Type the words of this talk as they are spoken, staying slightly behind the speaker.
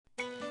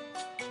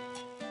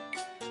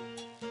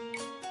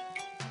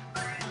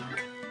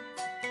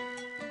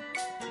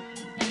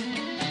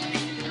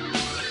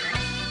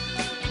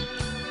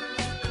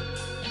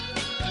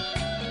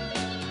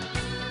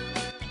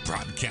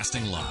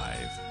Broadcasting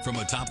live from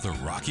atop the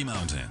Rocky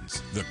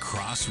Mountains, the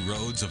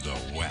crossroads of the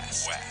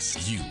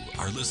West. You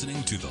are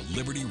listening to the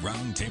Liberty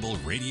Roundtable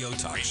Radio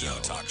Talk Show.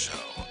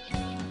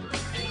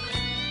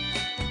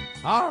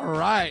 All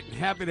right.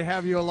 Happy to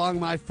have you along,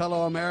 my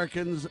fellow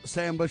Americans.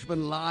 Sam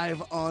Bushman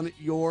live on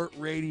your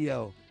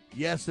radio.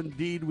 Yes,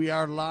 indeed, we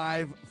are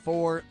live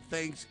for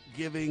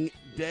Thanksgiving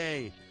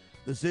Day.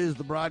 This is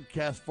the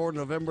broadcast for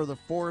November the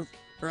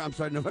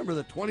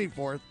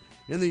 24th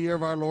in the year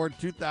of our Lord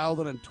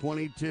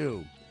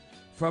 2022.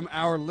 From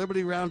our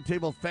Liberty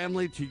Roundtable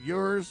family to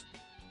yours,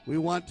 we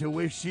want to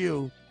wish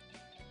you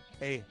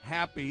a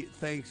happy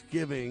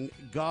Thanksgiving.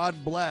 God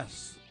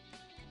bless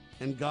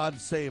and God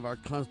save our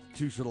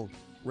constitutional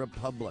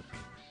republic.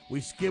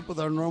 We skip with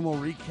our normal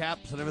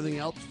recaps and everything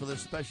else for this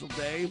special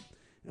day,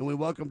 and we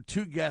welcome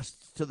two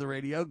guests to the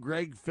radio.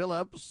 Greg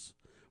Phillips,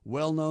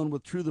 well known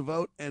with True the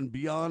Vote and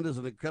beyond as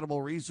an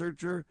incredible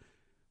researcher.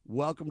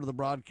 Welcome to the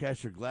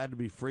broadcast. You're glad to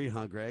be free,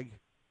 huh, Greg?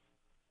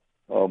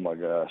 Oh, my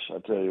gosh. I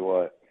tell you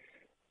what,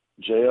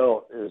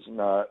 jail is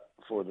not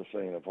for the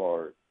faint of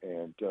heart.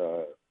 And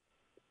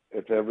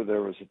if ever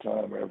there was a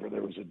time, or ever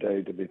there was a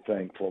day to be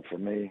thankful for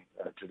me,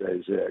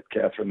 today's it.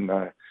 Catherine and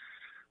I,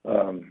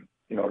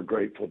 are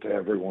grateful to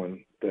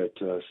everyone that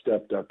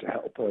stepped up to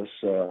help us.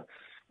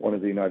 One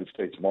of the United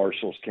States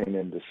Marshals came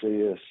in to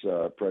see us.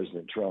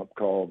 President Trump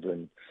called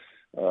and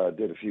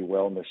did a few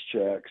wellness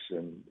checks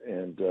and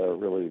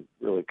really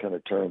kind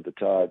of turned the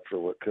tide for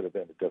what could have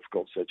been a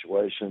difficult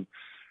situation.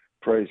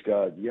 Praise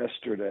God.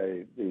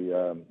 Yesterday,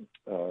 the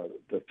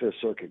Fifth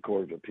Circuit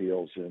Court of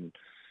Appeals in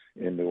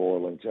New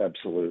Orleans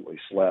absolutely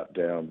slapped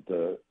down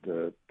the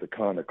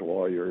Connick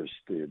lawyers,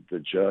 the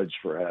judge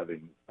for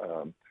having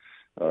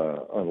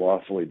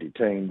unlawfully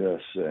detained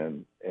us,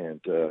 and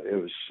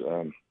it was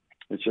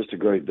it's just a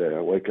great day.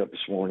 I wake up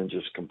this morning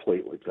just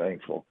completely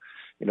thankful.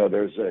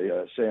 There's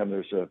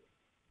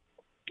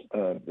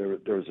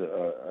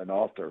an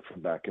author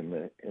from back in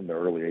the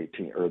late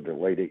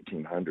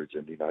 1800s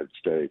in the United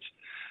States.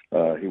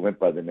 He went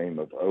by the name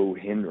of O.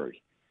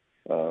 Henry.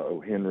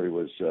 O. Henry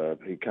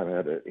he kind of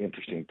had an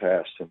interesting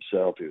past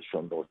himself. He was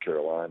from North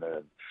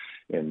Carolina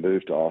and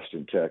moved to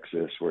Austin,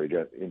 Texas, where he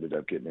ended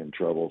up getting in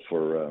trouble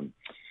for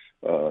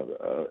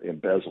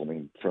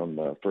embezzling from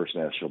First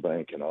National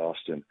Bank in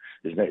Austin.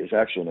 His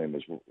actual name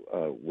was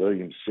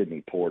William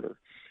Sidney Porter.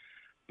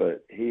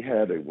 But he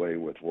had a way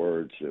with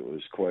words that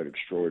was quite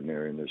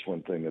extraordinary. And there's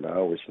one thing that I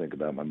always think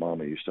about. My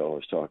mama used to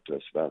always talk to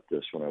us about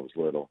this when I was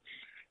little.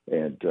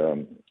 And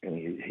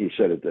he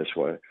said it this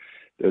way: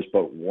 there's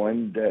but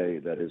one day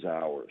that is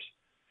ours.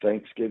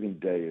 Thanksgiving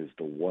Day is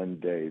the one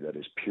day that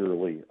is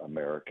purely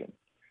American.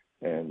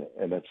 And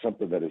that's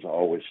something that has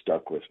always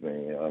stuck with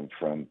me.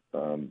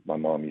 My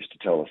mom used to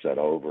tell us that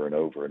over and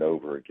over and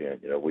over again.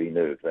 We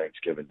knew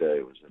Thanksgiving Day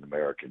was an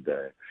American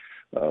day.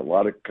 A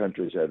lot of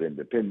countries have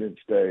Independence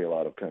Day. A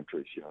lot of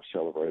countries,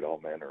 celebrate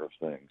all manner of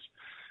things.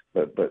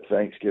 But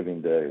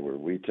Thanksgiving Day, where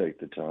we take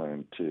the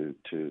time to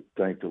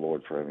thank the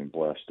Lord for having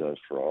blessed us,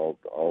 for all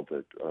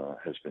that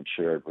has been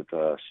shared with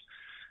us,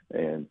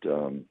 and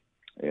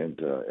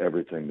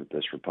everything that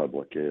this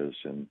republic is,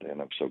 and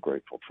I'm so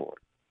grateful for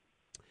it.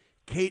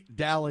 Kate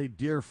Daly,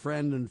 dear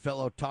friend and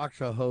fellow talk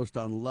show host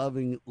on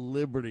Loving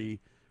Liberty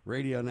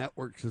Radio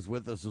Networks, is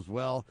with us as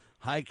well.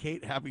 Hi,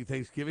 Kate. Happy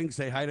Thanksgiving.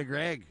 Say hi to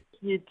Greg.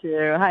 You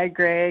too. Hi,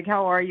 Greg.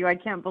 How are you? I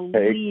can't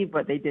believe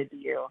what they did to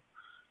you.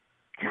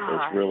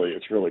 God.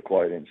 It's really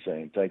quite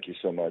insane. Thank you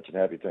so much, and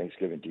happy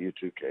Thanksgiving to you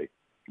too, Kate.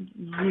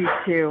 You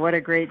too. What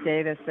a great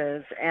day this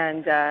is.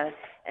 And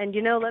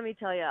let me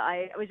tell you,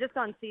 I was just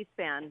on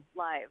C-SPAN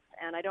live,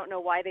 and I don't know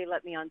why they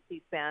let me on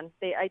C-SPAN.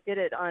 I did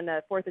it on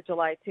 4th of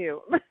July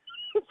too.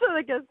 So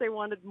I guess they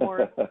wanted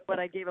more of what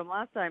I gave them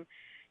last time.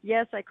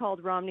 Yes, I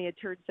called Romney a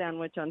turd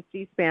sandwich on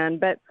C-SPAN,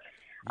 but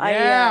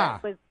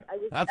that's what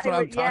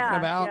I'm talking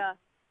about. Yeah.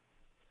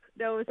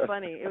 No, it was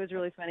funny. It was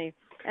really funny.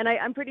 And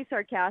I'm pretty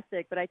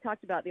sarcastic, but I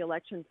talked about the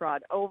election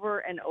fraud over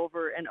and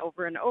over and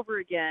over and over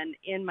again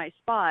in my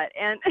spot.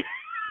 And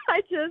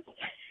I just,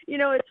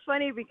 it's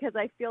funny because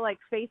I feel like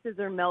faces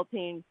are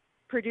melting.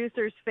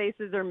 Producers'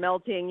 faces are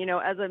melting,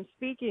 as I'm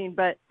speaking.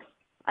 But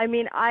I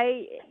mean,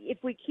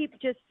 if we keep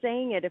just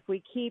saying it, if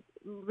we keep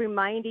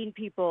reminding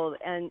people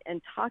and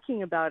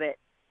talking about it,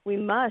 we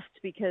must,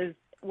 because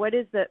what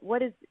is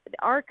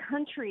our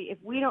country? If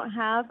we don't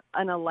have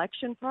an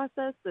election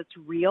process that's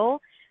real,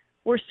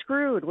 we're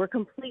screwed. We're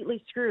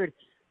completely screwed.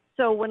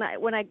 So when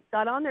I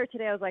got on there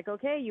today, I was like,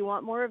 okay, you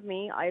want more of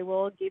me? I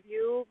will give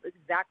you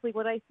exactly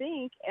what I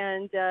think.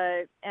 And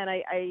I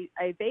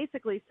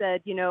basically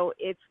said,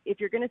 if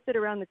you're going to sit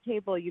around the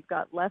table, you've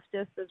got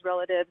leftists as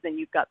relatives and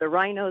you've got the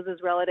rhinos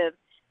as relatives.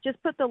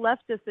 Just put the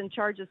leftists in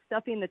charge of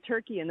stuffing the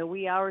turkey in the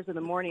wee hours of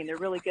the morning. They're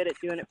really good at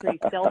doing it pretty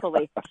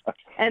stealthily.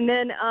 And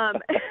then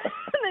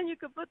then you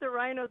could put the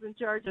rhinos in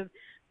charge of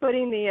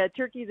putting the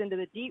turkeys into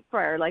the deep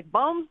fryer, like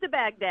bombs to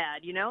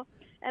Baghdad,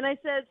 And I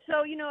said,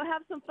 so,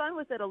 have some fun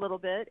with it a little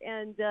bit.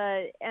 And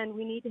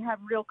we need to have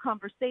real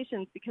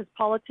conversations, because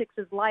politics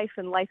is life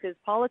and life is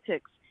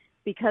politics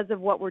because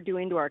of what we're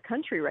doing to our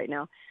country right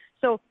now.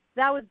 So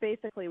that was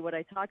basically what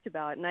I talked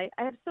about. And I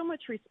have so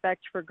much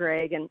respect for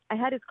Greg. And I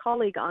had his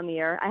colleague on the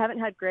air. I haven't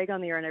had Greg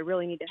on the air, and I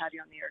really need to have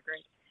you on the air,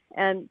 Greg.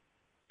 And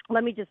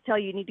let me just tell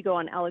you, you need to go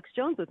on Alex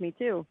Jones with me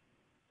too,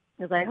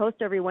 because I host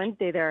every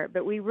Wednesday there.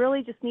 But we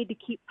really just need to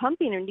keep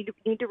pumping and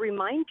need to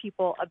remind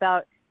people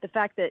about the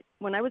fact that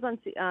when I was on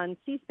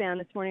C-SPAN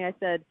this morning, I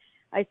said,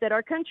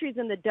 our country's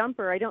in the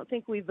dumper. I don't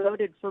think we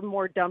voted for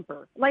more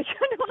dumper. Like,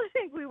 I don't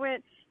think we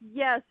went,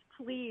 yes,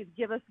 please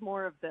give us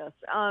more of this.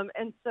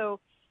 And so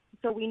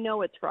we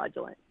know it's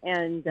fraudulent.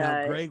 And,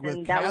 now, Greg, with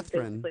and that was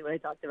Catherine, basically what I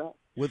talked about.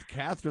 with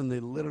Catherine, they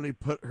literally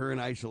put her in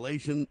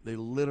isolation. They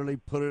literally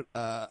put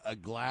a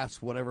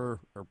glass, whatever,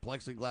 or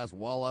plexiglass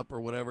wall up or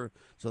whatever,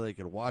 so they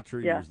could watch her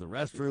use the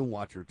restroom,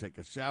 watch her take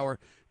a shower.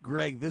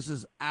 Greg, this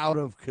is out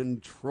of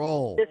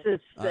control. This is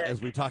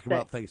as we talk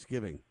about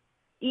Thanksgiving.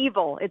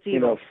 Evil. It's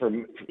evil.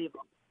 It's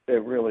evil.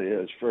 It really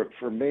is.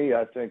 For me,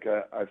 I think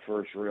I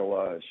first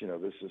realized,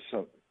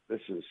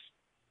 this is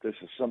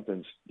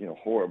something's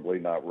horribly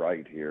not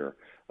right here.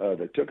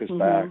 They took us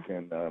back,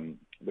 and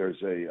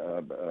there's a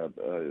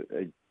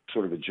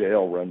sort of a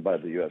jail run by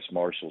the U.S.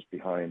 Marshals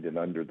behind and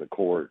under the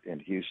court in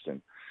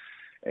Houston.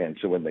 And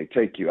so when they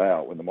take you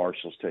out, when the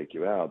marshals take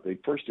you out, they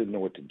first didn't know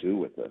what to do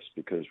with us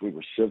because we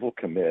were civil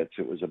commits.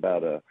 It was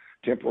about a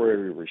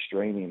temporary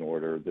restraining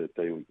order that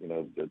they,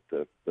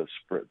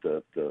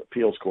 the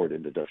appeals court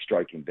ended up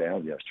striking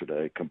down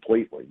yesterday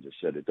completely. Just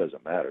said it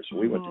doesn't matter. So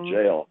we went to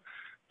jail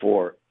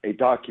for a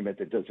document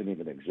that doesn't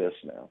even exist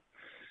now.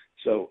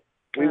 So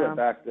we went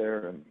back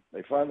there, and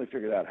they finally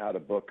figured out how to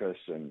book us,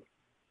 and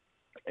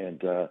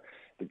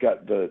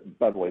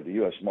by the way, the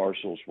U.S.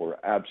 Marshals were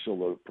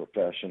absolute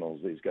professionals.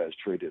 These guys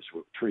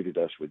treated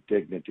us with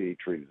dignity,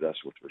 treated us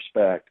with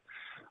respect.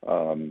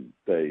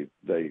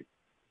 They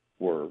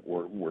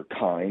were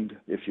kind,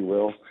 if you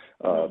will,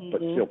 but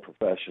still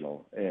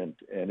professional. And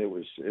it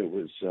was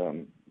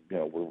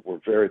we're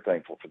very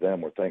thankful for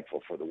them. We're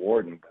thankful for the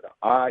warden. But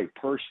I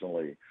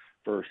personally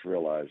first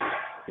realized,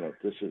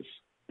 this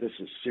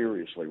is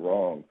seriously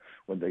wrong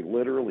when they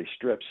literally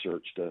strip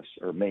searched us,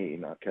 or me,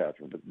 not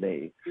Catherine, but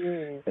me.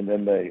 And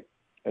then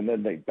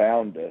they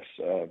bound us,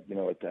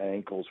 at the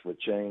ankles with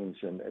chains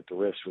and at the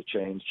wrists with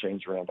chains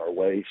around our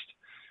waist.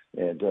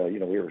 And,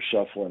 we were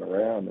shuffling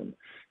around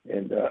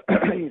and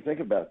you think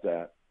about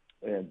that,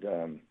 and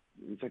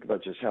you think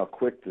about just how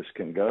quick this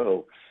can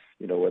go,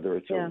 whether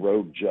it's a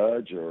rogue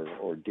judge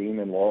or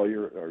demon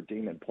lawyer or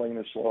demon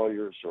plaintiff's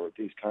lawyers or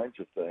these kinds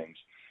of things.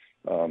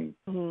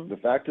 The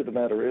fact of the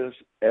matter is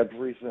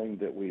everything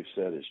that we've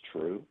said is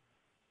true,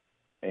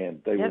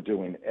 and they were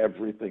doing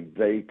everything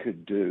they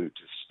could do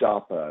to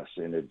stop us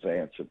in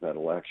advance of that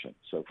election.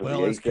 So for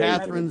the 8 days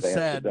in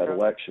advance of that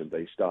election,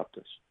 they stopped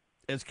us.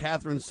 As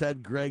Catherine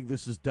said, Greg,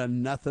 this has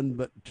done nothing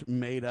but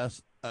made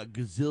us a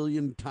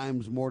gazillion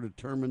times more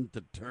determined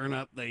to turn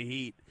up the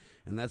heat,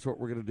 and that's what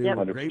we're going to do.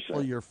 We're 100%.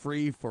 grateful you're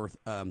free for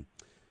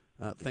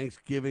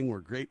Thanksgiving. We're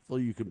grateful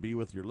you can be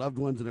with your loved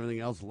ones and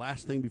everything else.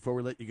 Last thing before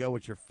we let you go,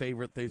 what's your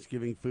favorite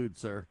Thanksgiving food,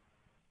 sir?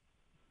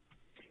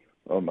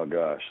 Oh my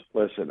gosh!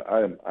 Listen,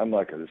 I'm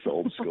like this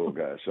old school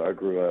guy. So I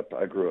grew up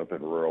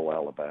in rural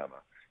Alabama,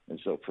 and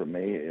so for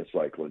me, it's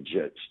like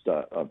legit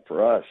stuff.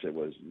 For us, it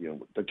was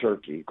the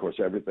turkey. Of course,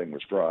 everything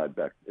was fried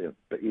back.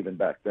 Even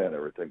back then,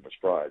 everything was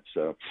fried.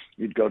 So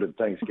you'd go to the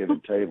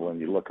Thanksgiving table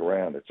and you look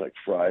around. It's like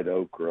fried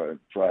okra and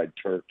fried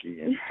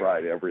turkey and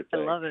fried everything.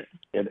 I love it.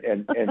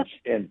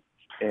 And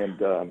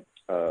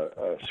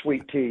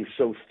sweet tea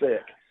so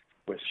thick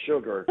with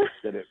sugar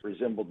that it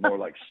resembled more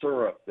like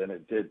syrup than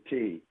it did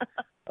tea.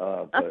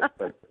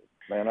 But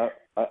man,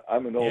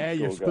 I'm an old school guy. Yeah,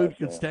 your spoon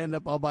can stand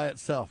up all by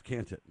itself,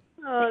 can't it?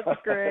 Oh,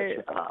 that's great.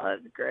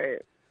 That's great.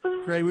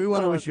 Greg, we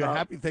want to wish you a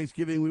happy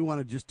Thanksgiving. We want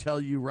to just tell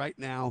you right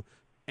now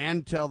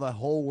and tell the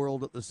whole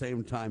world at the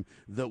same time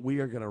that we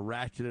are going to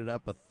ratchet it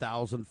up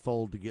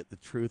 1,000-fold to get the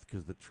truth,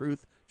 because the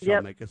truth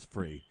shall make us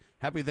free.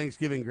 Happy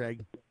Thanksgiving,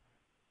 Greg.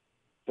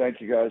 Thank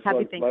you, guys. Happy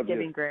love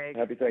Thanksgiving, you. Greg.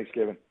 Happy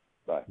Thanksgiving.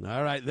 Bye.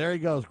 All right, there he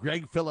goes.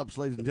 Greg Phillips,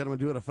 ladies and gentlemen,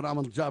 doing a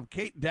phenomenal job.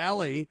 Kate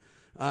Daly,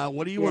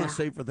 what do you want to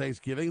say for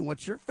Thanksgiving?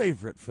 What's your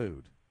favorite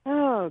food?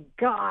 Oh,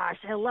 gosh,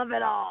 I love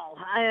it all.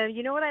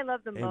 You know what I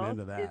love the most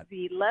is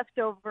the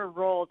leftover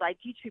rolls. I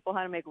teach people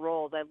how to make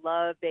rolls. I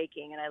love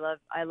baking, and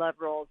I love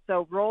rolls.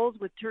 So rolls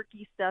with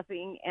turkey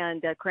stuffing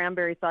and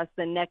cranberry sauce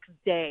the next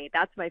day.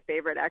 That's my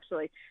favorite,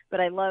 actually.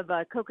 But I love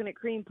coconut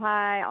cream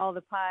pie, all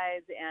the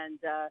pies, and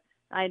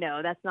I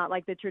know that's not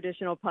like the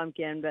traditional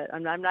pumpkin, but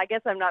I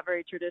guess I'm not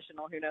very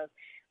traditional. Who knows?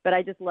 But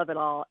I just love it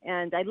all.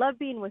 And I love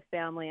being with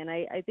family. And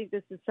I think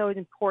this is so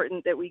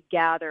important that we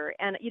gather.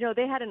 And,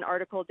 they had an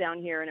article down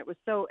here, and it was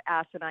so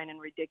asinine and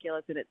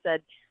ridiculous. And it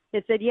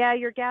said, yeah,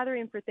 you're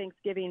gathering for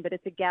Thanksgiving, but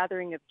it's a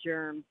gathering of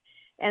germs.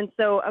 And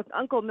so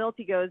Uncle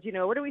Milty goes,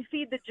 what do we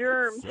feed the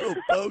germs? So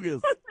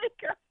bogus.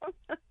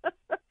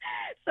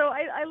 So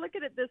I look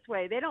at it this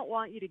way. They don't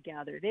want you to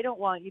gather. They don't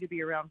want you to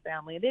be around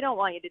family. They don't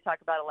want you to talk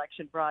about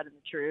election fraud and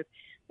the truth.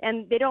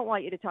 And they don't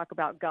want you to talk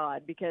about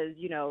God because,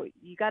 you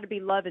got to be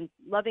loving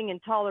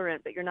and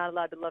tolerant, but you're not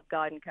allowed to love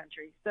God and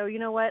country. So you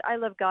know what? I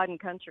love God and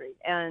country.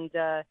 And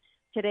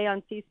today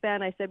on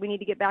C-SPAN. I said we need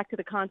to get back to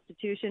the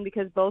Constitution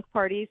because both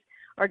parties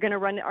are going to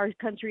run our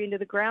country into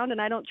the ground,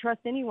 and I don't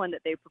trust anyone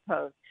that they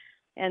propose.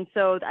 And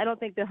so I don't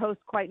think the host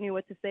quite knew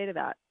what to say to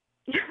that.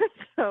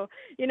 So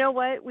you know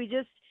what? We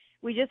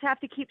just have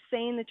to keep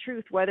saying the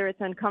truth, whether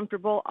it's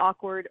uncomfortable,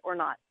 awkward, or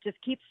not. Just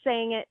keep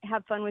saying it.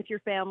 Have fun with your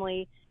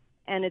family.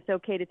 And it's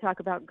okay to talk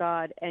about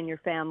God and your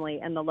family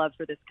and the love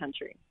for this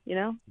country, you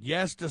know?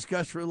 Yes,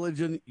 discuss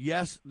religion.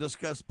 Yes,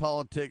 discuss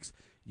politics.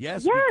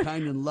 Yes, Yes, be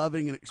kind and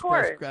loving and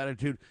express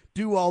gratitude.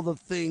 Do all the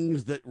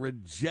things that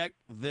reject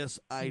this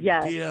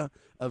idea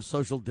of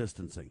social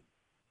distancing.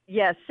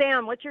 Yes.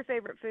 Sam, what's your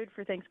favorite food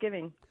for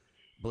Thanksgiving?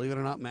 Believe it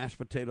or not, mashed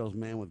potatoes,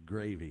 man, with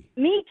gravy.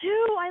 Me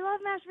too. I love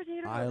mashed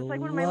potatoes. It's like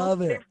one of my most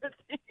favorite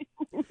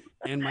things.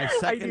 And my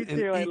second and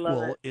too.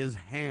 equal is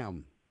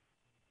ham.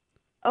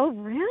 Oh,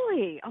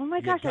 really? Oh, my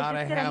gosh.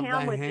 I just did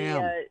a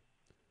ham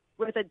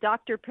with a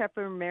Dr.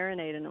 Pepper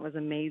marinade, and it was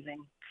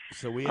amazing.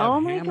 So we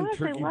have ham and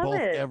turkey both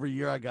every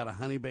year. I got a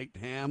honey-baked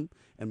ham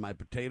and my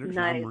potatoes.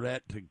 I'm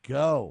ready to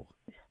go.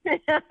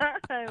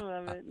 I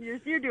love it.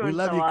 You're doing We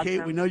love so you, awesome.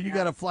 Kate. We know you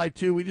got to fly,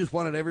 too. We just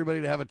wanted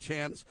everybody to have a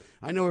chance.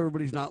 I know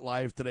everybody's not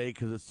live today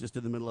because it's just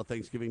in the middle of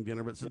Thanksgiving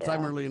dinner, but since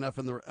I'm early enough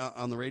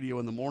on the radio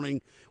in the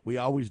morning, we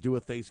always do a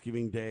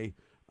Thanksgiving Day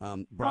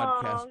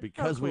broadcast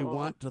because we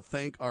want to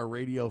thank our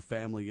radio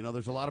family. You know,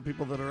 there's a lot of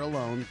people that are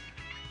alone,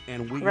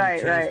 and we get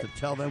a chance to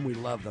tell them we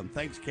love them.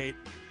 Thanks, Kate.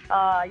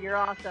 You're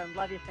awesome.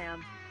 Love you,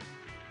 Sam.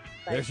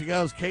 Thanks. There she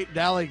goes, Kate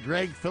Daly,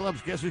 Greg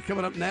Phillips. Guess who's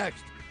coming up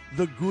next?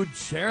 The Good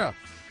Sheriff.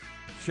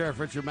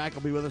 Sheriff Richard Mack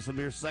will be with us in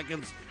mere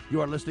seconds.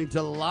 You are listening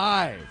to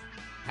Live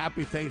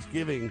Happy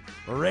Thanksgiving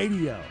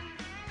Radio.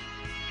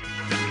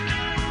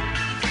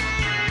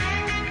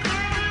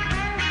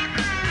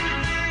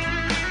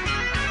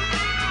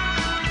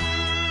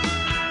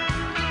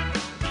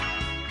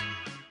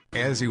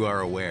 As you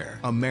are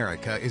aware,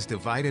 America is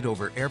divided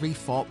over every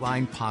fault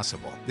line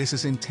possible. This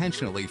is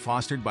intentionally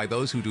fostered by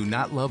those who do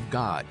not love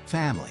God,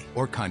 family,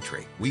 or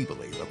country. We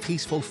believe a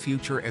peaceful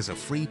future as a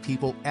free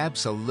people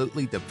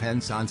absolutely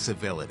depends on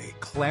civility.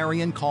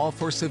 Clarion Call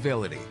for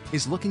Civility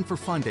is looking for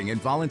funding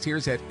and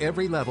volunteers at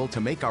every level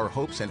to make our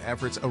hopes and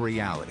efforts a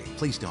reality.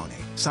 Please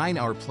donate, sign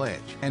our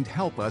pledge, and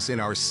help us in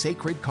our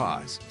sacred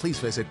cause. Please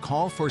visit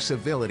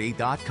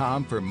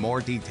callforcivility.com for more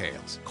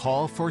details.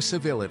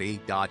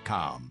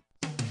 Callforcivility.com.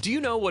 Do you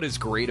know what is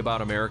great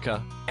about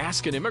America?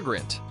 Ask an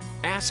Immigrant.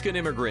 Ask an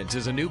Immigrant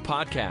is a new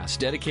podcast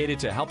dedicated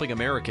to helping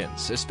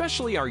Americans,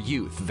 especially our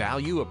youth,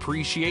 value,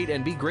 appreciate,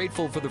 and be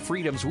grateful for the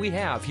freedoms we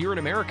have here in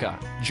America.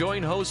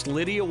 Join host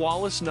Lydia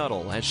Wallace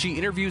Nuttall as she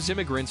interviews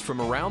immigrants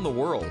from around the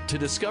world to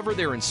discover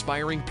their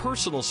inspiring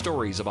personal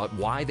stories about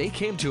why they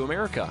came to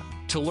America.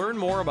 To learn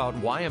more about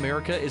why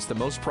America is the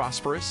most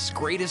prosperous,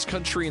 greatest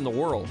country in the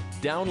world,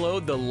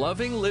 download the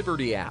Loving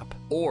Liberty app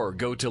or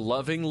go to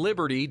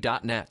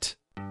lovingliberty.net.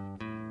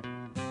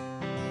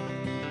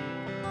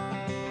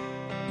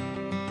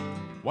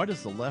 Why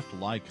does the left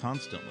lie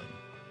constantly?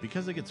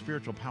 Because they get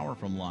spiritual power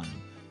from lying.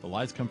 The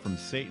lies come from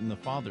Satan, the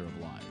father of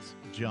lies.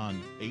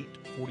 John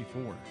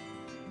 8:44.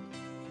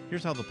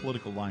 Here's how the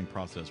political lying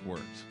process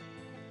works.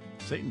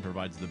 Satan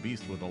provides the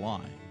beast with a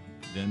lie.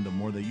 Then the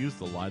more they use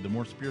the lie, the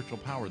more spiritual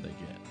power they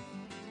get.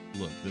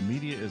 Look, the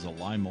media is a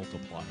lie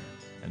multiplier,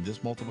 and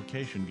this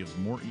multiplication gives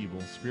more evil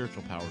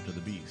spiritual power to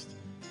the beast,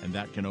 and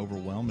that can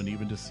overwhelm and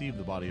even deceive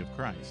the body of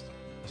Christ,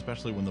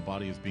 especially when the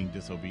body is being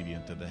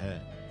disobedient to the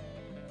head.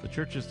 The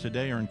churches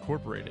today are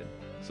incorporated,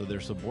 so they're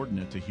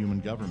subordinate to human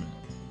government.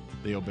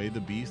 They obey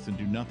the beast and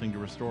do nothing to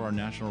restore our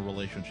national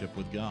relationship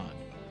with God.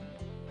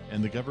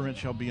 And the government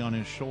shall be on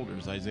his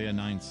shoulders, Isaiah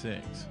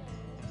 9:6.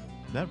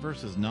 That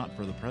verse is not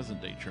for the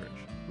present-day church.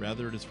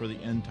 Rather, it is for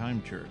the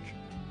end-time church,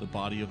 the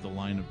body of the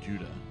line of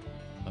Judah.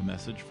 A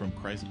message from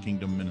Christ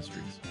Kingdom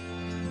Ministries.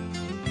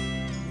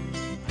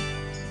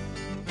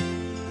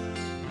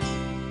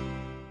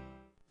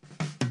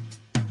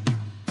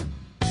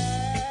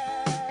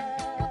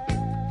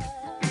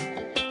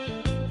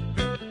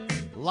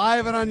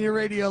 Live and on your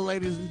radio,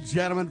 ladies and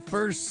gentlemen.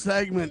 First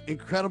segment,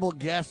 incredible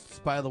guests,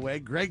 by the way.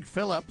 Greg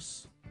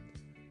Phillips,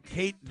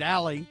 Kate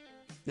Daly.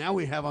 Now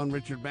we have on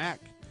Richard Mack.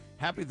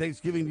 Happy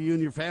Thanksgiving to you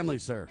and your family,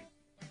 sir.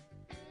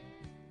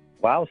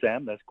 Wow,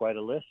 Sam, that's quite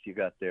a list you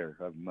got there.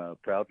 I'm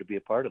proud to be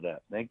a part of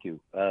that. Thank you.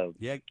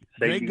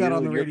 Greg got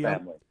on the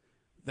radio.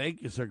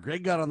 Thank you, sir.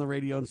 Greg got on the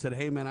radio and said,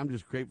 "Hey, man, I'm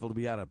just grateful to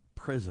be out of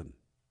prison."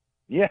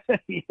 Yeah,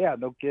 yeah,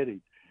 no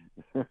kidding.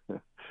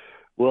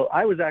 Well,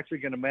 I was actually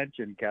going to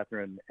mention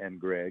Catherine and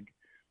Greg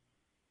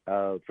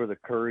for the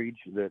courage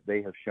that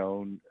they have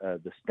shown,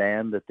 the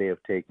stand that they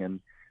have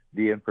taken,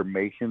 the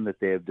information that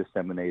they have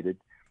disseminated,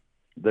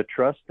 the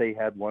trust they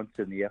had once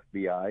in the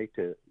FBI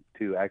to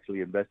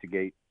actually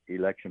investigate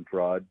election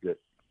fraud that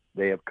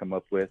they have come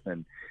up with.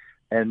 And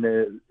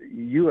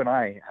you and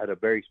I had a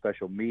very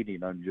special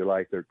meeting on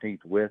July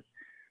 13th with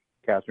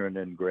Catherine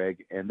and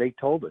Greg, and they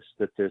told us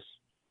that this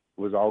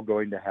was all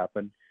going to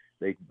happen.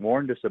 They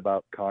warned us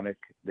about Connick.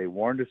 They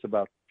warned us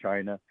about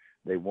China.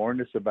 They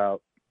warned us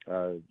about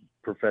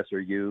Professor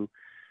Yu.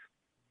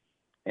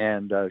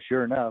 And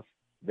sure enough,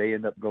 they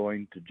end up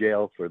going to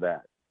jail for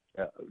that.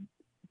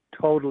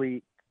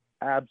 Totally,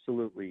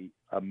 absolutely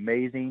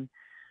amazing,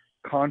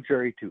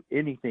 contrary to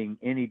anything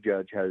any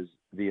judge has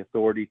the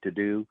authority to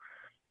do,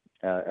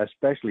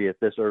 especially at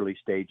this early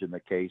stage in the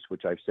case,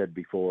 which I've said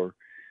before.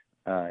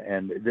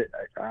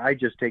 I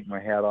just take my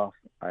hat off.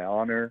 I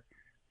honor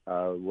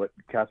what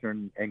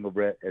Catherine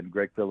Engelbrecht and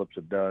Greg Phillips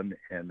have done,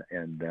 and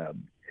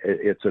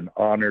it's an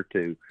honor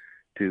to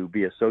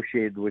be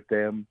associated with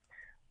them.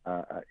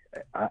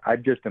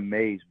 I'm just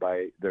amazed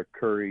by their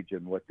courage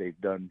and what they've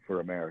done for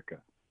America.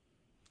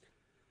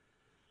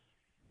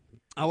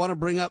 I want to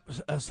bring up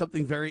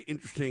something very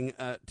interesting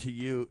to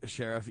you,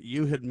 Sheriff.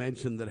 You had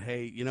mentioned that,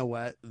 hey, you know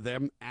what?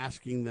 Them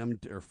asking them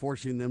or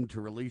forcing them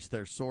to release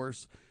their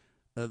source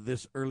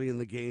this early in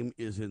the game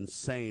is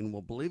insane.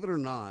 Well, believe it or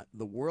not,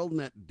 the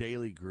WorldNet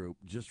Daily Group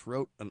just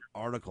wrote an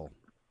article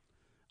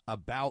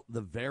about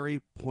the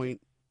very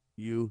point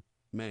you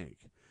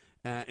make.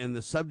 And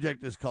the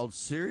subject is called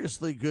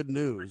Seriously Good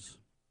News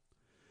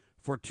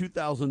for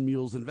 2,000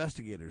 Mules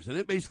Investigators. And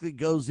it basically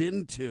goes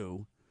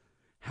into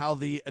how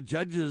the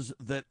judges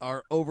that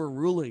are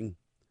overruling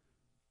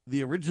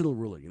the original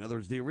ruling, in other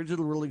words, the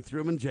original ruling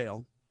threw him in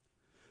jail,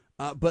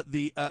 but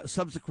the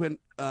subsequent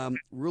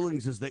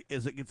rulings as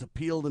it gets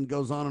appealed and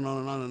goes on and on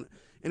and on. And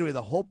anyway,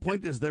 the whole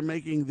point is they're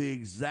making the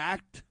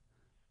exact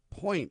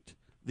point,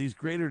 these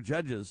greater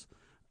judges,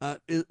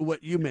 is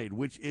what you made,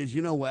 which is,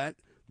 you know what?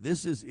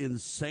 This is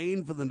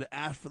insane for them to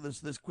ask for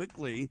this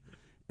quickly,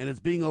 and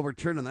it's being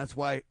overturned, and that's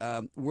why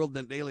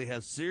WorldNet Daily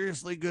has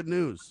seriously good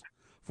news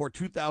for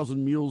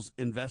 2,000 Mules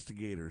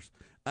investigators.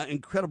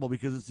 Incredible,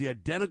 because it's the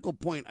identical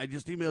point. I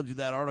just emailed you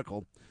that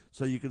article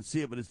so you can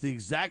see it, but it's the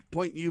exact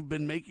point you've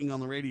been making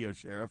on the radio,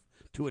 Sheriff,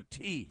 to a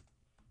T.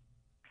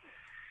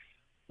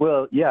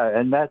 Well, yeah,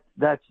 and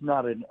that's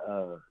not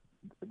a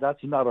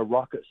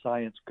rocket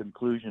science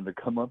conclusion to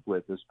come up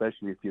with,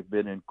 especially if you've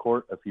been in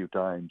court a few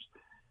times.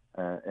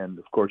 And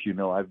of course, you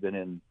know, I've been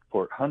in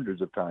court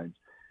hundreds of times.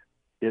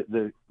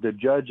 The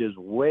judge is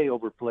way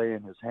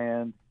overplaying his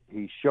hand.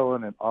 He's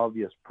showing an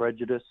obvious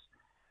prejudice.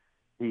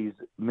 He's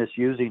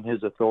misusing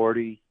his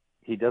authority.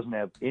 He doesn't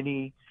have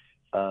any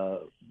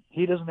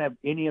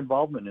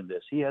involvement in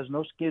this. He has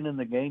no skin in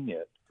the game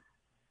yet.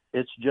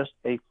 It's just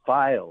a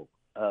file.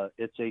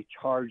 It's a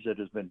charge that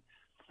has been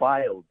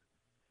filed.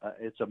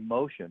 It's a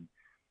motion,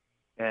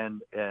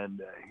 and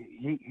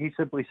he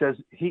simply says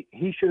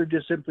he should have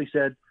just simply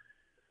said,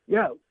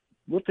 "Yeah,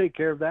 we'll take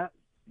care of that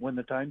when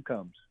the time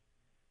comes."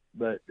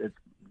 But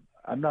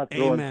I'm not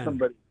throwing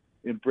somebody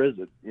in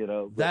prison, you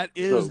know. That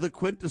is the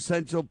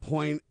quintessential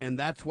point, and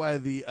that's why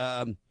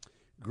the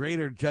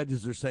greater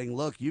judges are saying,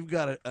 look, you've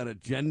got an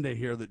agenda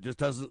here that just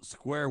doesn't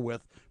square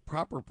with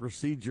proper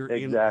procedure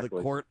in the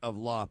court of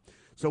law.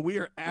 So we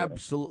are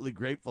absolutely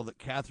grateful that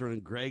Catherine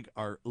and Greg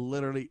are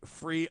literally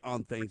free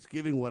on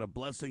Thanksgiving. What a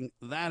blessing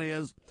that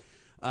is.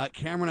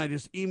 Cameron, I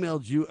just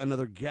emailed you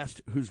another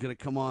guest who's going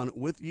to come on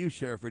with you,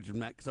 Sheriff Richard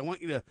Mack, because I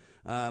want you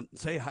to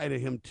say hi to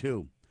him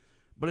too.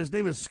 But his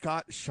name is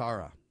Scott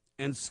Shara.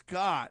 And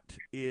Scott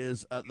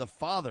is the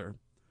father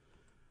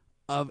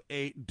of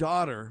a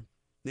daughter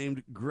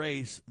named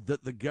Grace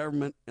that the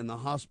government and the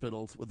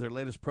hospitals, with their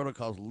latest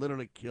protocols,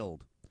 literally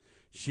killed.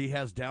 She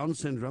has Down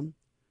syndrome.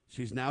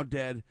 She's now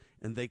dead,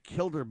 and they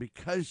killed her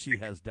because she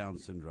has Down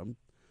syndrome.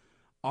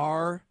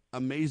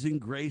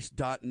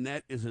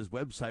 OurAmazingGrace.net is his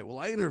website. Well,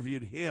 I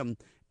interviewed him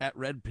at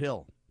Red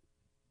Pill,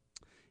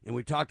 and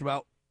we talked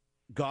about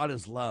God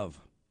is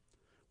love.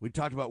 We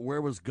talked about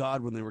where was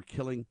God when they were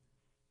killing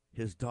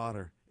his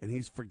daughter, and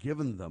he's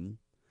forgiven them.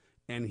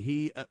 And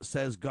he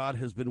says, God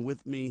has been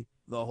with me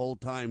the whole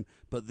time,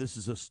 but this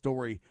is a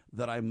story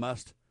that I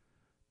must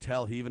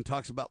tell. He even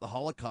talks about the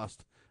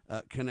Holocaust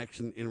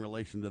connection in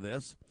relation to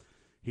this.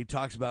 He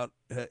talks about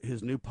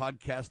his new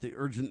podcast, The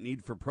Urgent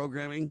Need for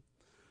Programming.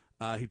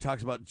 He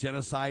talks about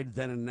genocide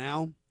then and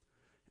now.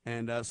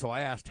 And so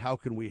I asked, how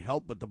can we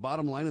help? But the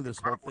bottom line of this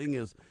whole thing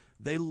is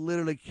they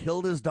literally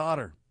killed his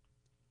daughter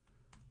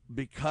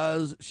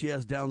because she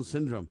has Down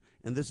syndrome.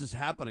 And this is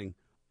happening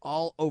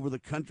all over the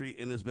country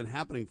and has been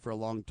happening for a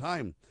long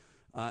time.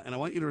 And I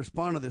want you to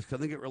respond to this because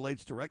I think it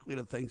relates directly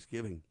to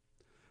Thanksgiving.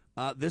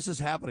 This is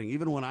happening.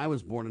 Even when I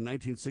was born in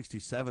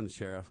 1967,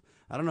 Sheriff,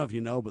 I don't know if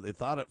you know, but they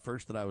thought at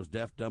first that I was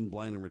deaf, dumb,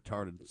 blind, and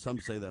retarded. Some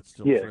say that's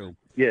still true.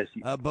 Yes.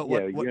 But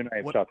you and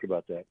I have talked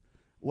about that.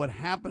 What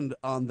happened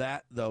on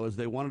that, though, is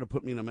they wanted to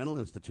put me in a mental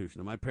institution,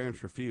 and my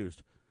parents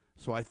refused.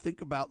 So I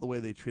think about the way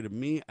they treated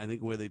me. I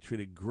think the way they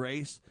treated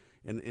Grace.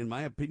 And in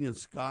my opinion,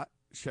 Scott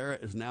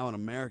Shara is now an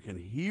American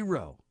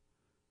hero,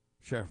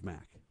 Sheriff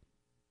Mack.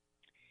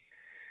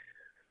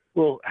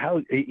 Well,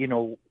 how,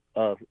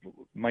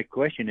 my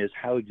question is,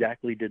 how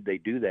exactly did they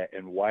do that,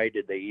 and why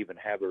did they even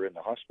have her in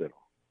the hospital?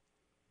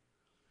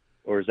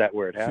 Or is that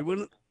where it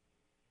happened?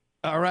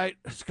 All right,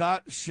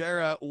 Scott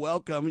Shara,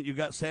 welcome. You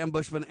got Sam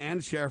Bushman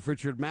and Sheriff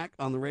Richard Mack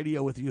on the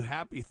radio with you.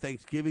 Happy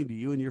Thanksgiving to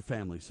you and your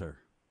family, sir.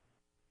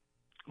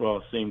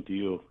 Well, same to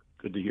you.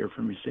 Good to hear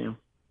from you, Sam.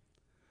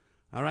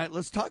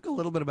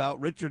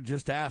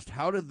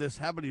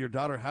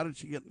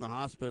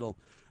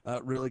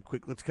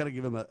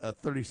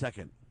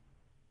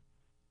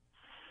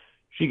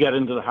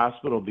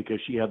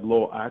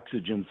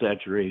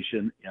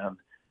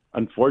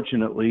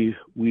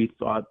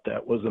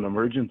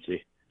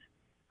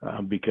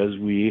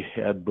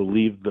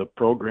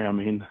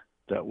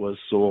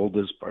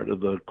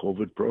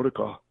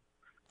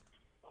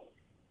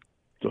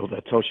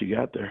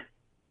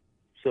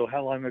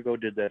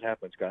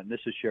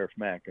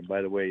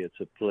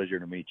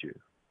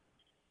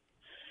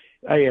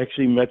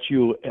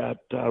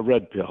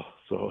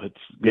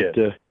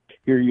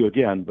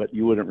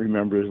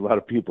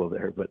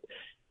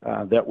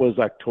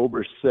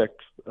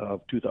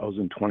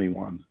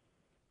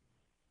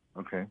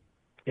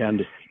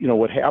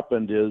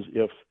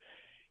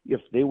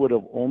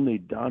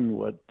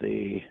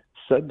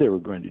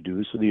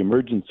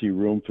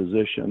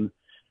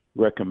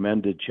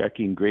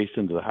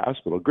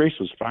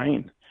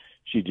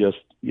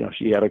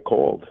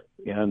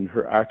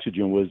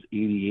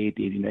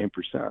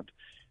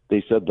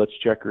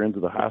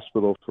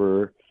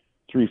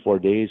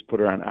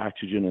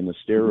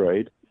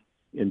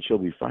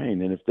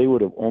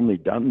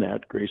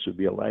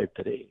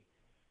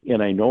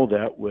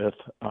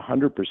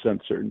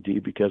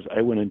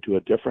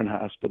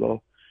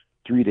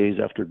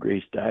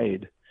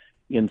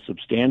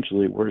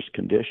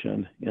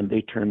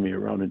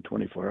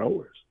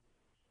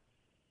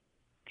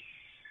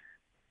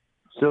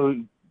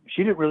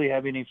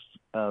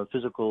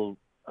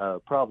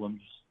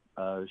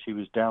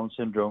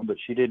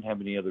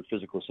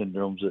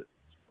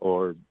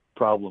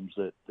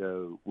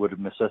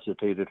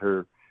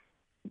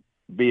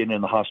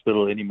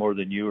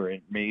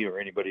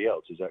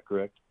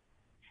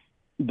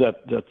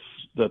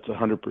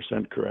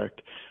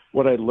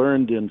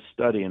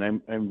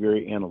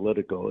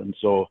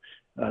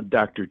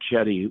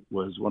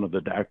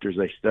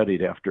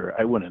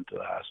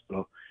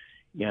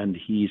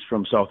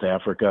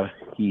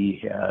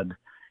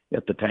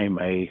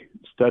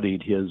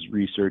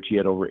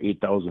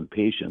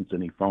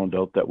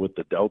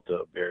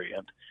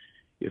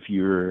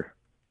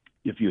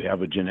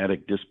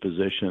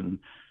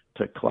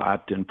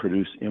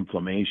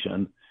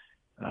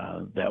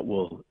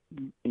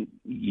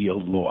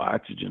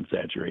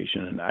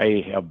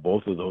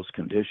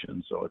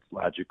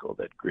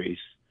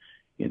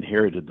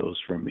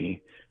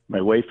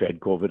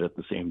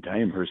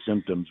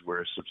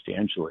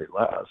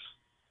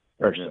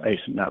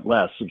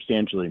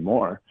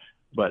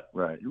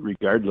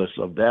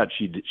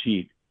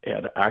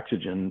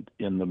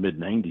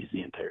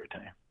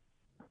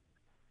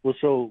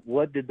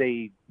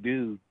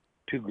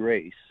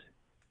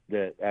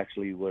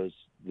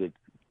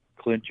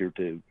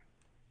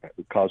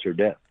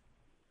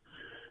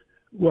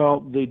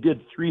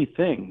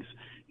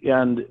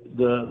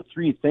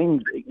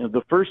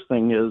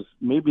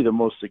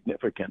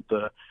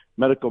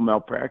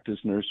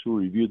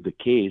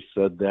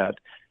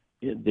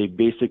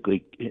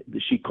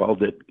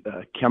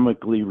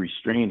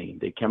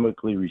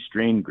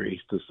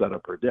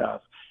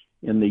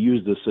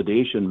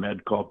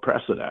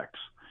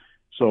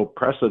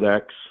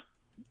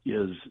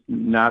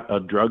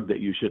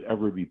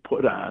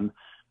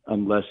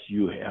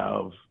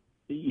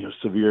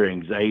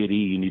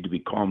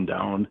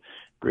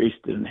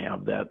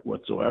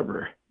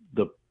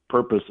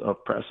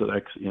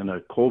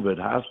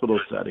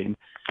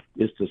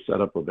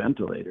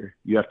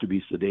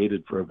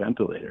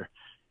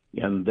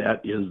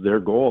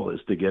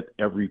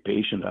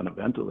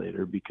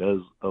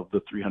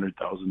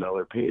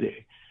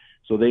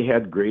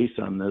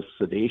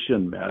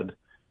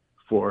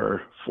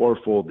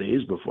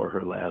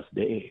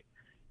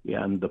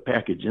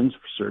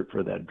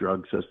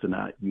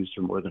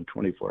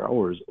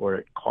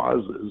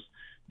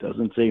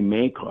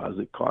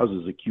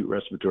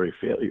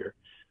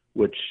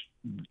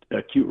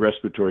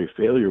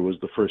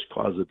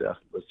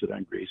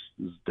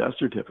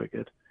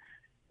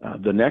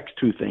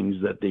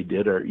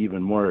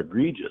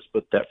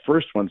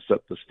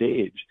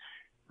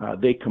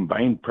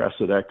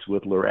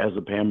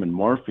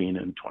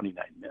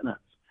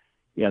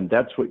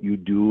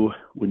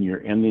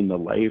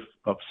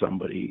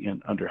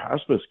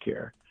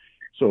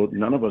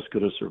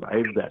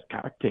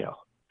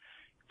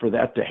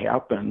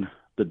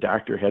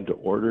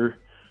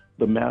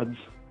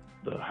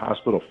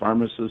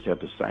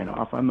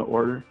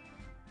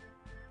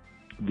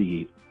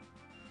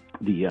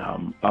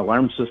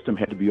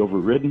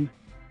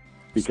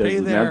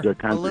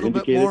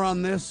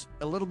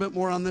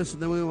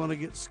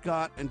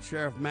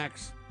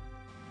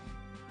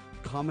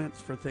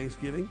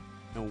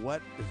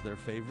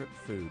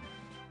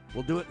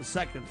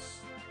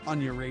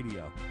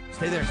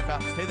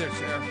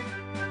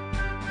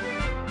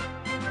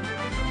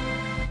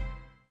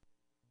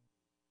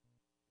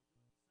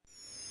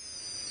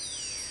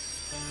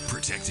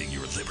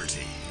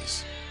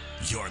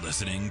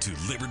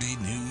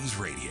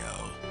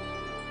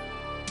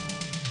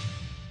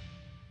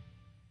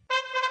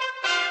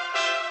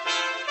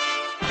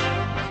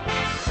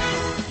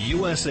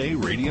 USA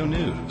Radio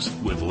News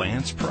with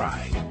Lance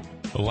Pry.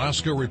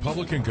 Alaska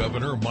Republican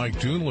Governor Mike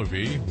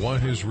Dunleavy won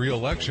his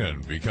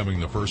re-election, becoming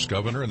the first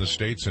governor in the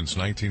state since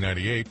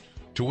 1998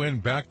 to win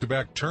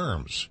back-to-back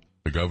terms.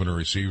 The governor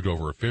received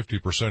over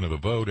 50% of the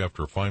vote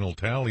after final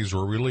tallies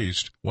were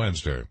released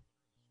Wednesday.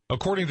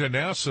 According to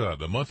NASA,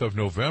 the month of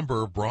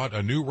November brought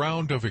a new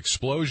round of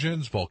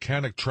explosions,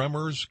 volcanic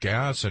tremors,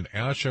 gas, and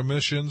ash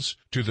emissions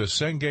to the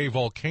Sangay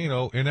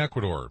volcano in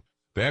Ecuador.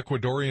 The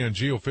Ecuadorian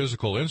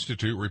Geophysical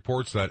Institute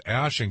reports that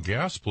ash and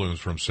gas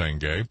plumes from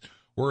Sangay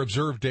were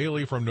observed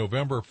daily from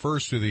November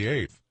 1st to the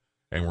 8th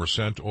and were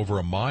sent over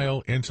a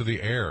mile into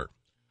the air.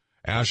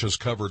 Ash has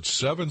covered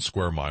 7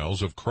 square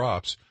miles of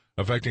crops,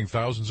 affecting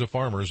thousands of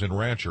farmers and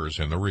ranchers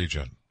in the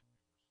region.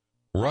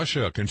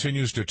 Russia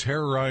continues to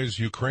terrorize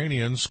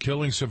Ukrainians,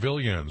 killing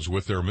civilians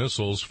with their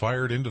missiles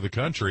fired into the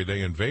country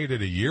they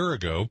invaded a year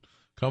ago,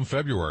 come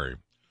February.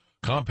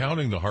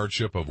 Compounding the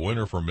hardship of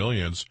winter for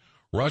millions,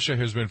 Russia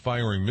has been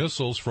firing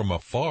missiles from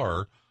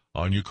afar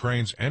on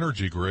Ukraine's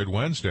energy grid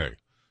Wednesday,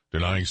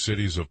 denying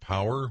cities of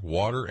power,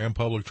 water, and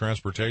public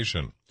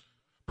transportation.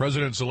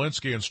 President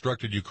Zelensky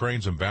instructed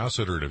Ukraine's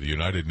ambassador to the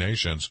United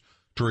Nations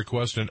to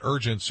request an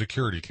urgent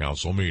Security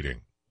Council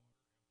meeting.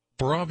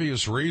 For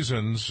obvious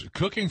reasons,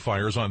 cooking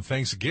fires on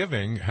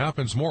Thanksgiving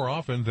happens more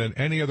often than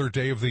any other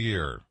day of the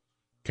year.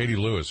 Katie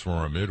Lewis from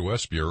our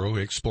Midwest Bureau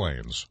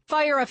explains.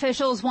 Fire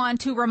officials want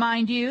to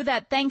remind you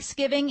that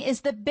Thanksgiving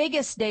is the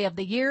biggest day of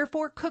the year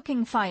for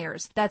cooking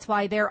fires. That's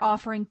why they're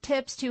offering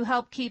tips to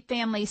help keep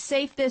families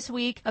safe this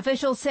week.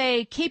 Officials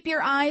say keep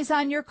your eyes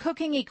on your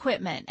cooking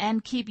equipment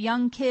and keep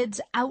young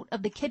kids out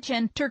of the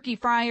kitchen. Turkey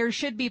fryers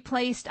should be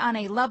placed on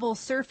a level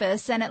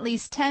surface and at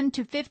least 10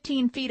 to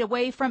 15 feet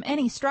away from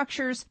any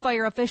structures.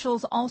 Fire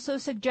officials also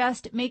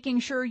suggest making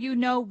sure you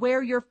know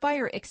where your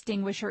fire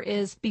extinguisher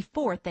is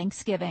before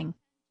Thanksgiving.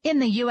 In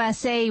the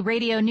USA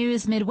Radio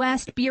News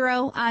Midwest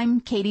Bureau, I'm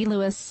Katie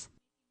Lewis.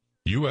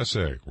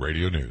 USA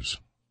Radio News.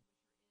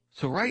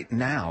 So right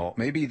now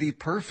may be the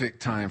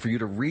perfect time for you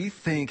to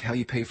rethink how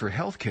you pay for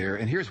health care.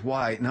 And here's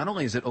why. Not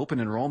only is it open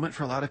enrollment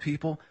for a lot of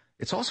people,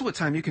 it's also a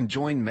time you can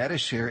join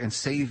Medi-Share and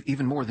save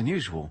even more than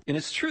usual. And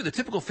it's true, the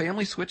typical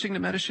family switching to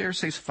Medi-Share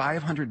saves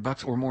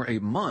 $500 or more a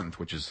month,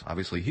 which is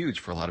obviously huge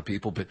for a lot of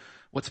people. But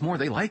what's more,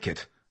 they like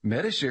it.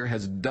 Medi-Share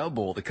has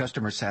double the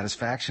customer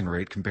satisfaction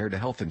rate compared to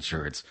health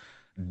insurance.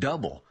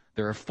 Double.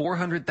 There are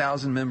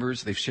 400,000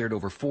 members. They've shared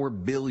over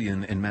 $4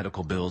 billion in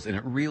medical bills, and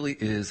it really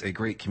is a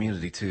great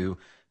community, too.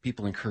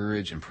 People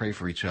encourage and pray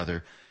for each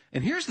other.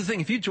 And here's the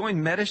thing. If you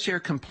join Medi-Share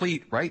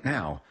Complete right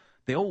now,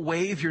 they'll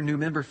waive your new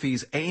member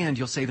fees, and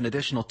you'll save an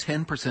additional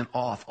 10%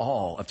 off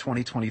all of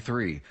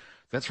 2023.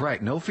 That's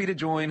right. No fee to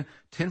join,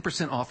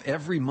 10% off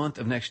every month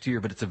of next year,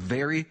 but it's a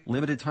very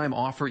limited time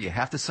offer. You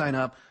have to sign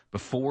up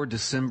before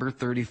December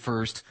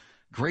 31st.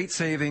 Great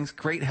savings,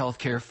 great health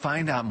care.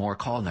 Find out more.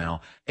 Call now.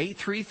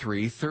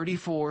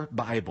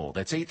 833-34-BIBLE.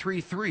 That's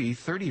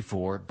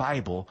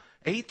 833-34-BIBLE.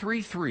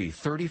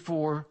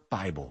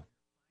 833-34-BIBLE.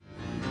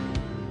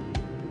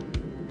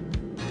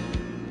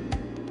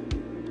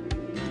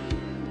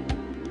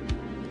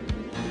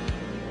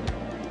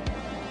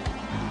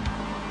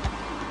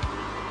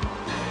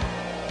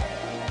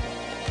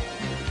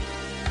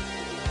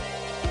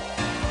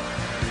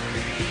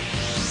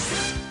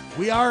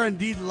 We are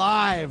indeed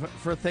live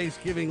for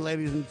Thanksgiving,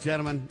 ladies and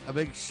gentlemen. A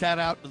big shout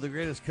out to the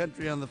greatest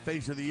country on the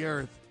face of the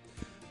earth.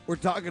 We're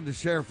talking to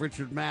Sheriff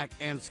Richard Mack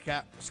and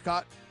Scott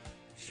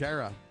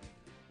Schara,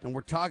 and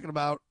we're talking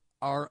about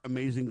Our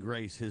Amazing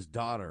Grace, his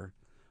daughter,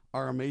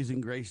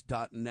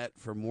 ouramazinggrace.net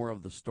for more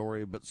of the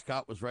story. But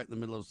Scott was right in the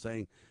middle of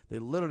saying they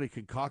literally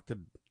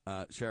concocted,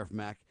 Sheriff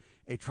Mack,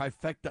 a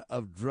trifecta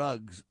of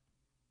drugs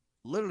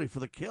literally for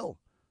the kill.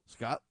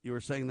 Scott, you were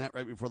saying that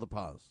right before the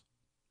pause.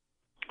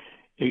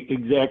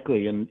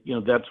 Exactly, and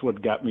that's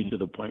what got me to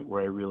the point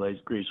where I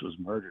realized Grace was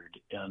murdered.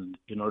 And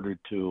in order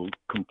to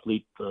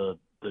complete the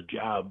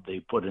job,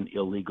 they put an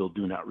illegal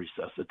do not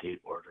resuscitate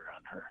order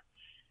on her.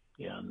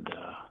 And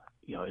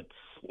it's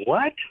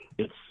what?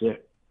 It's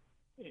sick.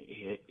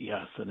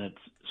 Yes, and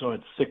it's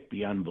sick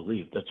beyond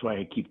belief. That's why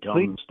I keep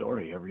telling the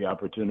story every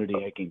opportunity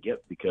I can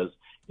get, because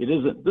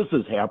this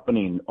is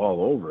happening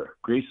all over.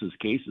 Grace's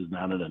case is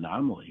not an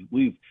anomaly.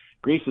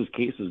 Grace's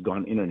case has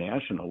gone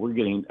international.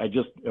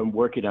 I'm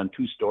working on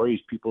 2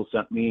 stories people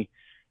sent me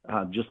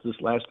just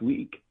this last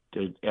week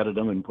to edit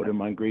them and put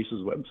them on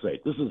Grace's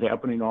website. This is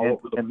happening all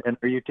over. And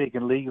are you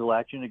taking legal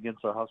action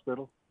against the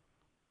hospital?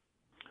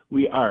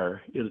 We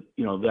are.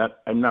 That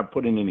I'm not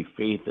putting any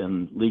faith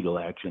in legal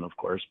action, of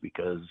course,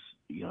 because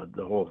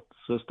the whole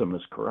system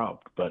is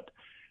corrupt. But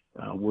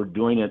we're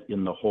doing it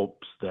in the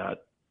hopes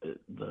that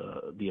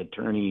the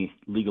attorney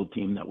legal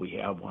team that we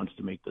have wants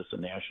to make this a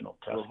national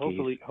test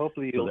case.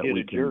 Hopefully you'll get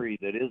a jury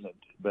that isn't.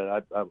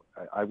 But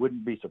I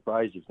wouldn't be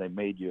surprised if they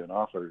made you an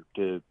offer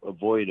to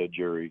avoid a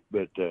jury.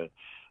 But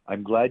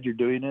I'm glad you're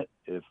doing it.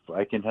 If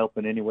I can help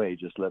in any way,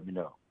 just let me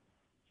know.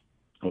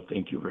 Well,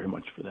 thank you very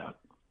much for that.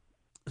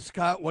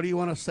 Scott, what do you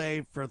want to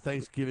say for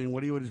Thanksgiving?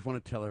 What do you just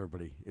want to tell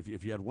everybody?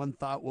 If you had one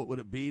thought, what would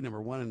it be?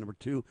 Number one, and number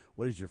two,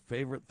 what is your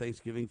favorite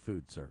Thanksgiving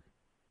food, sir?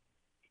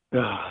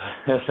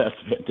 That's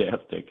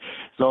fantastic.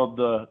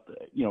 So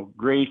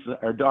Grace,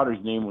 our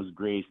daughter's name was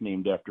Grace,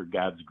 named after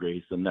God's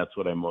grace, and that's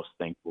what I'm most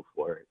thankful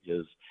for.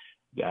 Is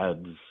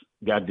God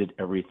did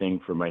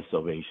everything for my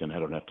salvation. I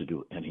don't have to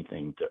do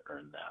anything to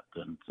earn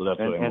that, and so that's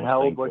what I'm most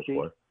how old thankful was she?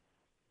 for.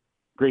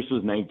 Grace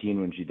was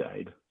 19 when she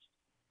died.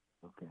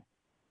 Okay.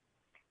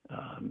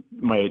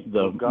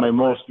 My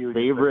most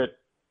favorite.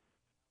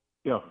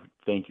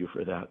 Thank you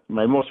for that.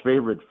 My most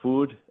favorite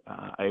food,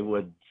 I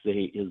would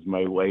say, is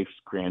my wife's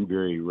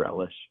cranberry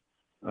relish.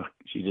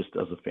 She just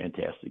does a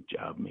fantastic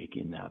job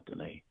making that,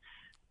 and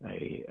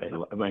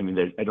I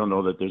mean, I don't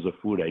know that there's a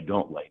food I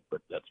don't like,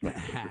 but that's my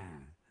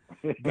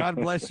favorite. God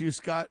bless you,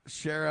 Scott.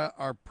 Shara,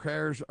 our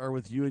prayers are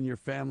with you and your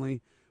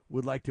family.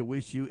 Would like to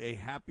wish you a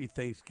happy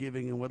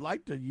Thanksgiving and would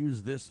like to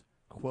use this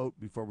quote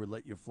before we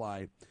let you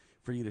fly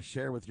for you to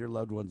share with your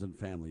loved ones and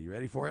family. You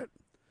ready for it?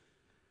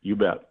 You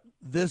bet.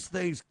 This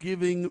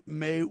Thanksgiving,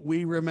 may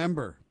we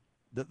remember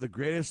that the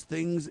greatest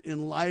things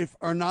in life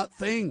are not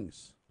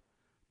things,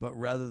 but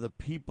rather the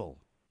people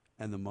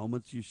and the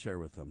moments you share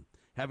with them.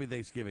 Happy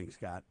Thanksgiving,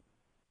 Scott.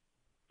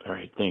 All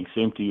right, thanks.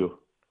 Same to you.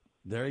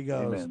 There he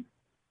goes. Amen.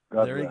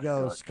 There he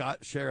goes,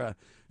 Scott Shara.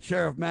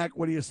 Sheriff Mack,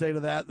 what do you say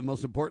to that? The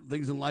most important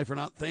things in life are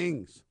not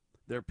things.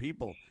 They're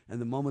people and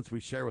the moments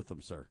we share with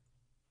them, sir.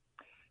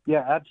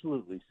 Yeah,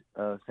 absolutely,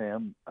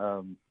 Sam.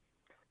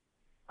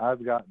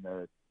 I've gotten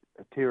a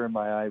tear in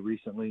my eye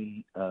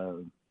recently,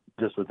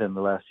 just within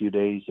the last few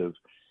days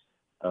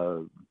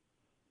of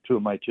two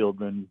of my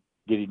children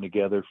getting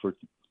together for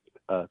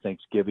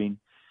Thanksgiving.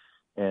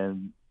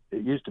 And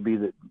it used to be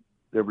that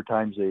there were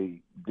times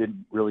they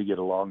didn't really get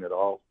along at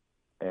all,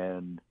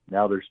 and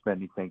now they're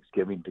spending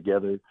Thanksgiving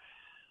together.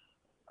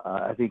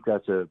 I think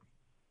that's a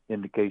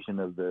indication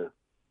of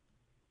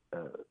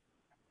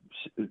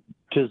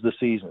tis the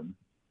season.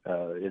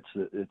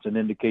 It's an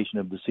indication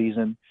of the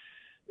season.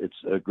 It's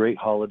a great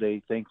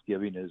holiday.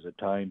 Thanksgiving is a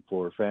time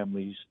for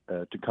families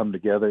to come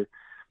together,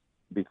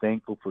 be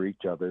thankful for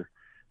each other.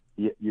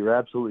 You're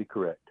absolutely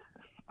correct.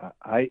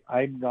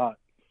 I'm not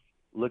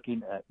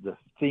looking at the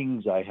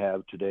things I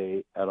have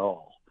today at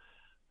all.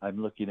 I'm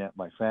looking at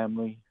my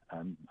family.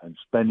 I'm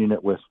spending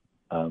it with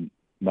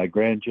my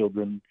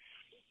grandchildren,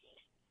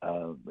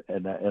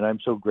 and I'm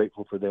so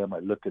grateful for them. I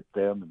look at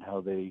them and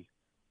how they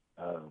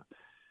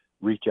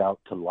reach out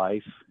to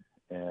life,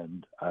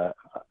 and I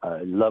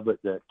love it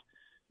that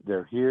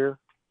they're here.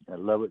 I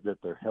love it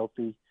that they're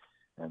healthy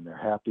and they're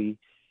happy,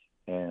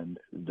 and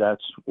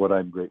that's what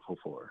I'm grateful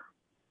for.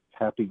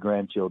 Happy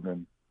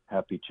grandchildren,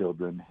 happy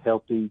children,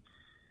 healthy,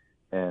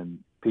 and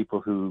people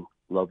who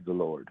love the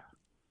Lord.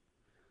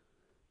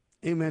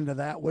 Amen to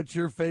that. What's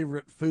your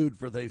favorite food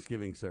for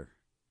Thanksgiving, sir?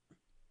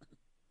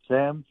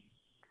 Sam,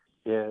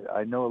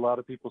 I know a lot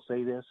of people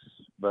say this,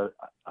 but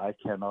I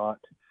cannot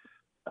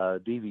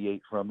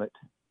deviate from it.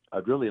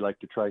 I'd really like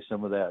to try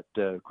some of that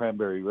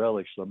cranberry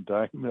relish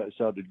sometime. That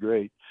sounded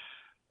great.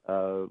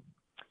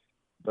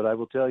 But I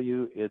will tell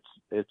you,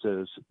 it's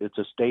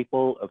a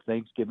staple of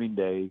Thanksgiving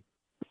Day.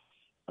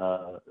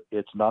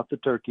 It's not the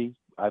turkey.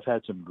 I've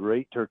had some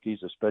great turkeys,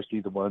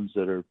 especially the ones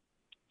that are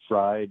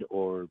fried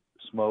or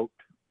smoked.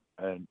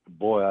 And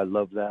boy, I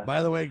love that.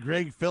 By the way,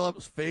 Greg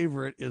Phillips'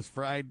 favorite is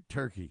fried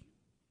turkey.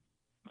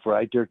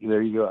 Fried turkey.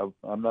 There you go.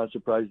 I'm not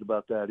surprised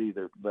about that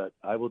either. But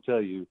I will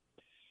tell you,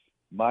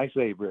 my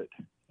favorite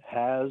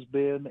has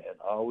been and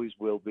always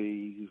will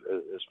be,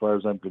 as far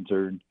as I'm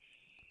concerned,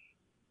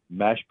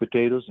 mashed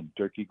potatoes and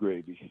turkey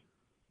gravy.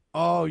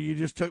 Oh, you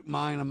just took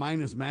mine.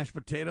 Mine is mashed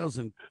potatoes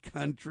and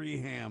country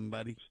ham,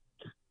 buddy.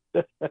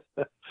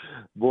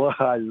 Boy,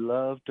 I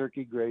love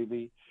turkey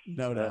gravy.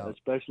 No doubt.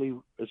 Especially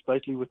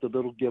with the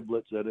little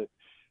giblets in it.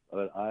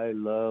 I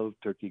love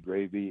turkey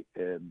gravy,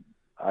 and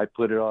I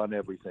put it on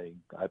everything.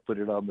 I put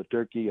it on the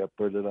turkey. I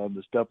put it on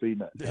the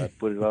stuffing. I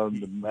put it on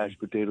the mashed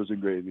potatoes and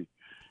gravy.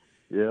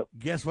 Yep.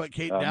 Guess what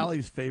Kate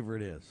Daly's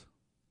favorite is?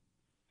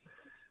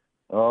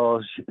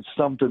 Oh, it's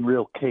something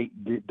real Kate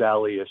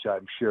Daly-ish,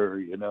 I'm sure,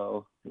 you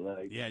know.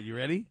 Yeah, you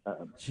ready?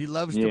 She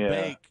loves to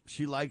bake.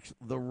 She likes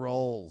the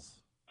rolls.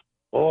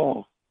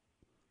 Oh,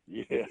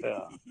 yeah.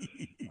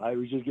 I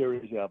was just getting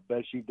ready to say, I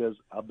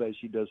bet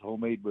she does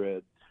homemade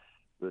bread.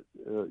 But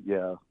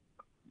yeah,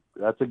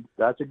 that's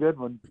a good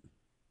one.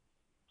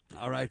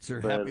 All right,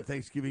 sir. But, happy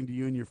Thanksgiving to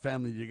you and your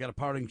family. You got a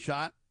parting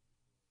shot?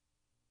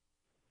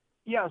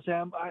 Yeah,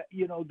 Sam.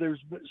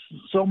 There's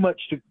so much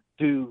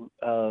to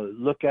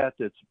look at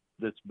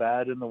that's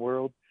bad in the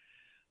world,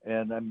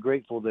 and I'm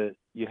grateful that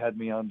you had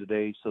me on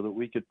today so that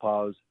we could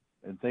pause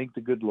and thank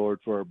the good Lord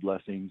for our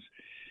blessings,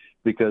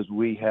 because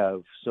we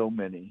have so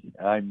many.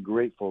 I'm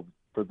grateful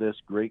for this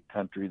great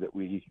country that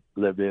we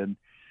live in,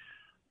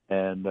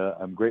 and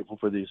I'm grateful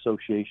for the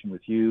association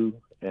with you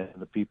and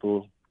the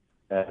people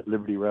at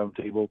Liberty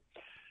Roundtable.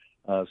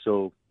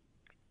 So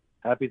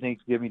happy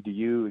Thanksgiving to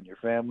you and your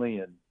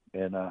family,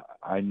 and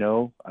I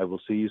know I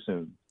will see you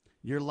soon.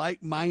 You're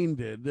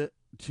like-minded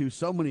to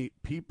so many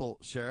people,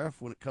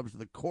 Sheriff, when it comes to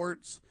the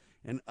courts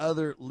and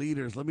other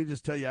leaders. Let me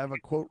just tell you, I have a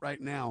quote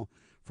right now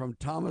from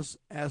Thomas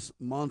S.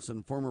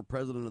 Monson, former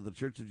president of the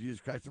Church of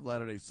Jesus Christ of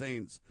Latter-day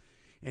Saints.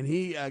 And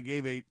he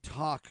gave a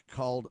talk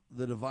called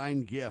The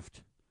Divine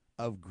Gift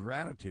of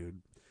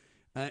Gratitude.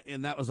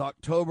 And that was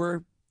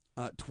October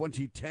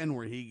 2010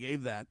 where he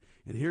gave that.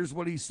 And here's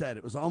what he said.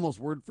 It was almost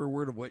word for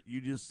word of what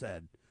you just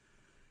said.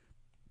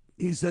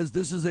 He says,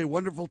 "This is a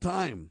wonderful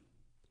time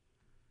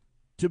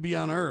to be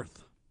on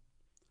earth.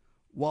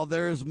 While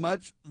there is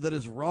much that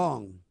is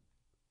wrong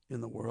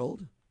in the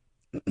world,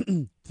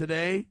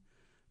 today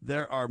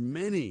there are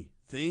many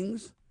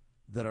things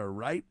that are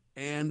right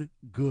and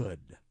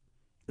good."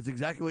 That's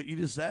exactly what you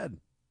just said.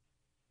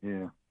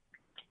 Yeah.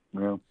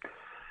 Well,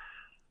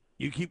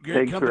 you keep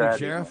good company,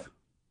 Sheriff.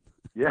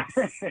 Yeah.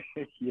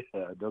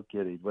 Yeah, no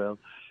kidding. Well,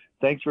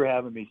 thanks for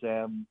having me,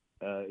 Sam.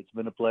 It's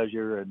been a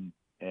pleasure, and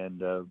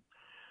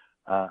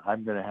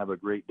I'm going to have a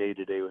great day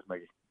today with my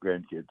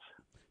grandkids.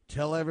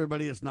 Tell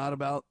everybody it's not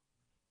about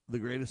the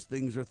greatest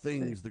things or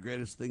things. The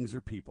greatest things are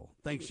people.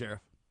 Thanks,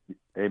 Sheriff.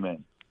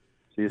 Amen.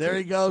 See you there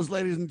soon. he goes,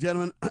 ladies and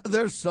gentlemen.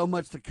 There's so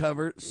much to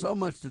cover, so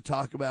much to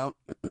talk about,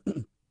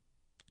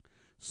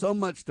 so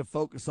much to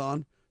focus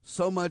on,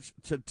 so much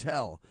to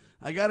tell.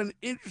 I got an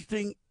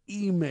interesting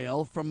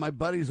email from my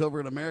buddies over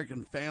at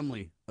American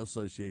Family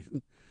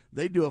Association.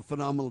 They do a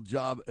phenomenal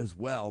job as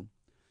well.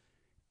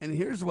 And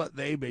here's what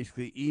they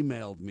basically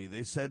emailed me.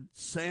 They said,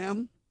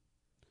 "Sam,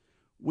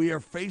 we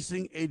are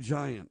facing a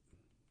giant.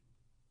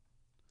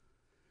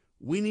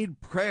 We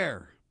need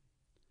prayer,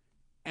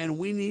 and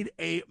we need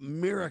a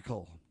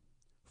miracle.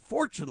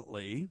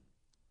 Fortunately,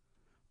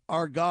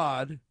 our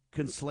God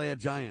can slay a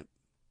giant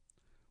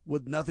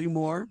with nothing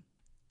more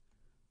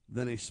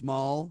than a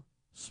small,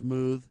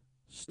 smooth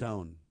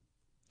stone.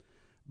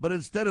 But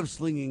instead of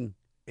slinging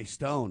a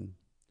stone,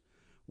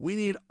 we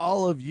need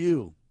all of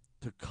you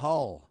to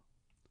call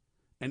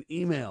and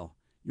email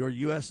your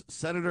U.S.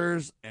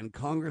 senators and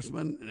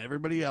congressmen and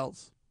everybody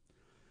else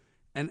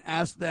and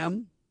ask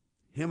them,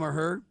 him or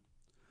her,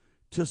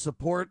 to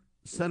support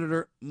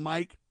Senator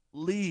Mike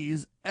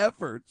Lee's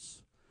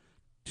efforts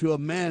to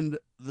amend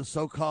the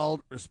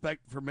so-called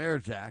Respect for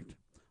Marriage Act.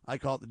 I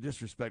call it the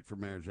Disrespect for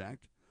Marriage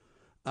Act,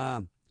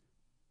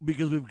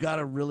 because we've got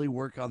to really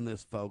work on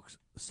this, folks.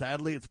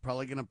 Sadly, it's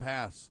probably going to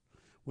pass.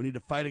 We need to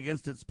fight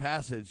against its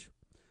passage,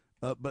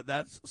 but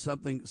that's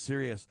something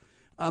serious.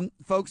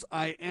 Folks,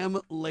 I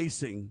am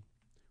lacing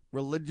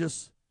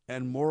religious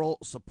and moral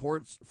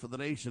supports for the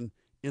nation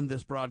in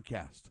this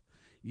broadcast.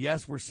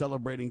 Yes, we're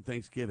celebrating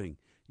Thanksgiving.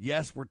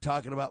 Yes, we're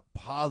talking about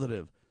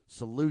positive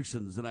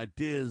solutions and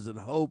ideas and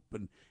hope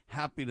and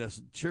happiness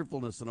and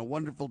cheerfulness and a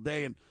wonderful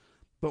day.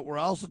 But we're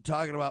also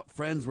talking about,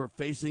 friends, we're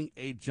facing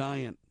a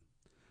giant.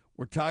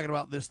 We're talking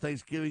about this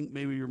Thanksgiving.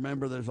 Maybe you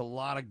remember there's a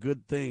lot of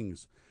good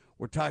things.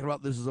 We're talking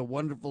about this is a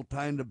wonderful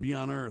time to be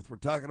on earth. We're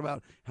talking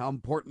about how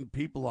important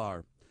people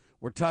are.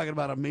 We're talking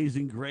about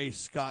Amazing Grace,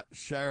 Scott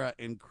Schara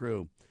and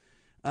crew.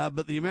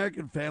 But the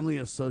American Family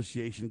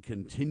Association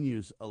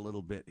continues a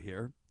little bit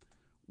here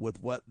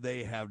with what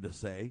they have to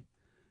say.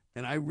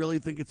 And I really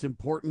think it's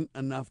important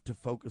enough to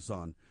focus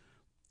on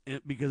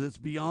it, because it's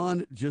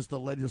beyond just the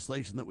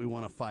legislation that we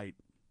want to fight.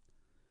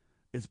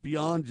 It's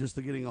beyond just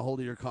the getting a hold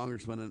of your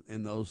congressman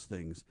and those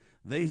things.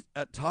 They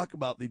talk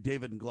about the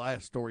David and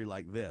Goliath story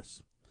like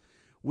this.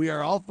 We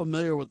are all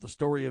familiar with the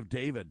story of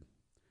David,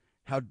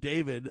 how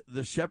David,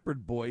 the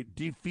shepherd boy,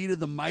 defeated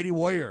the mighty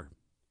warrior,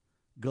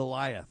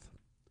 Goliath.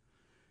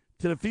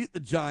 To defeat the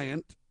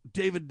giant,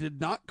 David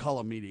did not call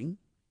a meeting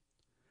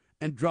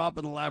and drop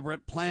an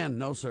elaborate plan.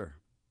 No, sir.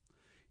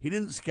 He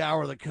didn't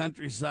scour the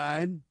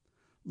countryside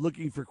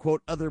looking for,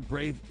 quote, other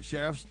brave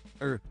sheriffs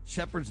or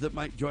shepherds that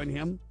might join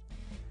him.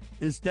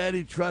 Instead,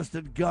 he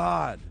trusted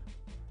God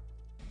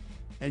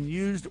and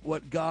used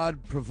what God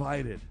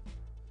provided,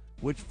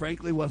 which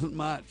frankly wasn't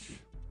much.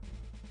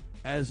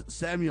 As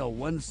Samuel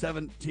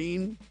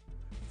 1:17-40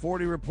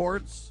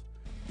 reports,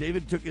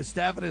 David took his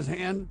staff in his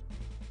hand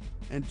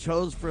and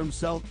chose for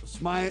himself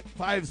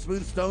 5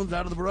 smooth stones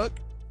out of the brook,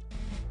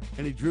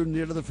 and he drew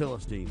near to the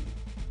Philistine.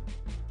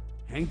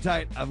 Hang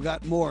tight, I've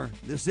got more.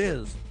 This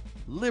is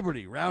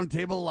Liberty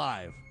Roundtable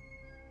Live.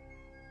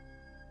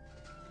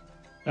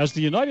 As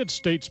the United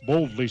States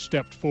boldly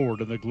stepped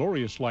forward in the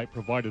glorious light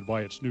provided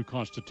by its new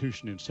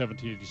Constitution in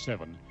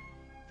 1787,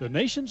 the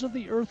nations of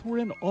the earth were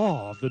in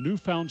awe of the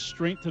newfound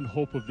strength and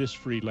hope of this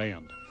free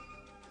land.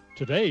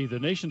 Today, the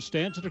nation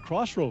stands at a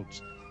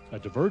crossroads. A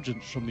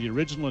divergence from the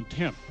original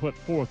intent put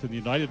forth in the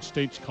United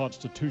States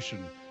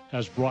Constitution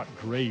has brought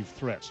grave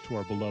threats to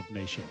our beloved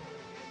nation.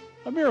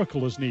 A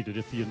miracle is needed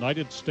if the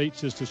United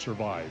States is to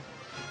survive.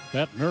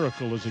 That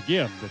miracle is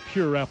again the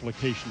pure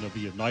application of the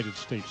United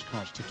States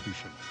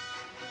Constitution.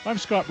 I'm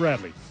Scott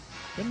Bradley.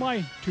 In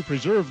my To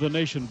Preserve the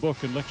Nation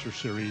book and lecture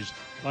series,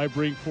 I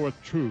bring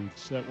forth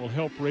truths that will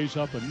help raise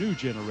up a new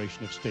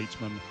generation of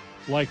statesmen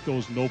like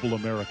those noble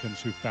Americans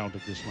who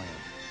founded this land.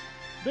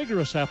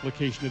 Vigorous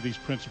application of these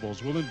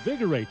principles will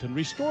invigorate and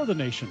restore the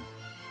nation,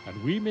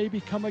 and we may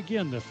become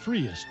again the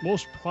freest,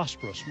 most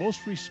prosperous,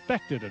 most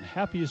respected, and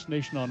happiest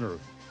nation on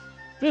earth.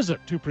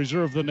 Visit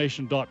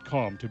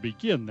topreservethenation.com to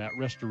begin that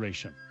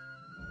restoration.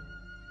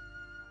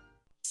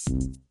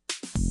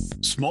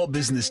 Small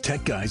Business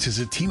Tech Guys is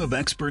a team of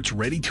experts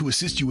ready to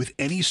assist you with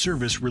any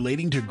service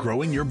relating to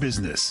growing your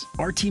business.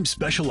 Our team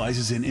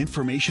specializes in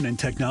information and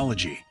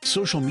technology,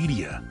 social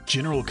media,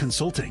 general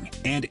consulting,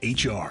 and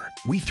HR.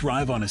 We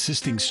thrive on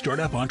assisting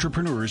startup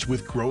entrepreneurs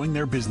with growing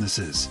their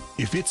businesses.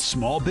 If it's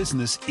small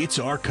business, it's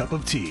our cup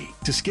of tea.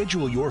 To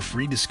schedule your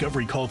free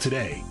discovery call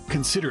today,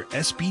 consider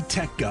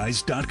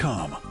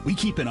sbtechguys.com. We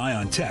keep an eye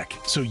on tech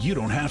so you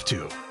don't have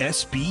to.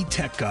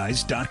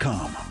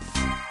 sbtechguys.com.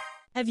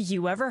 Have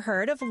you ever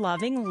heard of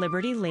Loving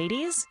Liberty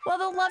Ladies? Well,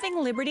 the Loving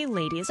Liberty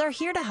Ladies are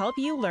here to help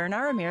you learn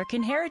our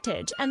American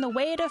heritage and the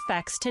way it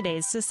affects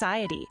today's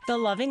society. The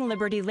Loving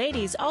Liberty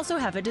Ladies also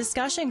have a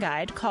discussion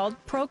guide called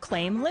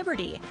Proclaim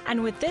Liberty.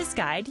 And with this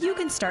guide, you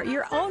can start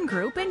your own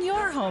group in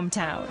your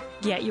hometown.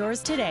 Get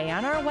yours today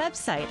on our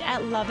website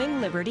at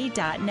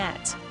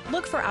lovingliberty.net.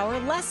 Look for our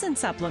lesson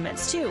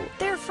supplements, too.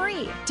 They're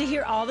free. To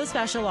hear all the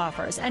special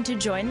offers and to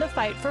join the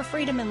fight for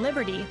freedom and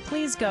liberty,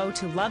 please go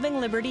to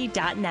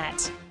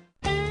lovingliberty.net.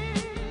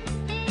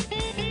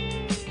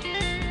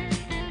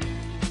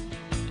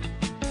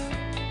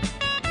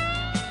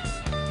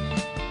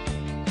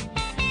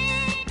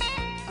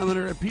 I'm going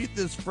to repeat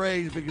this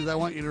phrase because I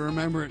want you to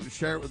remember it and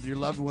share it with your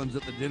loved ones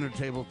at the dinner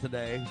table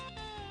today.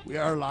 We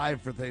are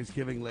live for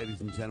Thanksgiving,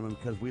 ladies and gentlemen,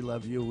 because we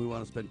love you and we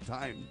want to spend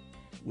time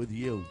with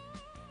you.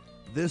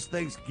 This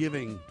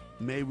Thanksgiving,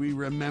 may we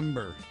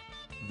remember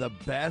the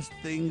best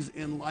things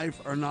in life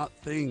are not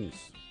things,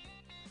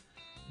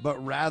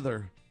 but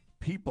rather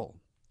people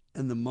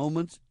and the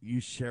moments you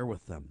share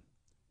with them.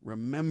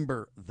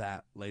 Remember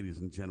that, ladies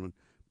and gentlemen,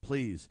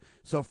 please.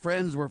 So,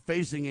 friends, we're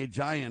facing a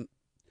giant.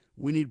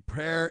 We need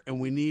prayer and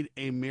we need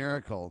a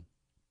miracle.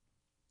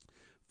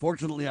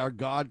 Fortunately, our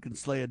God can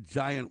slay a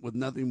giant with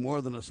nothing more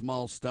than a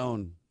small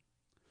stone.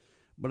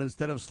 But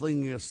instead of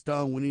slinging a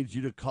stone, we need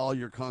you to call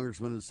your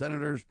congressmen and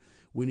senators.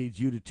 We need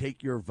you to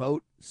take your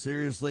vote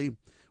seriously.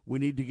 We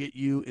need to get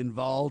you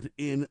involved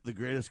in the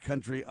greatest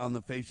country on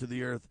the face of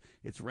the earth.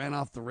 It's ran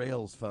off the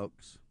rails,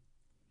 folks.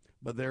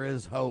 But there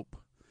is hope.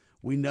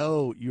 We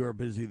know you are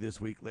busy this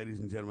week, ladies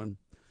and gentlemen,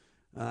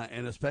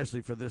 and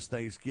especially for this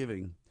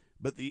Thanksgiving.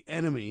 But the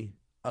enemy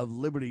of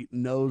liberty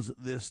knows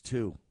this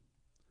too.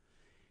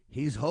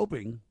 He's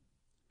hoping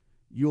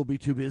you'll be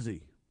too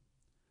busy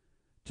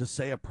to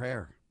say a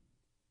prayer.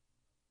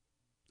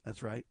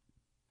 That's right.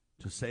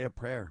 To say a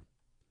prayer.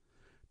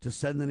 To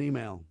send an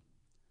email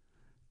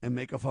and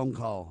make a phone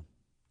call.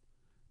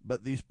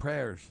 But these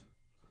prayers,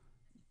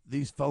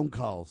 these phone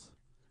calls,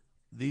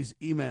 these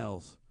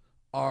emails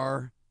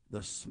are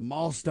the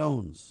small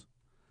stones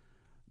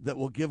that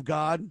will give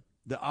God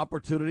the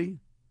opportunity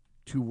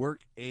to work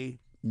a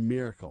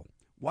miracle.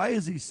 Why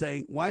is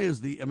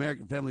the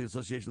American Family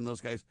Association and those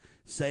guys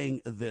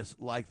saying this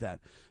like that?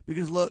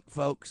 Because look,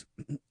 folks,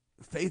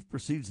 faith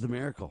precedes the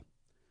miracle.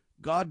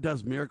 God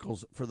does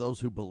miracles for those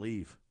who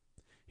believe.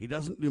 He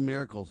doesn't do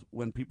miracles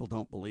when people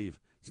don't believe.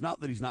 It's not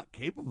that he's not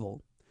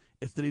capable.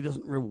 It's that he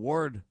doesn't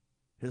reward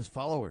his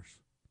followers,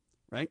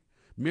 right?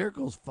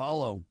 Miracles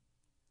follow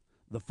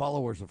the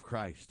followers of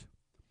Christ.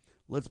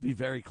 Let's be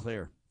very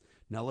clear.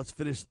 Now let's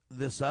finish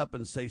this up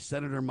and say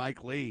Senator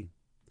Mike Lee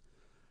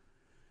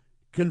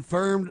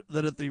confirmed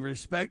that if the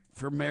Respect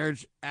for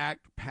Marriage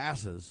Act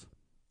passes,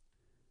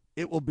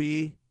 it will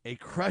be a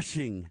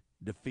crushing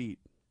defeat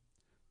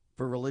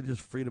for religious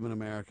freedom in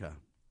America.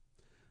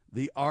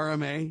 The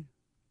RMA,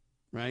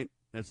 right,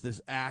 that's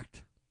this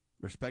act,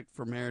 Respect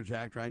for Marriage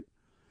Act, right,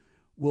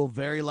 will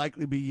very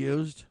likely be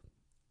used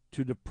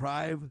to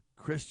deprive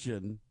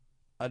Christian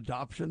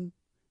adoption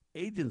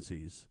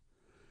agencies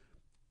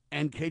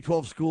and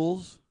K-12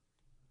 schools,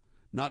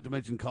 not to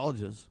mention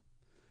colleges,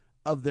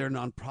 of their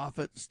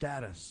nonprofit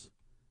status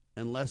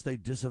unless they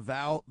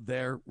disavow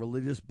their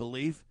religious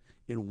belief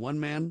in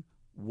one-man,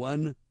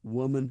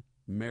 one-woman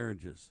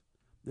marriages.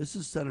 This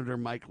is Senator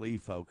Mike Lee,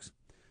 folks,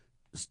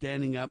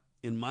 standing up,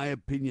 in my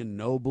opinion,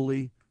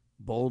 nobly,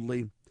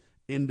 boldly,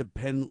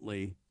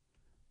 independently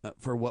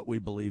for what we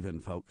believe in,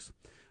 folks.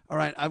 All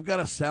right, I've got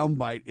a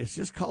soundbite. It's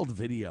just called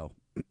video.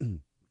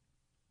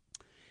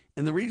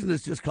 And the reason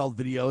it's just called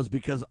video is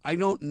because I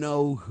don't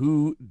know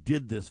who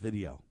did this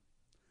video.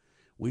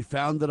 We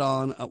found it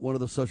on one of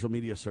the social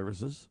media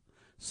services.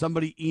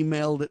 Somebody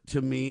emailed it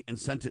to me and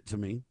sent it to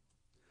me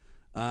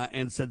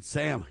and said,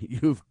 Sam,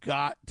 you've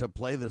got to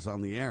play this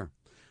on the air.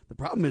 The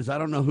problem is I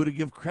don't know who to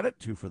give credit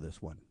to for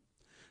this one.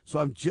 So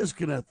I'm just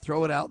going to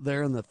throw it out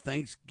there in the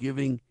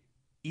Thanksgiving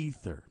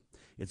ether.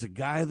 It's a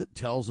guy that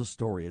tells a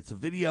story. It's a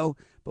video,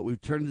 but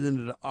we've turned it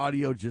into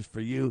audio just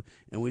for you,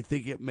 and we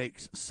think it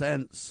makes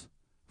sense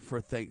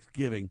for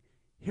Thanksgiving.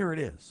 Here it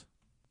is.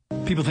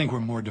 People think we're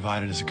more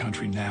divided as a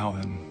country now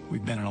than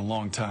we've been in a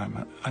long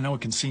time. I know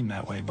it can seem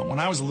that way, but when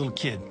I was a little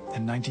kid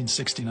in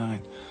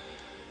 1969,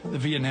 the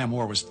Vietnam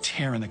War was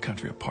tearing the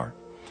country apart.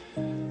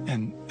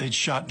 And they'd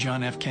shot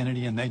John F.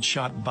 Kennedy, and they'd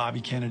shot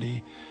Bobby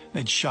Kennedy.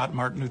 They'd shot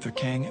Martin Luther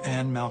King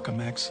and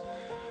Malcolm X.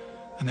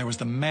 And there was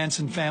the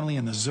Manson family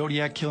and the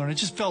Zodiac killer, and it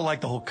just felt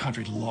like the whole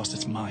country had lost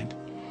its mind.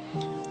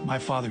 My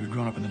father, who'd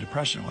grown up in the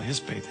Depression, well, his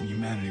faith in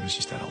humanity was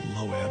just at a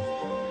low ebb.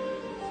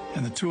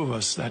 And the two of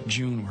us that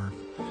June were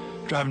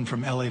driving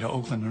from L.A. to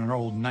Oakland in an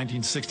old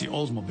 1960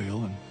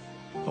 Oldsmobile, and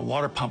a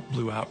water pump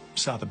blew out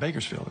south of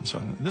Bakersfield. And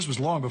so this was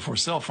long before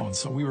cell phones,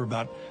 so we were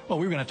going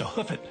to have to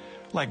hoof it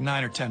like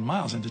 9 or 10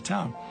 miles into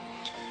town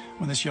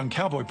when this young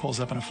cowboy pulls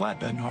up in a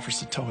flatbed and offers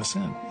to tow us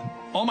in. And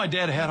all my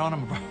dad had on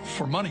him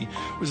for money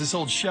was this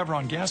old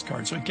Chevron gas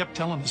card, so he kept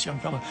telling this young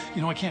fella,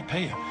 I can't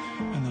pay you.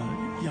 And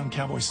the young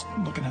cowboy's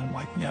looking at him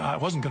like, yeah, I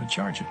wasn't going to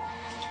charge you.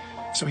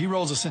 So he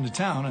rolls us into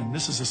town, and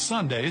this is a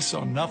Sunday,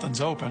 so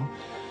nothing's open.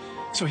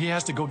 So he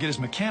has to go get his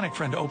mechanic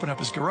friend to open up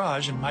his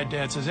garage, and my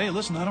dad says, hey,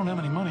 listen, I don't have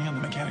any money. And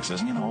the mechanic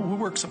says, we'll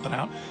work something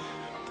out.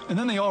 And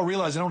then they all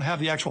realize they don't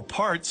have the actual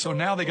parts, so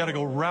now they got to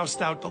go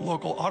roust out the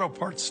local auto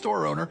parts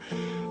store owner,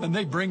 and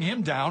they bring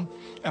him down.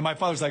 And my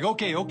father's like,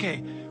 okay,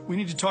 we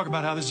need to talk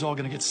about how this is all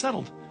going to get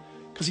settled,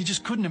 because he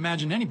just couldn't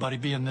imagine anybody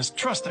being this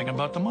trusting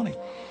about the money.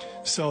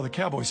 So the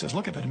cowboy says,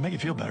 look, if it make you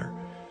feel better,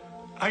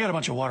 I got a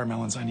bunch of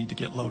watermelons I need to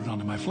get loaded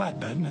onto my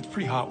flatbed, and it's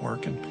pretty hot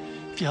work, and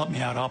if you help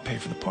me out, I'll pay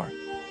for the part.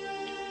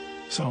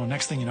 So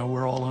next thing you know,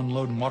 we're all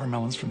unloading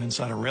watermelons from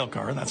inside a rail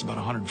car. That's about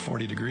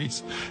 140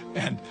 degrees.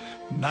 And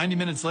 90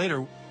 minutes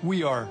later,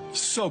 we are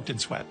soaked in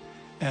sweat.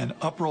 And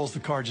up rolls the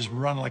car, just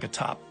running like a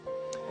top.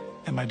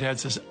 And my dad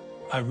says,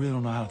 I really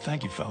don't know how to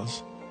thank you,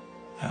 fellas,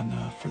 and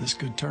for this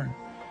good turn.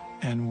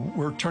 And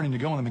we're turning to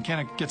go, and the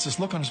mechanic gets this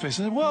look on his face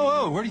and says,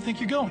 whoa, where do you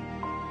think you're going?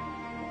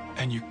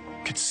 And you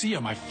could see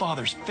on my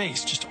father's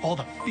face just all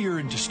the fear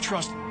and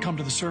distrust come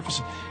to the surface.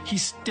 And he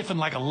stiffened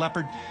like a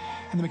leopard.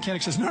 And the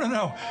mechanic says,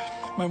 no.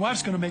 My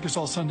wife's going to make us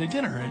all Sunday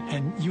dinner,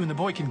 and you and the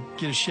boy can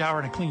get a shower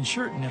and a clean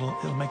shirt, and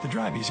it'll make the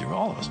drive easier for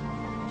all of us.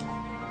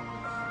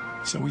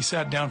 So we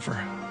sat down for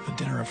a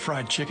dinner of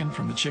fried chicken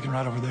from the chicken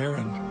right over there,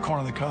 and corn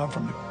on the cob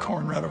from the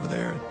corn right over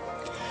there.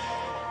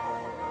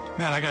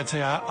 Man, I got to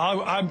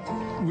tell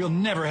you, we'll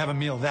never have a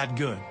meal that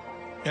good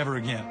ever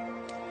again.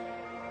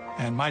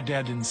 And my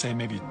dad didn't say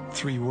maybe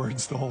 3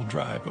 words the whole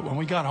drive, but when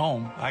we got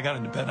home, I got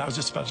into bed, and I was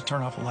just about to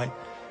turn off the light,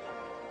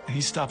 and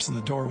he stops in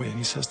the doorway, and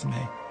he says to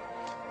me,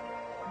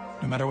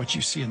 no matter what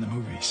you see in the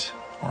movies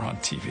or on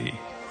TV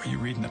or you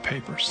read in the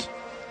papers,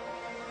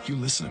 you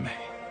listen to me.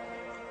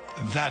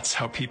 That's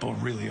how people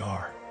really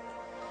are.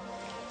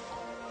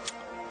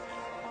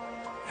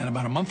 And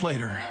about a month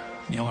later,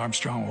 Neil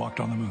Armstrong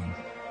walked on the moon.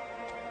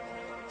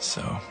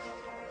 So,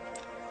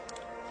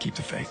 keep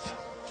the faith.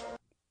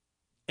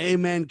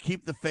 Amen.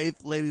 Keep the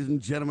faith, ladies and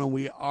gentlemen.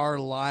 We are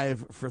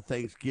live for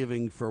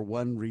Thanksgiving for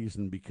one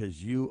reason,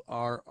 because you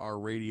are our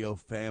radio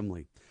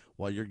family.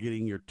 While you're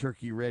getting your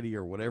turkey ready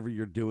or whatever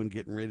you're doing,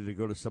 getting ready to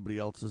go to somebody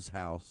else's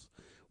house,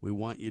 we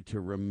want you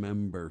to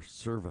remember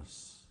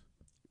service,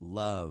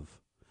 love.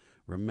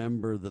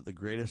 Remember that the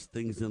greatest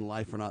things in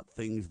life are not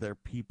things, they're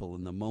people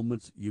and the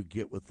moments you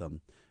get with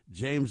them.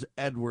 James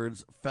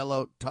Edwards,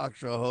 fellow talk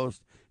show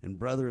host and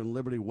brother in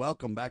Liberty,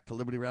 welcome back to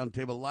Liberty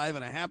Roundtable Live,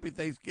 and a happy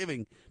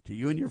Thanksgiving to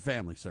you and your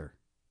family, sir.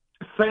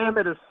 Sam,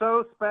 it is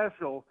so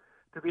special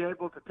to be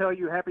able to tell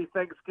you happy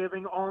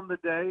Thanksgiving on the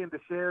day and to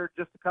share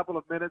just a couple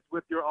of minutes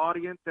with your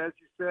audience. As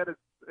you said,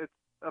 it's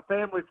a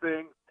family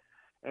thing,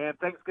 and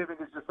Thanksgiving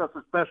is just such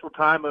a special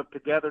time of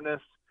togetherness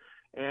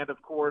and,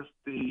 of course,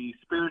 the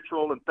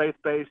spiritual and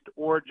faith-based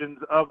origins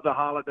of the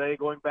holiday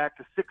going back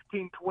to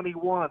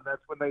 1621.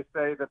 That's when they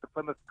say that the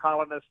Plymouth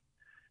colonists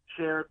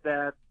shared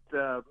that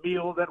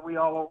meal that we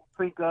all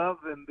think of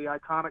in the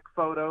iconic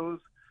photos,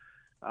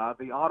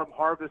 the autumn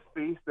harvest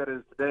feast that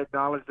is today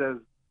acknowledged as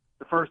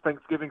the first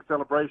Thanksgiving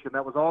celebration.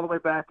 That was all the way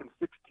back in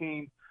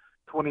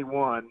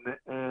 1621.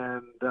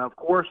 And, of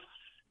course,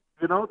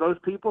 those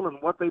people and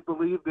what they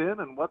believed in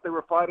and what they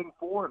were fighting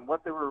for and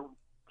what they were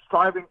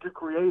striving to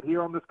create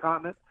here on this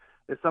continent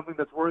is something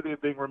that's worthy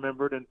of being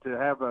remembered. And to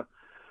have a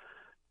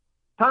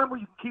time where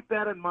you can keep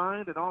that in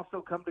mind and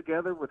also come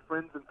together with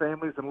friends and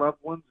families and loved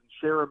ones and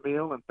share a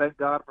meal and thank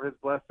God for his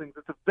blessings.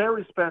 It's a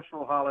very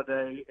special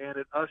holiday, and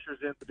it ushers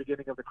in the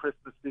beginning of the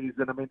Christmas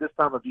season. I mean, this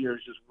time of year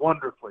is just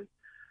wonderfully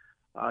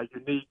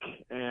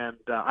unique, and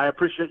I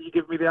appreciate you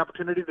giving me the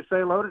opportunity to say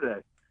hello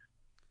today.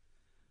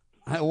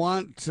 I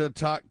want to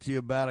talk to you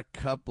about a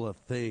couple of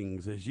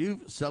things. As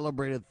you've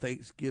celebrated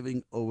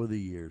Thanksgiving over the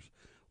years,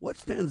 what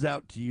stands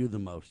out to you the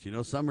most?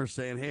 Some are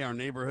saying, hey, our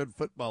neighborhood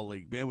football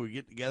league, man, we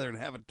get together and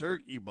have a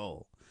turkey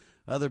bowl.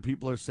 Other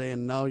people are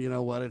saying, no, you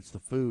know what, it's the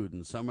food.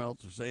 And some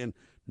else are saying,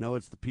 no,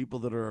 it's the people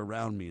that are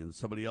around me. And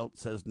somebody else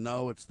says,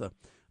 no, it's the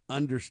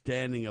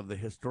understanding of the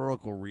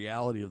historical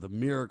reality of the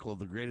miracle of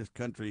the greatest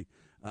country,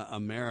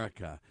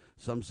 America.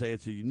 Some say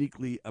it's a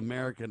uniquely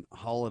American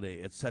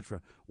holiday,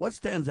 etc. What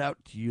stands out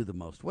to you the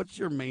most? What's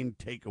your main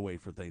takeaway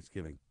for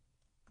Thanksgiving?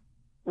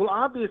 Well,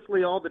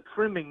 obviously all the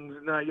trimmings,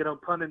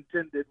 pun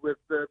intended, with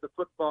the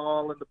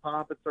football and the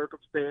pomp and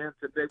circumstance.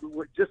 And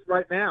just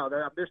right now,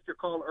 I missed your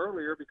call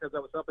earlier because I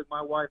was helping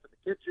my wife in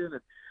the kitchen,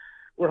 and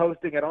we're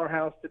hosting at our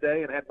house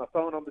today and had my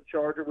phone on the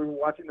charger. We were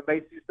watching the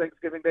Macy's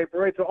Thanksgiving Day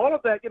Parade. So all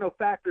of that,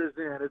 factors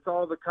in. It's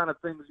all the kind of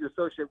things you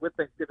associate with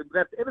Thanksgiving. But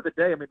at the end of the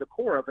day, I mean, the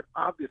core of it,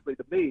 obviously,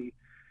 to me,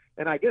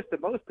 and I guess to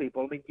most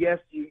people, I mean, yes,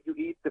 you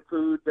eat the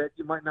food that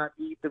you might not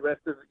eat the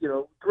rest of,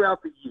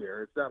 throughout the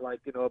year. It's not like,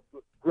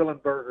 grilling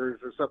burgers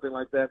or something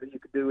like that you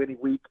could do any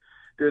week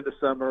during the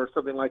summer or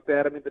something like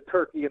that. I mean, the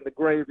turkey and the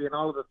gravy and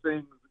all of the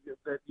things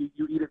that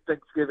you eat at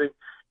Thanksgiving,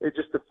 it's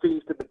just the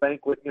feast and the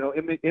banquet,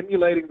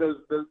 emulating those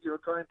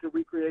trying to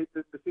recreate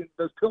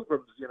those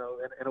pilgrims,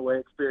 in a way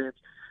experience.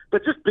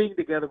 But just being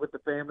together with the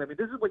family, I mean,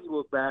 this is what you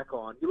look back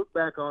on. You look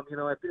back on,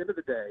 at the end of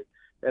the day,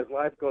 as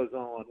life goes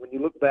on, when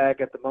you look back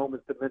at the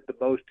moments that meant the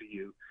most to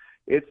you,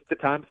 it's the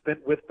time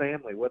spent with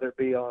family, whether it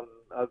be on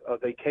a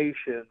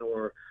vacation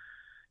or,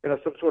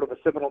 some sort of a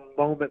seminal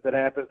moment that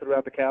happens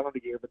throughout the calendar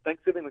year. But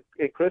Thanksgiving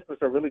and Christmas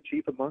are really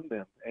chief among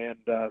them. And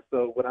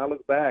so when I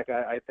look back,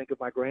 I think of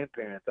my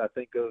grandparents. I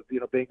think of,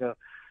 being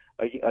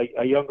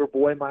a younger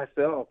boy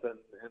myself and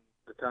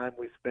the time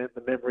we spent,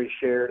 the memories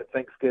shared at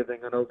Thanksgiving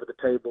and over the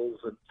tables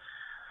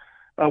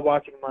and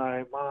watching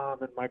my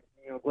mom and my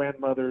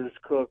grandmothers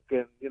cook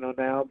and,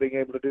 now being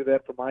able to do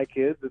that for my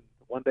kids and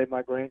one day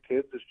my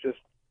grandkids is just,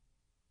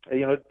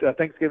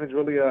 Thanksgiving is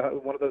really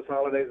one of those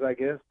holidays, I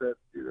guess, that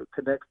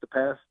connects the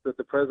past,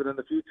 the present, and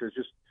the future. It's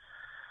just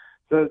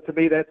so to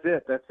me, that's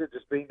it. That's it.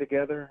 Just being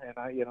together. And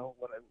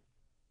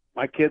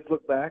my kids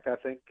look back, I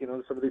think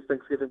some of these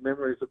Thanksgiving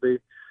memories will be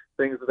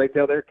things that they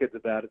tell their kids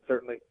about. It's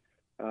certainly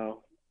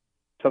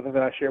something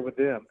that I share with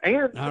them.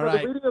 And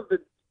the reading of the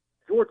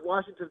George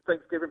Washington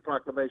Thanksgiving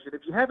Proclamation.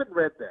 If you haven't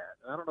read that,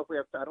 I don't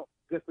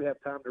guess we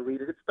have time to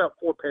read it. It's about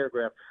 4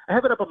 paragraphs. I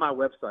have it up on my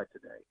website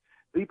today.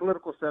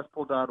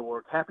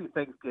 ThePoliticalCesspool.org. Happy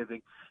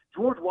Thanksgiving.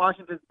 George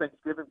Washington's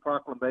Thanksgiving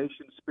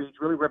Proclamation speech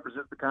really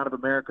represents the kind of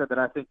America that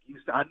I think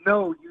I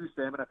know you,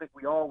 Sam, and I think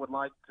we all would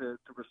like to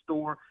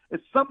restore.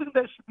 It's something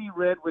that should be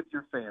read with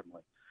your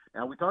family.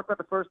 Now, we talked about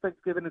the first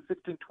Thanksgiving in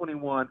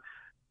 1621.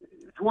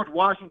 George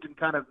Washington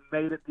kind of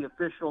made it the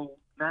official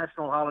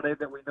national holiday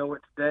that we know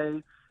it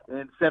today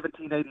in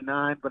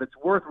 1789, but it's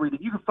worth reading.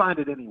 You can find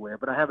it anywhere,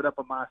 but I have it up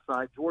on my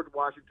site. George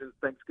Washington's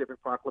Thanksgiving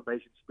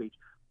Proclamation speech.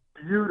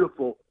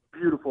 Beautiful,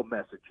 beautiful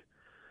message.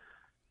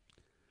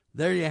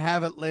 There you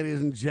have it,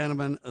 ladies and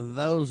gentlemen.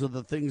 Those are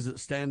the things that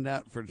stand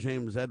out for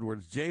James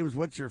Edwards. James,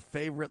 what's your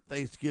favorite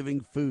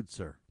Thanksgiving food,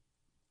 sir?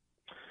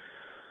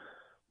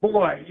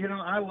 Boy,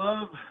 I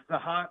love the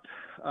hot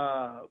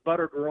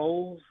buttered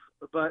rolls,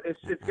 but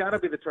it's got to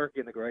be the turkey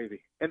and the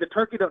gravy. And the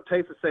turkey don't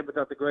taste the same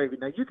without the gravy.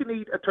 Now, you can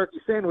eat a turkey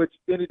sandwich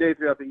any day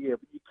throughout the year,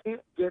 but you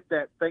can't get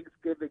that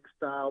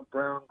Thanksgiving-style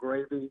brown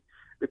gravy,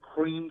 the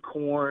cream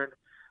corn.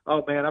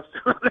 Oh, man, I'm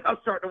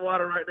starting to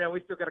water right now.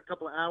 We still got a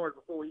couple of hours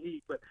before we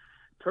eat. But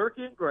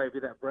turkey and gravy,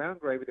 that brown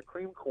gravy, the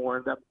cream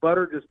corn, that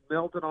butter just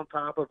melted on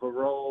top of a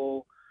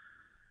roll.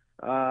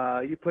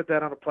 You put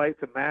that on a plate,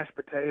 some mashed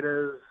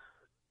potatoes.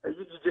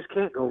 You just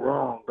can't go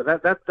wrong.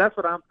 But that's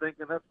what I'm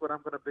thinking. That's what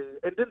I'm going to be.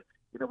 And then,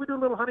 we do a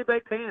little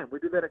honey-baked ham. We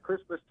do that at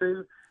Christmas,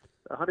 too.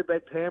 A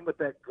honey-baked ham with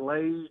that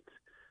glazed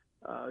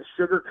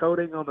sugar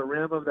coating on the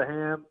rim of the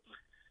ham.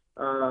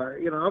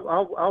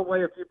 I'll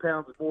weigh a few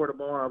pounds more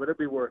tomorrow, but it'll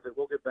be worth it.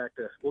 We'll get back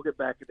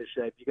into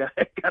shape. You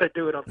got to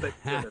do it on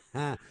Thanksgiving.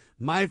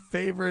 My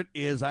favorite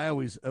is I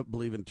always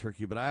believe in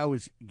turkey, but I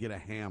always get a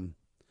ham,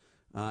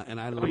 and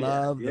I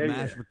love the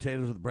mashed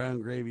potatoes with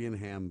brown gravy and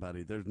ham,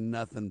 buddy. There's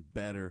nothing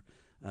better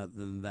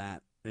than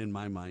that in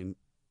my mind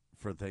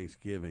for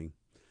Thanksgiving.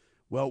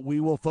 Well, we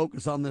will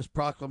focus on this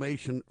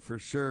proclamation for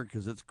sure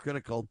because it's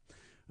critical.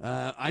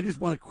 I just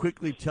want to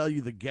quickly tell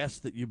you the guests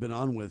that you've been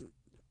on with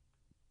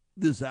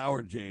this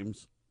hour,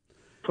 James.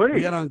 Please.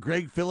 We got on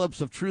Greg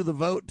Phillips of True the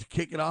Vote to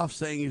kick it off,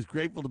 saying he's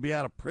grateful to be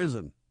out of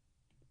prison.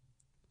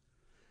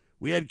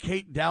 We had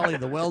Kate Dalley,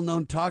 the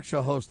well-known talk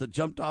show host that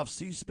jumped off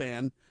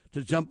C-SPAN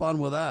to jump on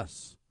with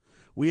us.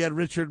 We had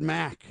Richard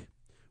Mack.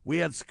 We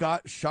had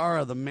Scott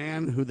Shara, the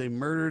man who they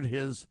murdered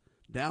his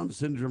Down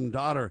syndrome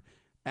daughter,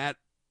 at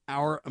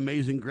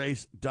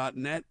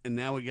ouramazinggrace.net. And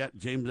now we got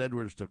James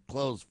Edwards to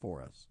close for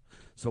us.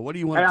 So what do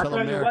you want to tell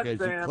America as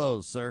you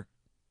close, sir?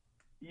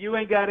 You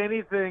ain't got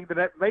anything.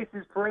 That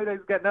Macy's Parade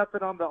has got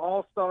nothing on the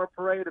all-star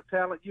parade of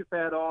talent you've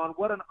had on.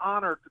 What an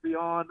honor to be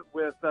on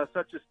with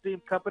such a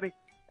esteemed company.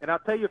 And I'll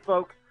tell you,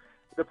 folks,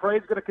 the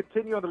parade's going to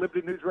continue on the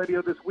Liberty News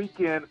Radio this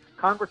weekend.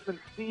 Congressman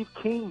Steve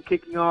King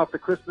kicking off the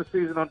Christmas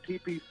season on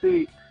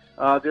TPC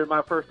during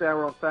my first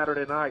hour on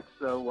Saturday night.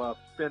 So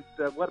spent,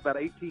 about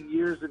 18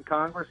 years in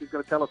Congress. He's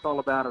going to tell us all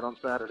about it on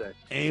Saturday.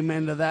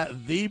 Amen to that.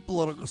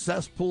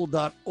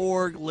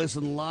 ThePoliticalCesspool.org.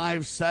 Listen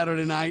live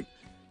Saturday night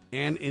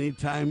and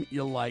anytime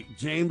you like.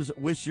 James,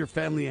 wish your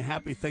family a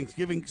happy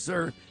Thanksgiving,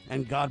 sir,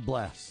 and God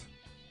bless.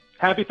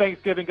 Happy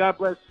Thanksgiving. God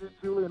bless you,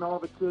 Julie, and all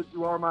the kids.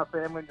 You are my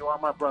family, and you are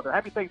my brother.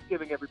 Happy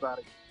Thanksgiving,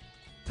 everybody.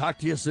 Talk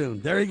to you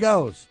soon. There he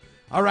goes.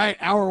 All right,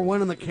 hour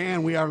 1 in the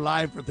can. We are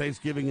live for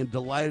Thanksgiving and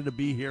delighted to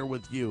be here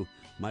with you,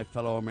 my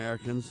fellow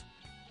Americans.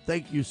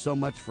 Thank you so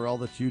much for all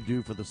that you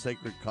do for the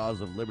sacred cause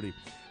of liberty.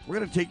 We're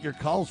going to take your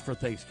calls for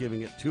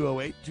Thanksgiving at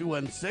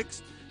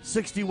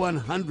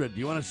 208-216-6100. Do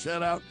you want to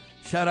shout out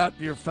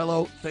to your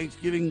fellow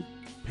Thanksgiving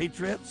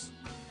patriots?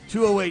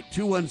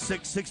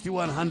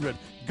 208-216-6100.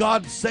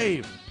 God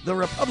save the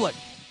Republic.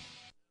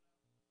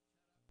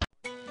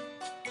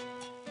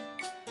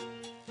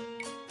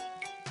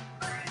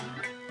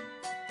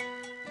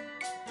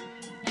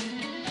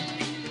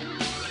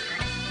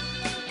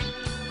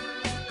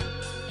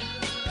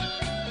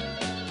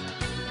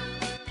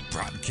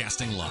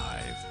 Broadcasting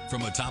live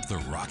from atop the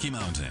Rocky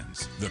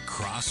Mountains, the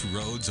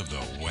crossroads of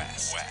the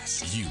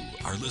West. You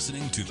are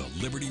listening to the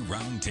Liberty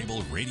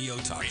Roundtable Radio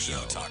Talk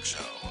Show.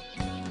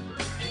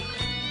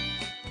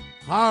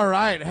 All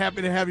right,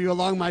 happy to have you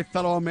along, my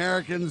fellow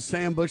Americans.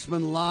 Sam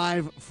Bushman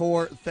live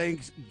for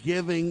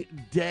Thanksgiving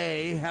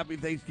Day. Happy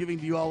Thanksgiving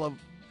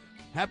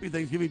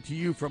to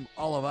you from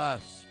all of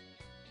us.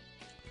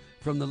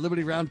 From the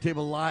Liberty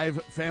Roundtable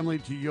Live family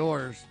to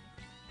yours,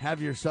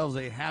 have yourselves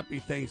a happy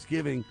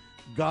Thanksgiving.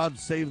 God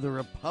save the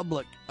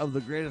republic of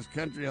the greatest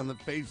country on the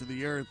face of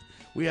the earth.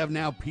 We have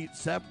now Pete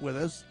Sepp with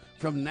us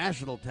from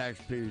National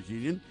Taxpayers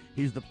Union.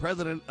 He's the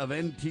president of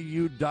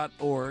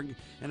NTU.org.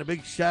 And a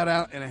big shout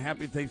out and a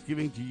happy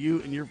Thanksgiving to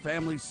you and your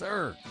family,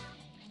 sir.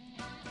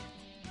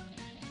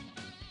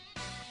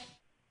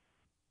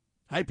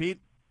 Hi, Pete.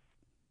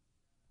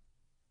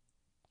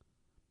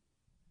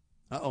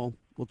 Uh-oh.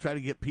 We'll try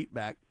to get Pete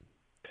back.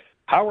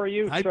 How are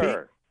you, Hi,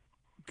 sir?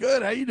 Pete.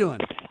 Good. How you doing?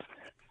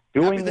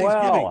 Doing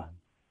well.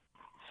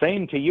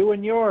 Same to you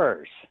and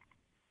yours.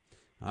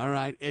 All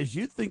right. As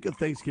you think of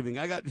Thanksgiving,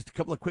 I got just a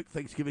couple of quick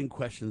Thanksgiving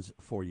questions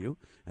for you,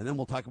 and then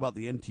we'll talk about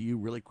the NTU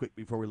really quick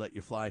before we let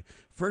you fly.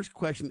 First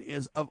question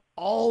is, of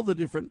all the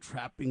different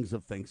trappings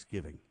of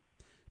Thanksgiving,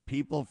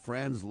 people,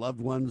 friends,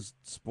 loved ones,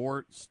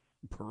 sports,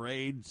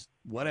 parades,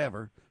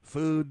 whatever,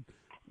 food,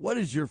 what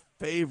is your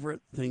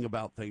favorite thing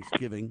about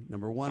Thanksgiving,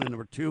 number one? And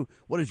number two,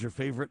 what is your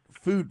favorite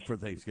food for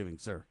Thanksgiving,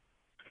 sir?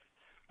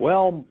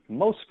 Well,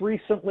 most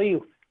recently,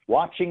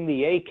 watching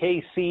the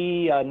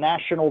AKC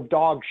National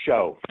Dog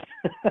Show.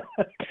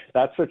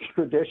 That's a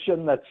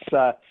tradition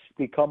that's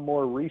become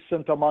more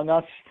recent among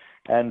us.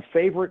 And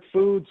favorite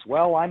foods,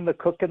 well, I'm the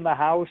cook in the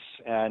house,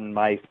 and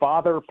my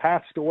father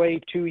passed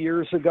away 2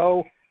 years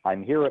ago.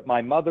 I'm here at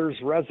my mother's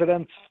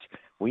residence.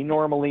 We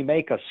normally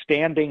make a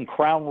standing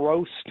crown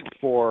roast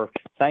for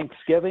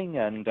Thanksgiving,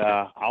 and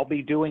I'll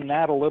be doing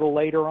that a little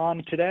later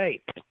on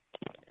today.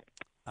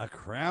 A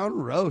crown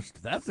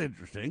roast. That's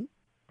interesting.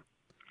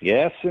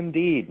 Yes,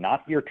 indeed.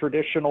 Not your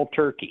traditional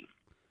turkey.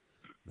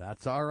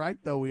 That's all right,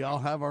 though. We all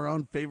have our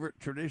own favorite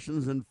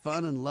traditions and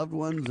fun and loved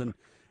ones and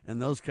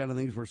those kind of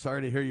things. We're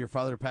sorry to hear your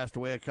father passed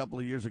away a couple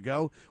of years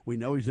ago. We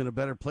know he's in a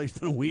better place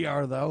than we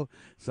are, though.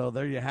 So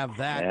there you have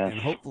that. Yes.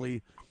 And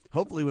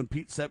hopefully when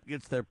Pete Sepp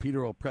gets there,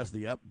 Peter will press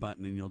the up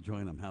button and you'll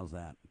join him. How's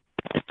that?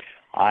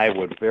 I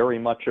would very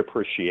much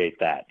appreciate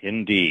that,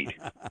 indeed.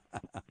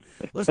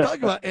 Let's talk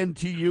about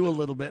NTU a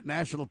little bit,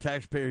 National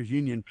Taxpayers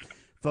Union,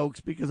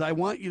 folks, because I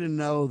want you to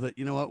know that,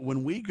 you know what,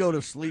 when we go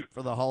to sleep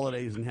for the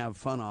holidays and have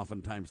fun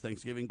oftentimes,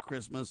 Thanksgiving,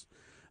 Christmas,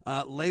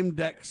 lame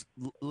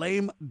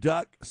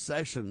duck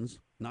sessions,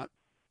 not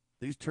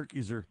these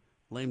turkeys are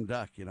lame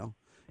duck, you know.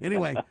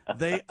 Anyway,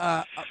 they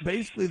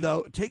basically,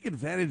 though, take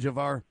advantage of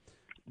our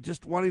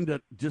just wanting to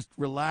just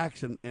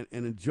relax and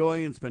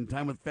enjoy and spend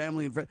time with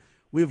family and friends.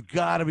 We've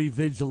got to be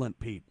vigilant,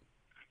 Pete.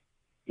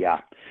 Yeah,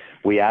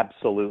 we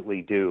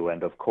absolutely do.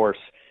 And of course,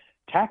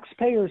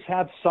 taxpayers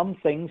have some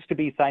things to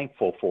be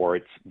thankful for.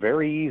 It's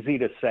very easy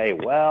to say,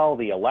 well,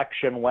 the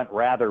election went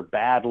rather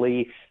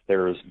badly.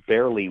 There's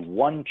barely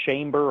one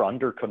chamber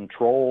under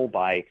control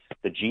by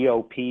the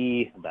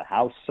GOP, the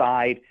House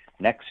side.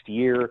 Next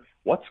year,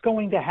 what's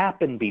going to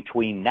happen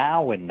between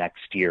now and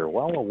next year?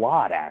 Well, a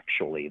lot,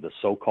 actually. The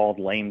so-called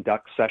lame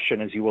duck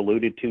session, as you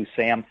alluded to,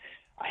 Sam,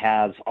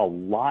 has a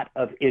lot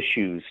of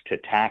issues to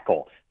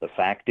tackle. The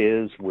fact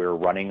is we're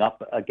running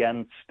up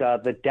against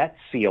the debt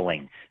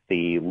ceiling,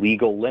 the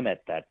legal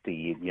limit that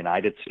the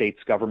United States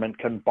government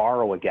can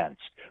borrow against.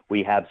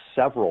 We have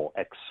several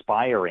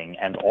expiring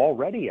and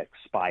already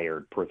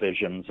expired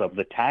provisions of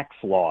the tax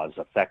laws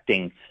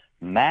affecting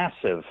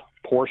massive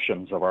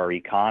portions of our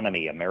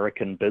economy,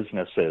 American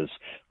businesses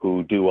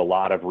who do a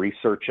lot of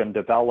research and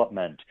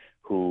development,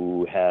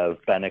 who have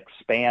been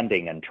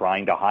expanding and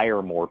trying to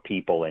hire more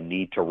people and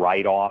need to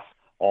write off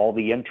all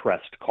the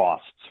interest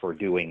costs for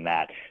doing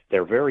that.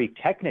 They're very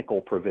technical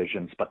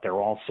provisions, but they're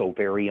also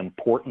very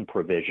important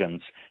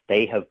provisions.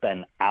 They have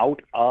been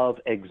out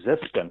of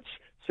existence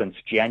since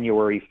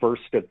January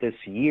 1st of this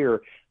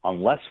year.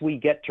 Unless we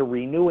get to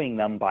renewing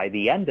them by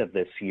the end of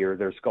this year,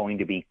 there's going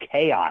to be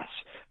chaos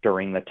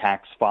during the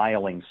tax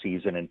filing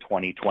season in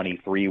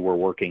 2023. We're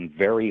working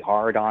very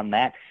hard on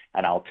that.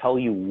 And I'll tell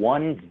you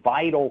one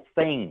vital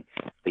thing.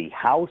 The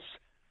House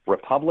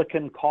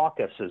Republican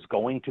caucus is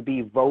going to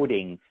be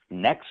voting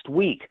next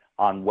week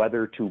on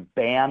whether to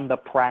ban the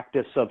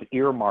practice of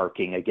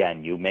earmarking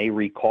again. You may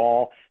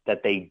recall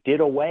that they did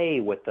away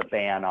with the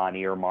ban on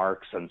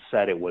earmarks and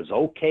said it was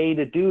okay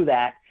to do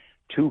that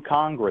 2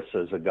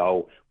 Congresses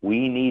ago.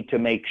 We need to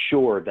make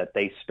sure that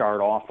they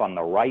start off on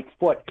the right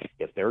foot.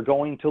 If they're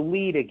going to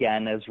lead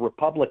again as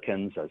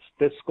Republicans, as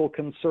fiscal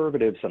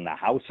conservatives in the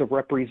House of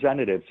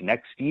Representatives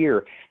next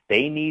year,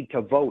 they need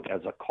to vote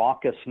as a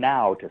caucus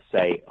now to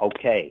say,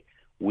 okay,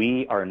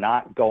 we are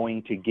not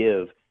going to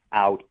give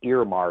out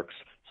earmarks,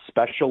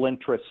 special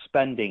interest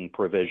spending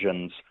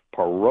provisions,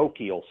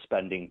 parochial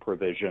spending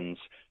provisions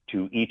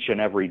to each and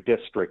every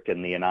district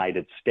in the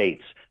United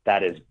States.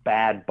 That is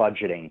bad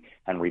budgeting,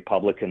 and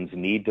Republicans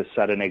need to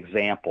set an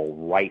example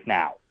right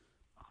now.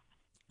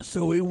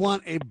 So we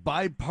want a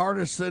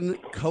bipartisan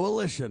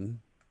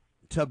coalition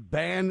to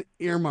ban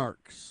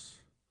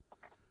earmarks.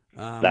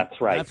 That's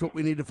right. That's what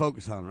we need to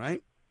focus on,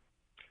 right?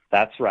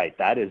 That's right.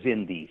 That is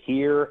in the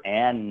here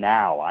and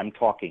now. I'm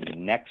talking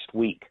next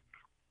week.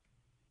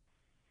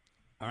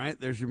 All right,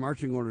 there's your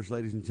marching orders,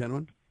 ladies and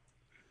gentlemen.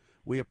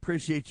 We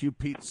appreciate you,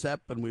 Pete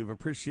Sepp, and we've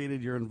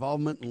appreciated your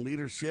involvement and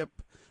leadership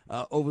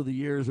over the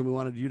years, and we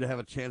wanted you to have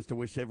a chance to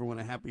wish everyone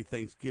a happy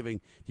Thanksgiving.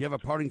 Do you have a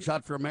parting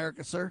shot for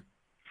America, sir?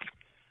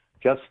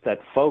 Just that,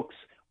 folks,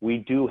 we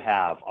do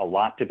have a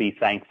lot to be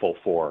thankful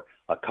for.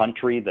 A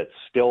country that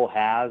still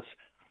has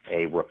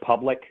a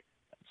republic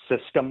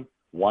system,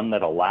 one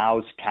that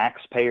allows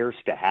taxpayers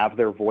to have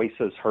their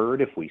voices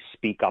heard if we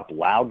speak up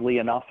loudly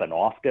enough and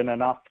often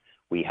enough.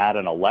 We had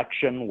an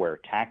election where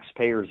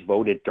taxpayers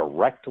voted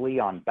directly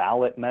on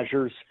ballot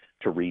measures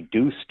to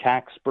reduce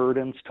tax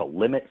burdens, to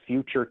limit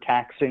future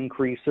tax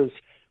increases.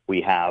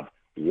 We have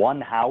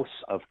one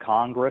house of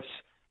Congress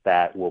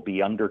that will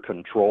be under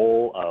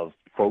control of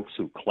folks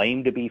who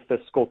claim to be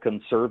fiscal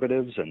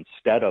conservatives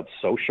instead of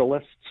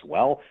socialists.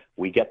 Well,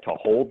 we get to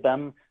hold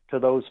them to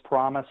those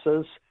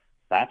promises.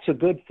 That's a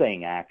good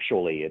thing,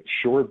 actually. It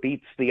sure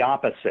beats the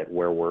opposite,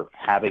 where we're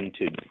having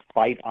to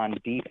fight on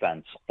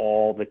defense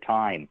all the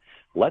time.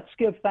 Let's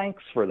give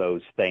thanks for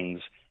those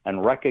things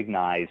and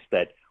recognize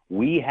that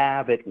we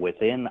have it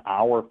within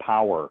our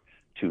power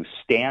to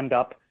stand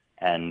up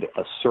and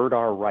assert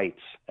our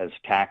rights as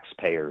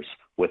taxpayers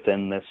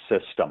within this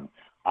system.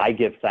 I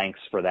give thanks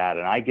for that,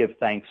 and I give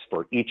thanks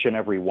for each and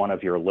every one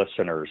of your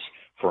listeners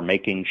for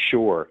making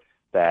sure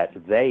that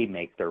they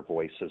make their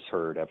voices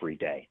heard every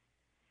day.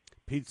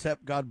 Pete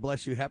Sepp, God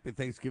bless you. Happy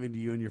Thanksgiving to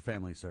you and your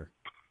family, sir.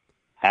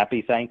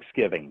 Happy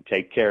Thanksgiving.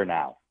 Take care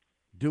now.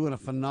 Doing a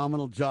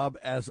phenomenal job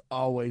as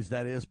always.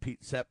 That is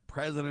Pete Sepp,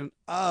 president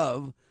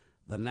of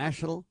the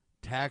National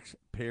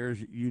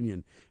Taxpayers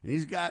Union. And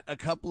he's got a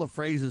couple of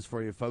phrases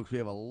for you, folks. We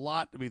have a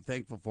lot to be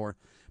thankful for.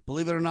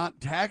 Believe it or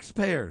not,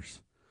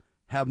 taxpayers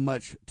have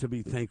much to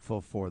be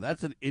thankful for.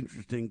 That's an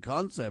interesting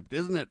concept,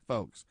 isn't it,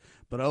 folks?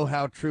 But oh,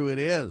 how true it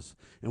is.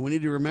 And we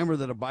need to remember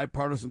that a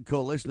bipartisan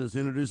coalition is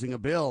introducing a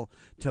bill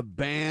to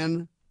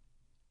ban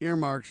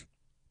earmarks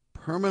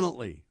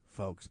permanently,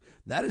 folks.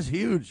 That is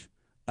huge,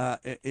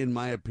 in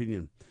my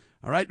opinion.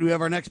 All right, do we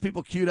have our next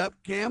people queued up,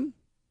 Cam?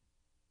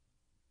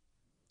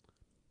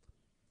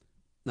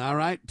 All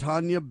right,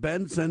 Tanya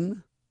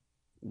Benson,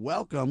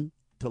 welcome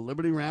to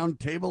Liberty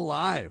Roundtable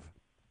Live.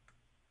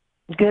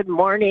 Good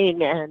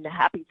morning and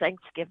happy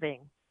Thanksgiving.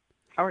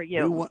 How are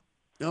you?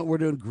 We're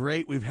doing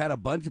great. We've had a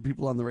bunch of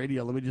people on the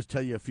radio. Let me just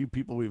tell you a few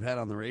people we've had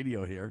on the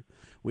radio here.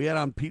 We had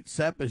on Pete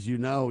Sepp, as you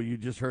know. You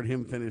just heard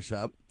him finish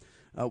up.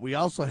 We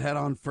also had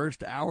on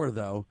first hour,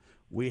 though.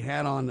 We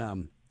had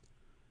on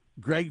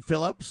Greg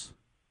Phillips,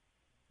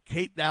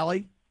 Kate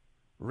Daly,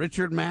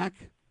 Richard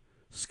Mack,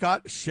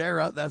 Scott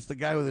Shera. That's the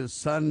guy with his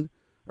son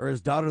or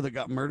his daughter that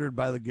got murdered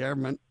by the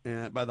government,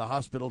 by the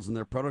hospitals and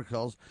their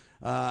protocols.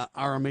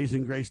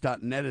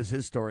 OurAmazingGrace.net is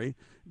his story.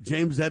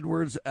 James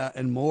Edwards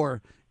and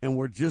more. And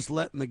we're just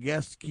letting the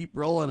guests keep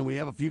rolling, and we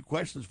have a few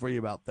questions for you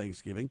about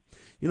Thanksgiving.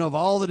 You know, of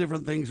all the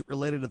different things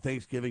related to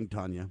Thanksgiving,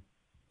 Tanya,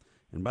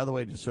 and by the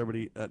way, just so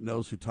everybody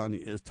knows who Tanya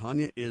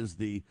is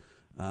the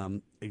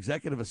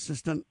executive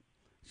assistant.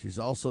 She's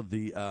also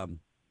the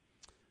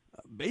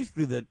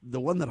basically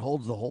the one that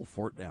holds the whole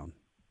fort down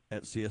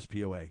at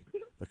CSPOA,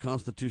 the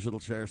Constitutional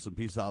Sheriffs and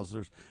Peace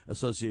Officers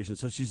Association.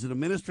 So she's an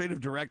administrative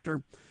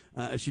director.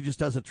 She just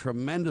does a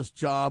tremendous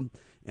job,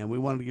 and we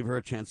wanted to give her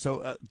a chance.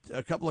 So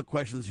a couple of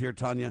questions here,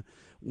 Tanya.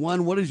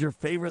 One, what is your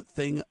favorite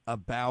thing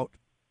about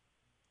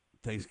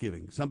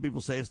Thanksgiving? Some people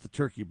say it's the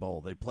turkey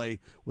bowl. They play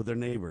with their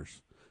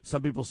neighbors.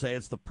 Some people say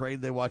it's the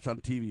parade they watch on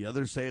TV.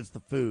 Others say it's the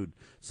food.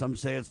 Some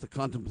say it's the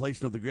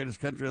contemplation of the greatest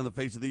country on the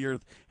face of the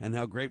earth and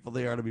how grateful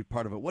they are to be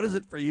part of it. What is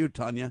it for you,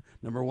 Tanya?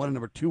 Number one. And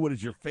number two, what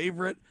is your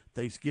favorite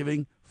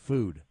Thanksgiving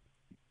food?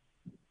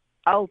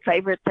 Oh,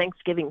 favorite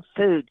Thanksgiving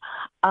food?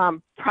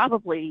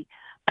 Probably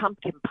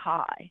pumpkin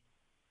pie.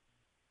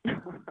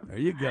 There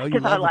you go. You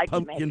love like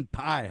pumpkin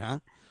pie, huh?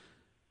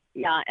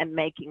 Yeah, and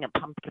making a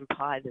pumpkin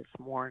pie this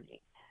morning.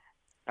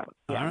 So,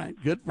 yeah. All right,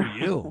 good for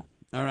you.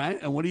 All right,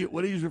 and what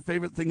is your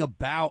favorite thing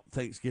about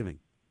Thanksgiving?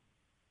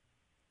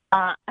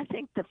 I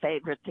think the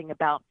favorite thing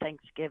about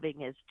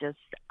Thanksgiving is just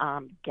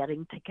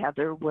getting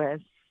together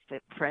with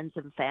friends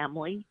and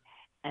family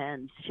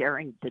and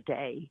sharing the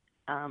day,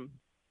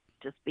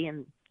 just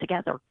being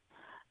together,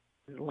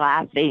 and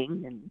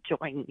laughing and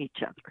enjoying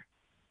each other.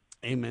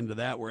 Amen to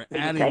that. We're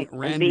adding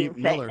Randy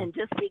Miller. And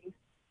just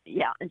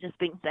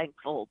being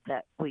thankful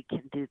that we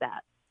can do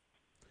that.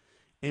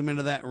 Amen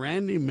to that.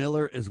 Randy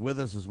Miller is with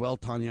us as well,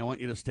 Tanya. I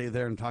want you to stay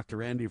there and talk to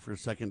Randy for a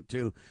second,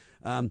 too.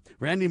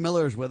 Randy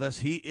Miller is with us.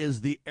 He is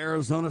the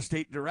Arizona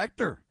State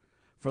Director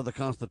for the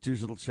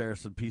Constitutional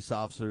Sheriffs and Peace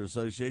Officers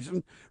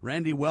Association.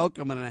 Randy,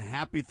 welcome, and a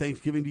happy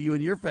Thanksgiving to you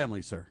and your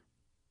family, sir.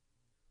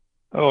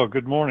 Oh,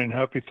 good morning.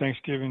 Happy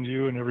Thanksgiving to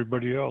you and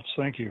everybody else.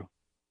 Thank you.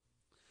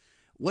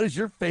 What is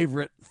your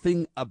favorite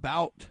thing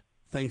about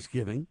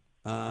Thanksgiving,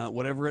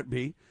 whatever it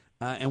be,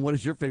 and what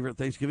is your favorite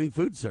Thanksgiving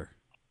food, sir?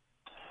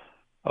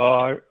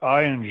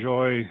 I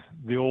enjoy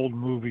the old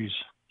movies.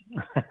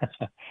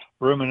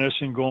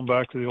 Reminiscing, going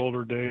back to the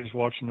older days,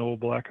 watching the old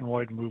black and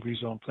white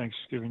movies on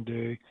Thanksgiving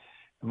Day.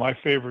 And my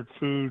favorite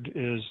food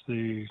is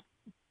the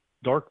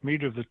dark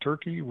meat of the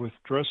turkey with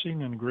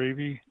dressing and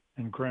gravy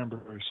and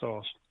cranberry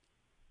sauce.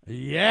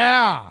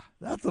 Yeah,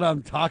 that's what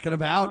I'm talking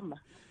about.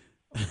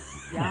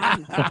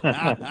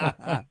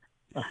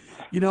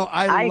 You know,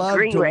 I love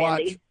agree, to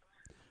Randy. watch.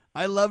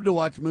 I love to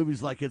watch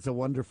movies like It's a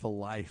Wonderful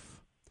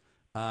Life,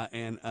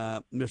 and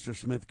Mr.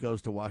 Smith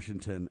Goes to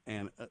Washington,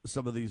 and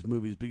some of these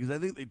movies, because I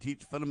think they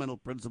teach fundamental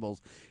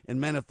principles. And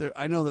man,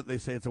 I know that they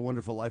say It's a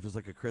Wonderful Life is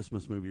like a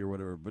Christmas movie or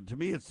whatever, but to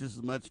me, it's just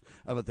as much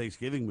of a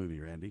Thanksgiving movie,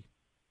 Randy.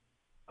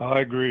 I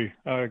agree.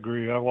 I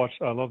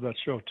love that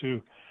show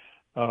too.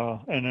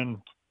 And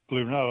then,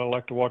 believe it or not, I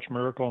like to watch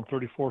Miracle on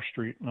 34th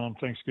Street on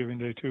Thanksgiving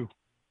Day too.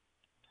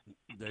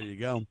 There you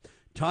go.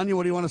 Tanya,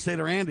 what do you want to say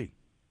to Randy?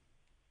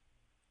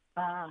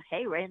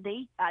 Hey,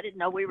 Randy. I didn't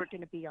know we were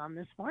going to be on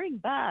this morning,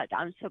 but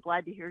I'm so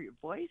glad to hear your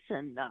voice.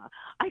 And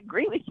I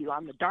agree with you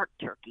on the dark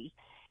turkey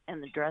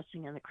and the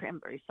dressing and the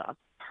cranberry sauce.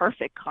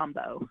 Perfect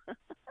combo.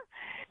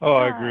 Oh,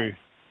 I agree.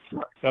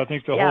 I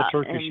think the whole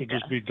turkey should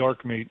just be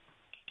dark meat.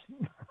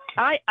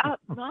 I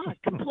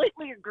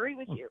completely agree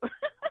with you.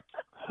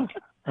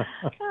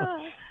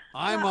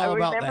 I'm all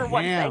about the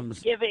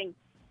hams. Thanksgiving.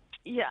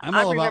 Yeah, I'm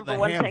all about the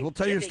hams. We'll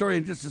tell you a story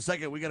in just a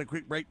second. We got a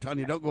quick break,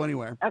 Tanya. Don't go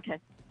anywhere. Okay.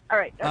 All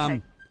right.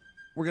 Okay.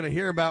 We're going to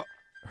hear about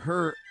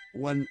her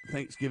one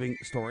Thanksgiving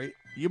story.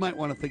 You might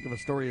want to think of a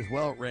story as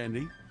well,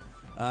 Randy.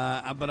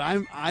 But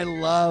I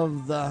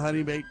love the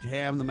honey baked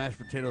ham, the mashed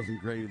potatoes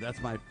and gravy.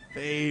 That's my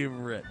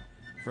favorite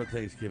for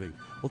Thanksgiving.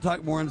 We'll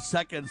talk more in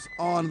seconds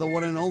on the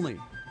one and only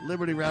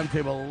Liberty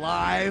Roundtable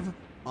live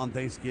on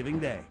Thanksgiving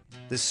Day.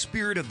 The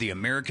spirit of the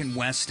American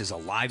West is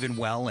alive and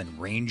well in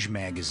Range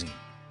Magazine,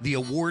 the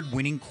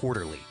award-winning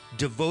quarterly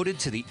devoted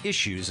to the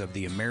issues of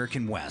the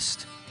American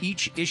West.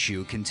 Each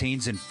issue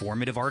contains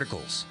informative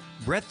articles,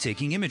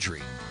 breathtaking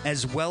imagery,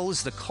 as well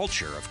as the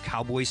culture of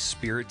cowboy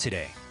spirit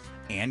today,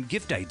 and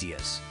gift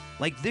ideas,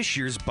 like this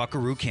year's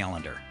Buckaroo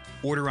calendar.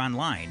 Order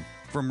online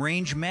from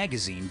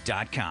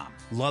rangemagazine.com.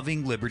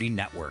 Loving Liberty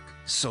Network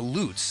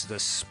salutes the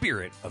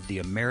spirit of the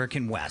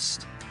American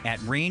West at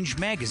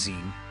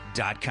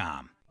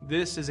rangemagazine.com.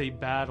 This is a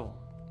battle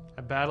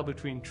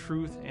between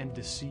truth and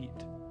deceit,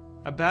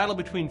 a battle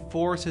between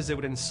forces that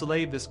would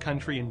enslave this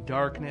country in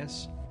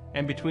darkness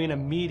and between a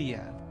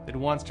media that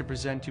wants to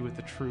present you with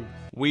the truth.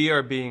 We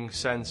are being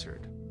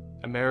censored.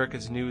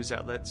 America's news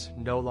outlets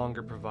no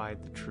longer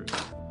provide the truth.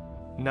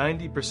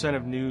 90%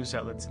 of news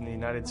outlets in the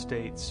United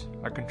States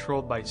are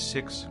controlled by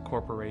 6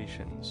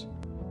 corporations.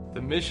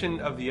 The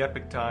mission of the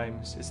Epoch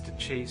Times is to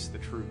chase the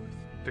truth,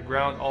 to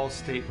ground all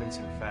statements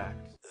in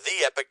fact.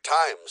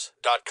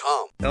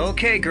 TheEpochTimes.com.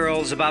 Okay,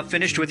 girls, about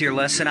finished with your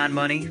lesson on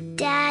money?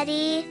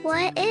 Daddy,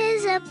 what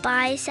is a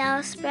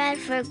buy-sell spread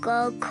for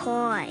gold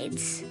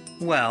coins?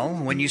 Well,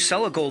 when you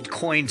sell a gold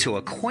coin to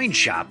a coin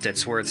shop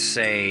that's worth,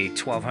 say,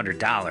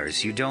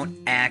 $1,200, you don't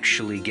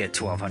actually get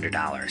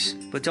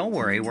 $1,200. But don't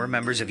worry, we're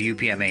members of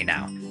UPMA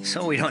now,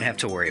 so we don't have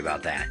to worry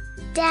about that.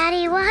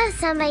 Daddy, what if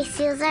somebody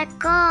steals our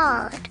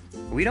gold?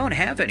 We don't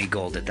have any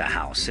gold at the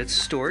house. It's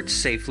stored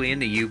safely in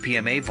the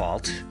UPMA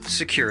vault,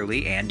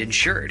 securely and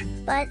insured.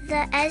 But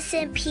the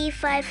S&P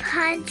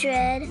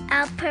 500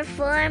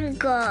 outperformed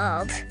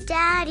gold.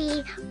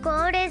 Daddy,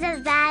 gold is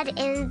a bad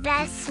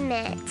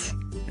investment.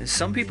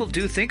 Some people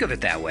do think of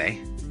it that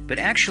way, but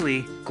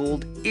actually,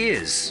 gold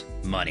is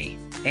money.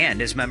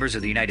 And as members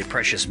of the United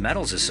Precious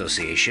Metals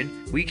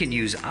Association, we can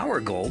use our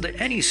gold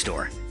at any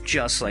store,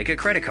 just like a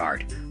credit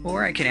card.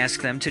 Or I can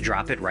ask them to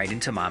drop it right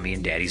into Mommy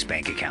and Daddy's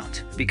bank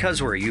account,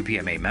 because we're a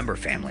UPMA member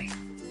family.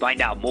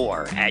 Find out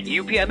more at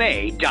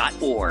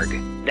upma.org.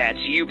 That's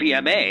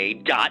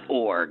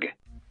upma.org.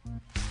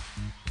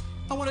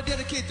 I want to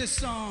dedicate this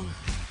song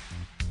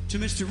to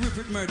Mr.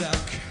 Rupert Murdoch.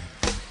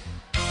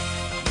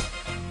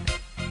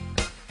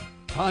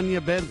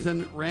 Tanya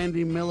Benson,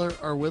 Randy Miller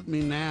are with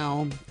me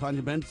now.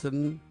 Tanya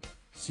Benson,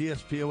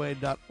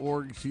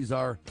 CSPOA.org. She's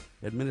our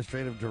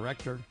administrative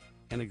director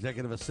and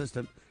executive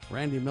assistant.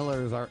 Randy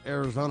Miller is our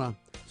Arizona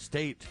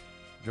state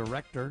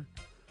director.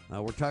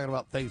 We're talking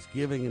about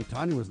Thanksgiving, and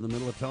Tanya was in the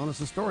middle of telling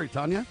us a story.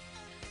 Tanya?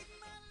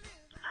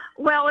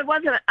 Well, it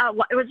wasn't.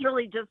 It was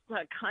really just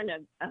kind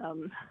of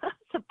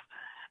to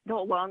go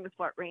along with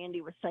what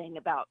Randy was saying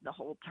about the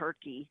whole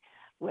turkey,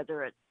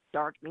 whether it's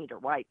dark meat or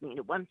white meat.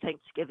 At one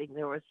Thanksgiving,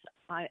 there was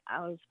I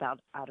was about,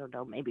 I don't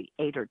know, maybe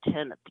 8 or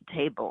 10 at the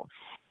table,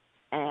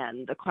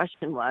 and the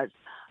question was,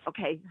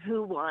 okay,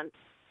 who wants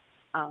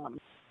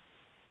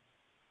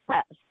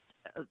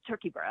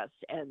turkey breast?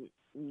 And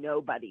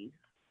nobody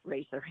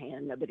raised their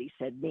hand. Nobody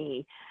said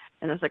me.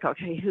 And I was like,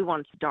 okay, who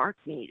wants dark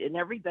meat? And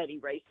everybody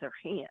raised their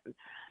hand.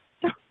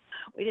 So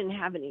we didn't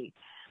have any.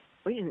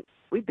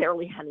 We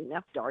barely had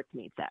enough dark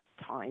meat that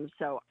time.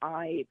 So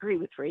I agree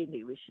with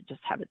Randy. We should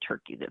just have a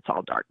turkey that's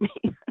all dark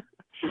meat.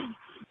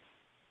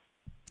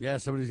 Yeah,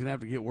 somebody's gonna have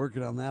to get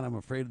working on that. I'm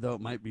afraid, though,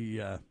 it might be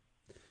it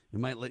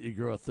might let you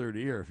grow a third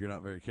ear if you're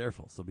not very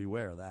careful. So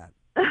beware of that.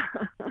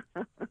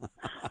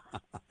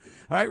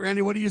 All right,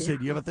 Randy, what do you say?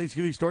 Do you have a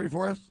Thanksgiving story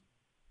for us?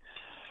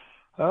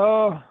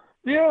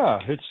 Yeah,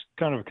 it's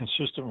kind of a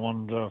consistent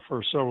one.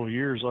 For several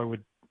years, I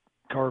would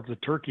carve the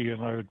turkey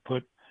and I would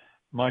put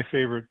my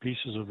favorite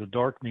pieces of the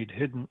dark meat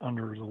hidden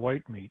under the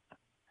white meat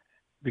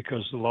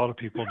because a lot of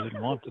people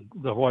didn't want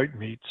the white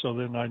meat. So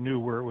then I knew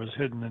where it was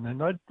hidden, and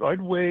then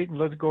I'd wait and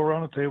let it go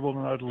around the table,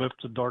 and I'd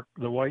lift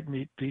the white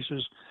meat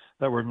pieces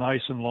that were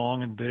nice and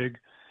long and big,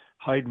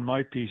 hide in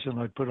my piece, and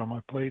I'd put it on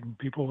my plate, and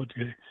people would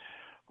say,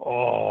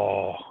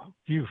 "Oh,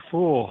 you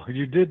fool!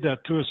 You did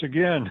that to us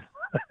again."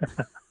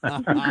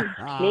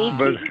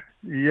 But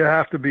you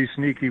have to be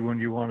sneaky when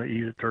you want to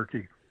eat a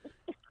turkey.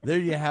 There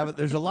you have it.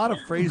 There's a lot of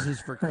phrases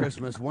for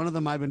Christmas. One of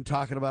them I've been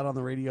talking about on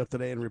the radio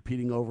today and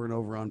repeating over and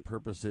over on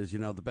purpose is,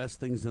 the best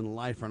things in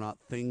life are not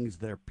things,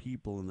 they're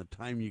people and the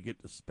time you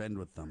get to spend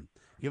with them.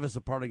 Give us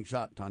a parting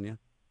shot, Tanya.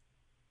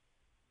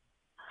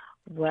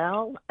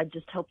 Well, I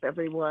just hope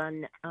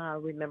everyone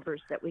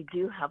remembers that we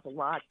do have a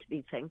lot to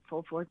be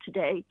thankful for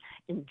today.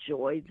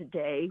 Enjoy the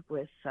day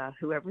with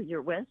whoever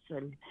you're with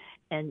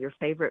and your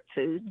favorite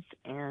foods.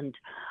 And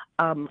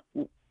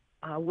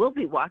we'll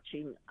be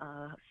watching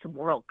some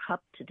World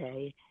Cup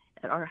today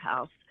at our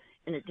house,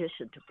 in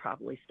addition to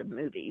probably some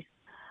movies.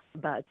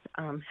 But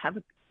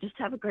just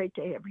have a great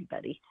day,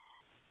 everybody,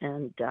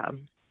 and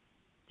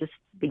just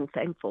being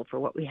thankful for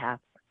what we have.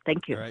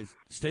 Thank you. All right.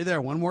 Stay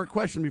there. One more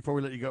question before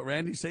we let you go.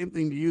 Randy, same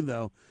thing to you,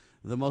 though.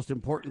 The most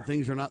important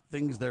things are not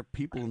things, they're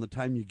people and the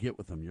time you get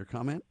with them. Your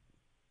comment?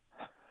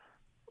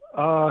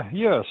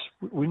 Yes.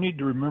 We need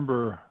to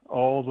remember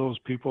all those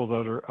people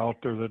that are out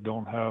there that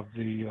don't have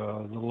the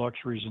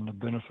luxuries and the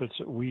benefits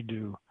that we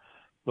do.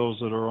 Those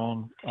that are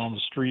on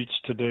the streets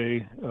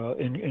today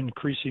in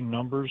increasing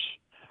numbers,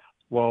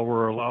 while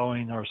we're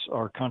allowing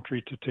our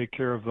country to take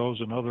care of those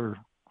in other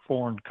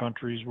foreign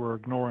countries, we're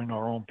ignoring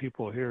our own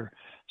people here.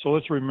 So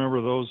let's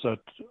remember those that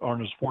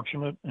aren't as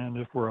fortunate, and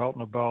if we're out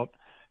and about,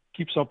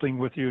 keep something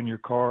with you in your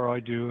car, I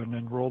do, and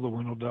then roll the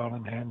window down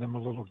and hand them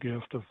a little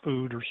gift of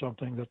food or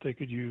something that they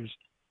could use.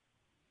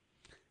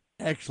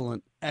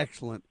 Excellent,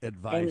 excellent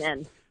advice.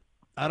 Amen.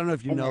 I don't know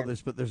if you know Amen.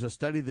 this, but there's a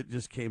study that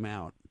just came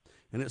out,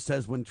 and it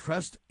says when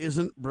trust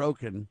isn't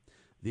broken,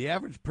 the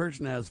average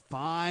person has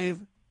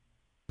 5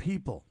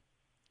 people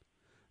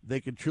they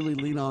could truly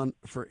lean on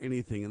for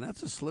anything. And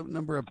that's a slim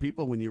number of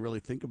people when you really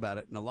think about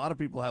it. And a lot of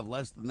people have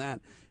less than that.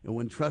 And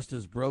when trust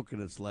is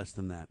broken, it's less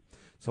than that.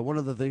 So one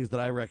of the things that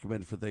I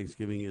recommend for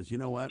Thanksgiving is, you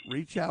know what?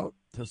 Reach out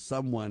to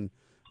someone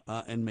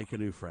and make a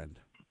new friend.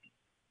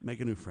 Make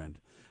a new friend.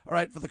 All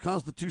right, for the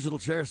Constitutional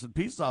Sheriffs and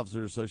Peace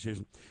Officers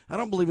Association, I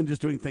don't believe in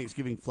just doing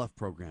Thanksgiving fluff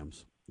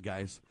programs,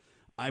 guys.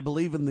 I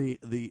believe in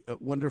the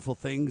wonderful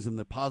things and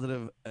the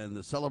positive and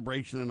the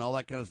celebration and all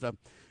that kind of stuff.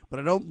 But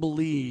I don't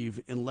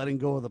believe in letting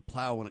go of the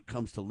plow when it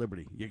comes to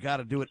liberty. You got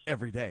to do it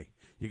every day.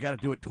 You got to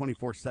do it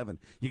 24/7.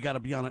 You got to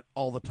be on it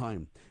all the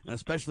time. And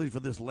especially for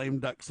this lame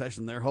duck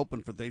session, they're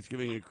hoping for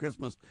Thanksgiving and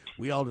Christmas,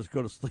 we all just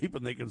go to sleep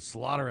and they can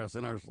slaughter us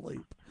in our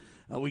sleep.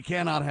 We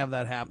cannot have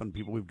that happen,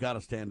 people. We've got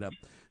to stand up.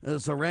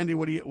 So, Randy,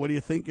 what do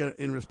you think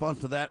in response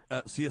to that,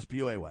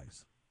 CSPOA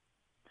wise?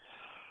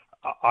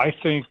 I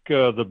think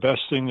the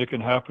best thing that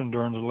can happen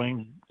during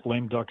the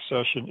lame duck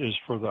session is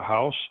for the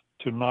House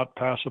to not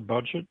pass a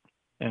budget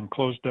and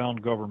close down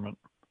government.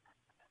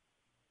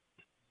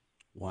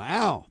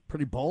 Wow,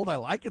 pretty bold. I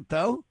like it,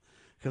 though,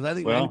 because I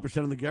think 90%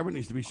 of the government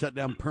needs to be shut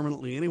down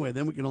permanently anyway.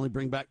 Then we can only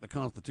bring back the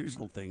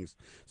constitutional things.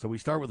 So we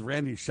start with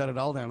Randy, shut it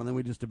all down, and then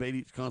we just debate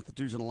each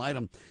constitutional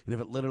item. And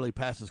if it literally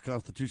passes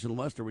constitutional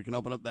muster, we can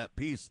open up that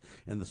piece,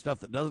 and the stuff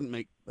that doesn't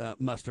make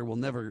muster will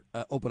never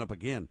open up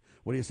again.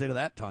 What do you say to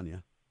that,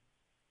 Tanya?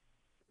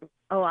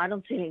 Oh, I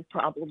don't see any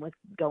problem with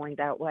going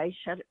that way,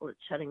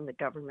 shutting the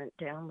government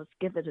down. Let's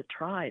give it a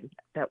try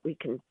that we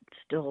can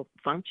still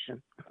function.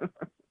 All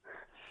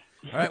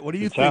right, what do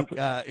you think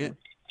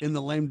in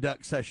the lame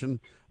duck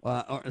session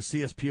or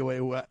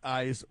CSPOA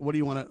wise? What do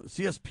you want to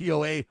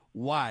CSPOA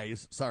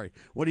wise? Sorry,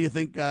 what do you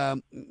think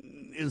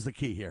is the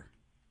key here?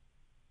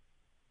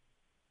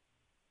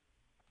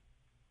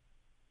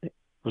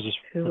 Was this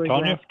Who for are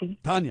Tanya? you asking?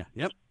 Tanya,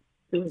 yep.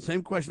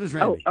 Same question as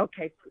Randy. Oh,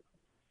 okay.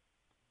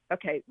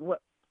 Okay,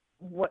 what?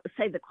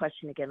 Say the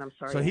question again. I'm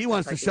sorry. So he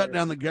wants to shut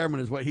down the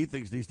government is what he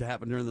thinks needs to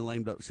happen during the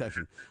lame duck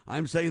session.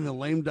 I'm saying the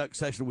lame duck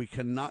session, we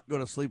cannot go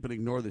to sleep and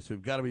ignore this.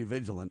 We've got to be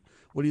vigilant.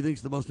 What do you think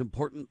is the most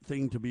important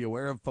thing to be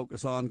aware of,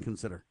 focus on,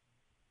 consider?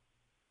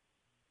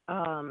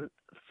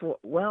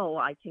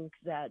 I think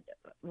that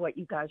what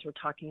you guys were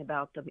talking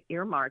about, the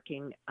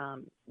earmarking,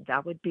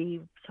 that would be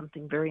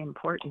something very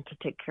important to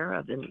take care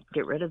of and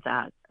get rid of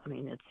that. I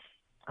mean, it's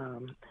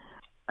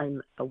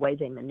a way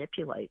they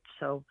manipulate.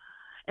 So,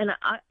 and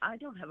I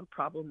don't have a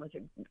problem with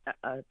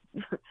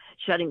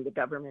shutting the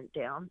government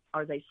down.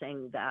 Are they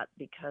saying that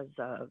because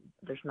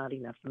there's not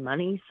enough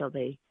money, so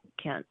they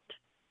can't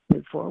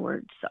move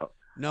forward? So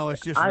no,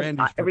 it's just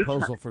Randy's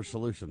proposal for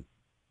solution.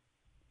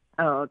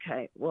 Oh,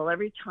 okay. Well,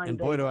 every time and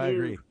boy, do I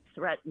agree.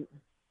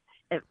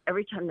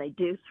 Every time they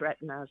do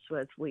threaten us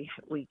with we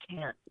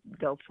can't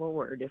go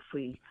forward if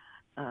we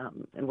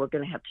and we're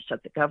going to have to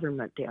shut the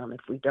government down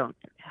if we don't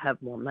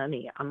have more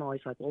money. I'm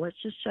always like, well,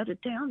 let's just shut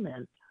it down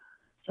then.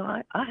 So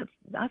I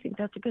think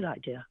that's a good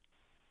idea.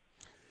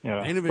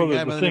 Yeah.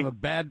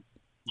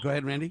 Go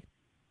ahead, Randy.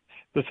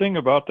 The thing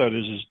about that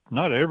is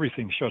not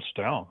everything shuts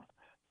down.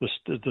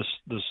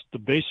 The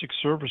basic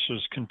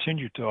services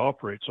continue to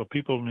operate, so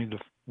people don't need to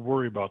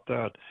worry about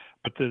that.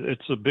 But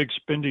it's the big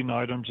spending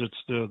items.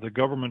 It's the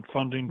government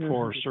funding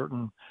for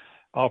certain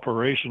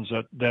operations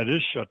that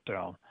is shut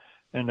down,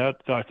 and that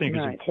I think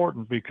is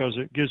important because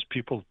it gives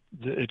people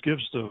the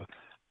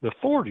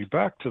authority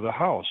back to the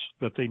House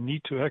that they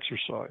need to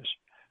exercise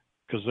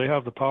because they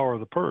have the power of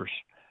the purse.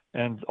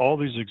 And all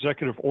these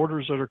executive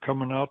orders that are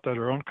coming out that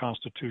are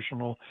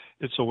unconstitutional,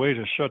 it's a way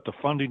to shut the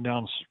funding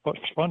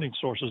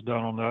sources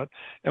down on that.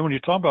 And when you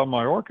talk about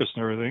Mayorkas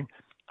and everything,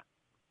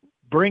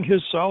 bring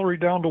his salary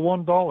down to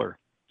 $1.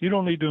 You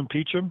don't need to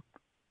impeach him.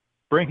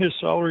 Bring his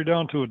salary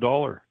down to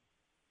 $1.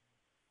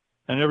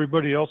 And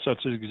everybody else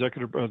that's the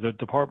executive, the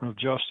Department of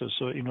Justice,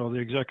 the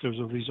executives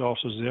of these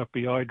offices, the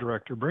FBI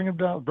director,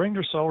 bring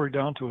their salary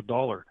down to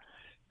 $1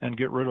 and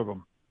get rid of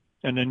them.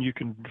 And then you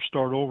can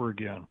start over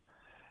again.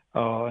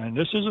 And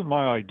this isn't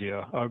my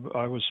idea.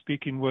 I was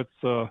speaking with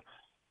one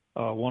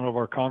of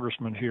our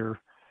congressmen here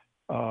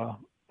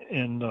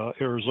in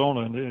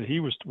Arizona, and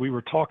we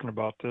were talking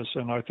about this,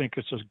 and I think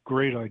it's a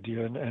great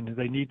idea, and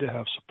they need to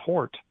have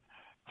support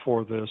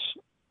for this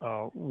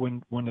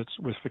when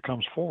it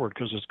comes forward,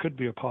 because it could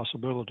be a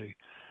possibility.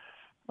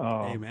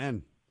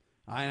 Amen.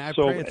 I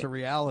pray it's a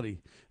reality.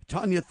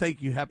 Tanya,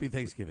 thank you. Happy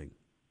Thanksgiving.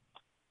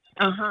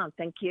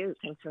 Thank you.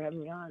 Thanks for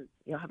having me on.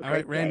 You'll have a All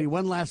great right, Randy, day.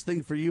 one last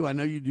thing for you. I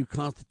know you do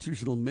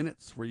constitutional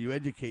minutes where you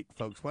educate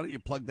folks. Why don't you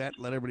plug that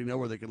and let everybody know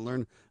where they can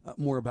learn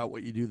more about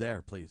what you do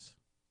there, please?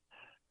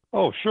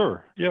 Oh,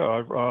 sure. Yeah,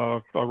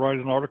 I write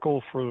an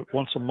article for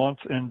once a month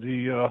in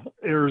the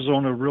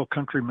Arizona Real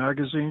Country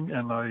magazine,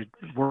 and I'm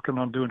working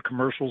on doing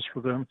commercials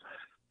for them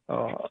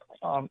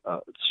on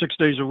 6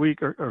 days a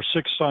week or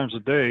 6 times a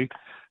day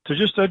to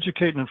just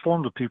educate and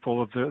inform the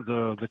people of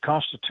the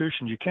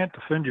Constitution. You can't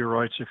defend your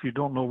rights if you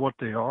don't know what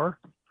they are,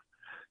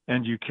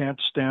 and you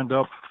can't stand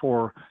up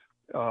for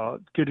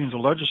getting the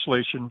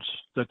legislations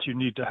that you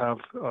need to have.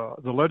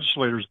 The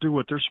legislators do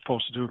what they're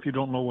supposed to do if you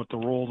don't know what the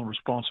role and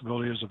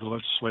responsibility is of the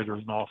legislator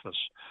in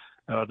office.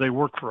 They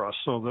work for us.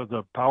 So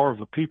the power of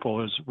the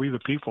people is we the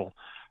people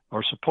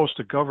are supposed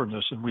to govern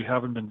this, and we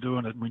haven't been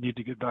doing it, and we need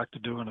to get back to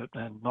doing it.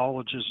 And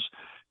knowledge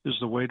is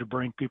the way to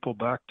bring people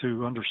back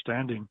to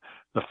understanding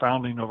the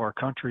founding of our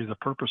country, the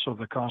purpose of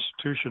the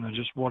Constitution, and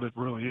just what it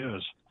really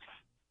is.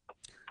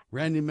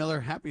 Randy Miller,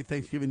 happy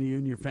Thanksgiving to you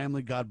and your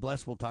family. God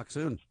bless. We'll talk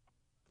soon.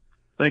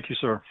 Thank you,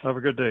 sir. Have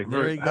a good day.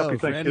 There he Happy goes, Randy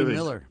Thanksgiving.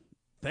 Miller.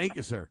 Thank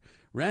you, sir.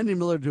 Randy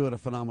Miller doing a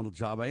phenomenal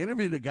job. I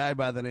interviewed a guy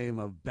by the name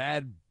of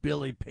Bad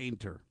Billy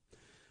Painter.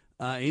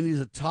 And he's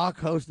a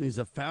talk host, and he's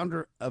a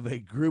founder of a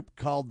group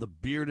called the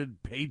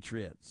Bearded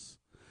Patriots.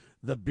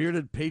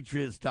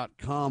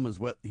 TheBeardedPatriots.com is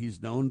what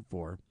he's known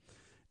for.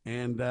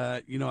 And,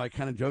 I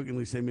kind of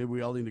jokingly say maybe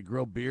we all need to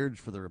grow beards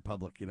for the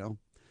Republic,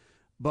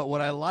 But what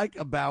I like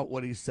about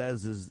what he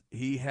says is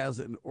he has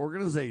an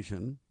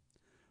organization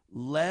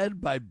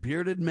led by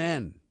bearded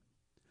men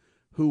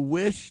who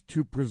wish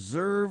to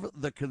preserve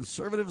the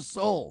conservative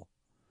soul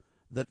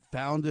that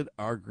founded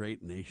our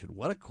great nation.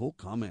 What a cool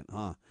comment,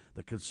 huh?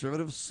 The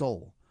conservative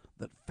soul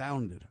that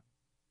founded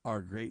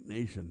our great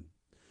nation.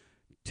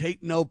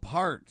 Take no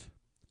part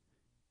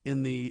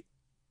in the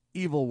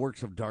evil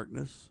works of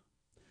darkness,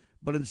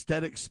 but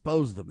instead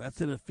expose them.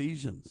 That's in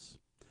Ephesians.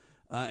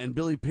 And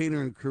Billy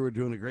Painter and crew are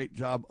doing a great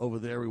job over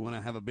there. We want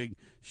to have a big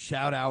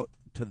shout out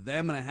to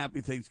them and a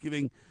happy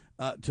Thanksgiving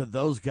to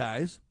those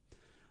guys.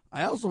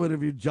 I also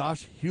interviewed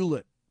Josh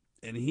Hewlett,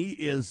 and he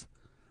is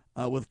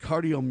with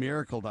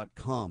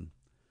CardioMiracle.com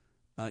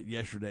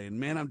yesterday. And,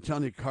 man, I'm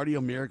telling you,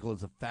 Cardio Miracle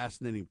is a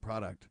fascinating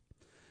product.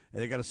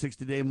 And they got a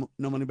 60-day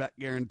no-money-back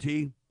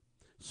guarantee,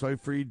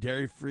 soy-free,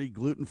 dairy-free,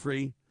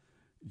 gluten-free,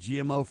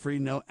 GMO-free,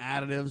 no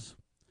additives,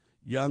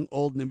 young,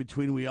 old, and in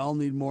between. We all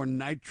need more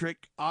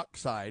nitric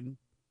oxide,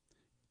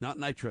 not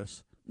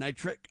nitrous,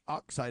 nitric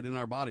oxide in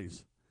our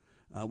bodies.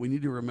 We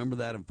need to remember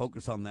that and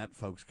focus on that,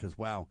 folks, because,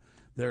 wow,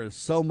 there is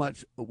so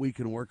much we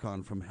can work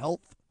on, from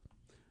health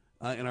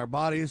in our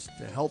bodies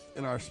to health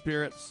in our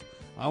spirits.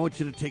 I want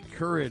you to take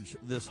courage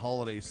this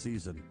holiday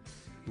season.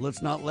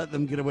 Let's not let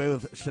them get away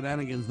with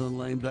shenanigans in the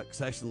lame duck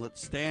session.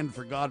 Let's stand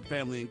for God,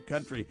 family, and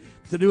country,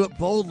 to do it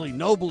boldly,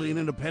 nobly, and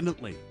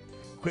independently.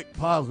 Quick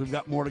pause. We've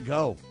got more to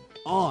go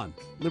on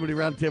Liberty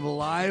Roundtable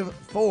Live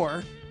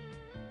for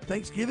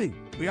Thanksgiving.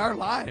 We are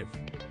live,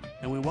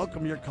 and we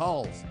welcome your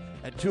calls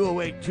at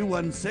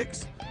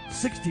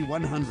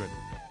 208-216-6100.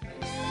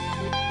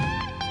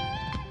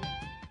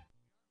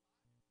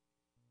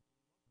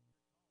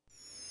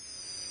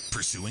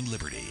 Pursuing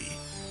liberty,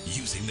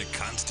 using the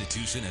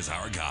Constitution as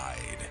our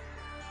guide.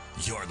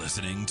 You're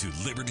listening to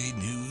Liberty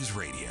News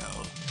Radio.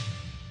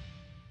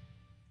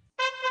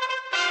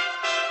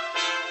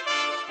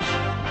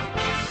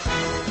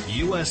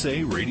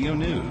 USA Radio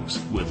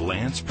News with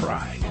Lance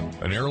Pry.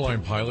 An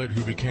airline pilot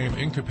who became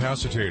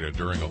incapacitated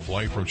during a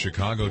flight from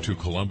Chicago to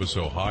Columbus,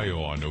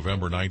 Ohio on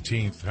November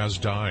 19th has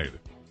died.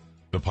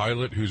 The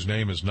pilot, whose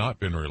name has not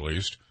been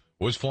released,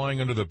 was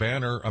flying under the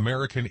banner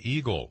American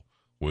Eagle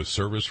with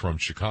service from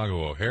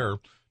Chicago O'Hare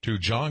to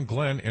John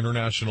Glenn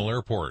International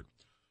Airport.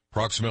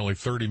 Approximately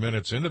 30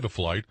 minutes into the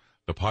flight,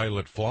 the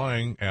pilot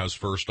flying as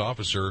first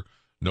officer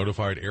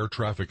notified air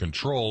traffic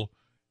control,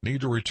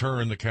 "Need to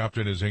return, the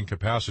captain is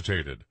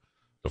incapacitated."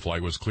 The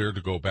flight was cleared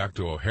to go back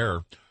to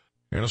O'Hare,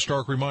 and a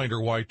stark reminder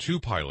why two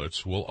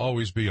pilots will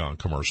always be on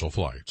commercial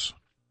flights.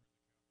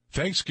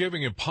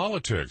 Thanksgiving in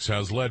politics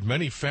has led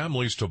many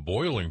families to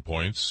boiling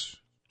points.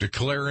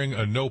 Declaring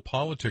a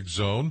no-politics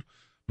zone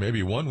may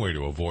be one way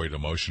to avoid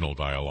emotional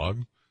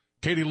dialogue.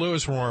 Katie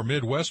Lewis from our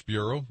Midwest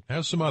Bureau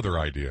has some other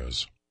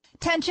ideas.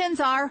 Tensions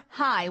are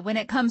high when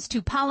it comes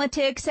to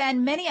politics,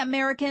 and many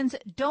Americans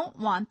don't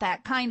want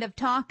that kind of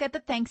talk at the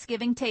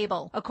Thanksgiving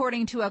table.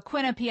 According to a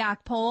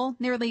Quinnipiac poll,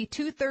 nearly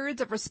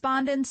two-thirds of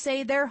respondents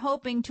say they're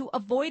hoping to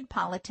avoid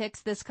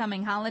politics this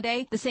coming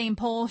holiday. The same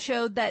poll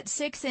showed that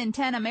 6 in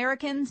 10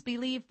 Americans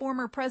believe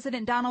former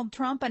President Donald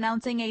Trump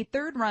announcing a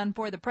third run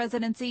for the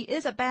presidency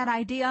is a bad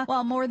idea,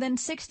 while more than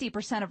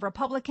 60% of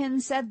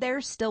Republicans said they're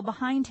still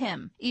behind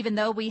him. Even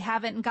though we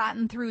haven't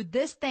gotten through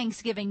this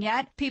Thanksgiving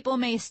yet, people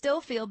may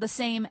still feel the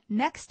same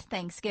next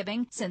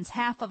Thanksgiving, since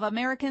half of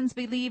Americans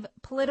believe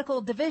political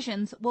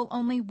divisions will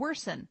only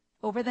worsen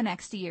over the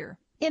next year.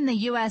 In the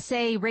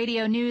USA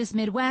Radio News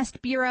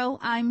Midwest Bureau,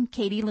 I'm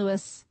Katie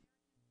Lewis.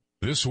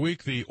 This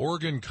week, the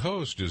Oregon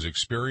coast is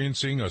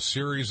experiencing a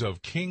series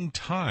of king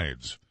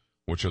tides,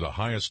 which are the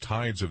highest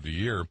tides of the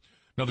year.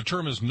 Now, the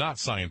term is not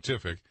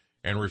scientific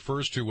and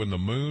refers to when the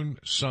moon,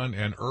 sun,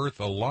 and earth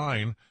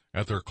align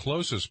at their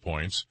closest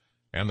points,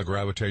 and the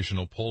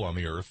gravitational pull on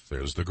the earth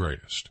is the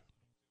greatest.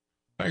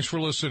 Thanks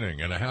for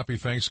listening, and a happy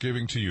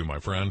Thanksgiving to you,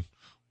 my friend.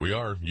 We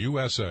are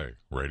USA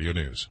Radio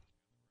News.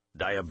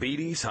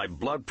 Diabetes, high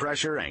blood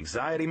pressure,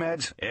 anxiety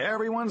meds,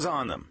 everyone's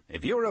on them.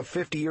 If you're a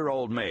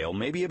 50-year-old male,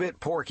 maybe a bit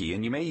porky,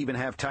 and you may even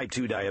have type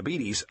 2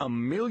 diabetes, $1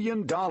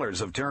 million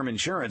of term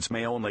insurance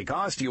may only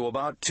cost you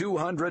about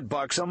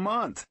 $200 a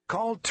month.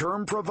 Call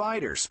Term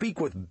Provider. Speak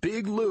with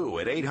Big Lou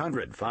at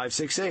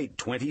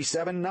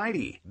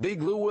 800-568-2790.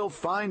 Big Lou will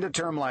find a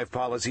term life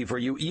policy for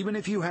you even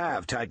if you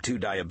have type 2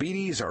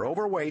 diabetes, are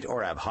overweight,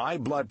 or have high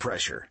blood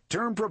pressure.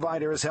 Term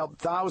Provider has helped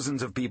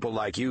thousands of people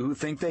like you who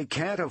think they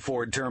can't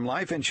afford term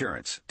life insurance.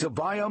 To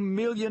buy $1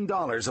 million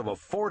of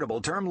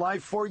affordable term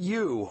life for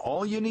you,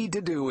 all you need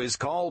to do is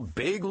call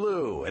Big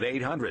Lou at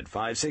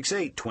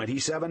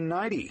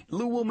 800-568-2790.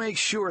 Lou will make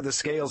sure the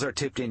scales are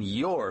tipped in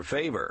your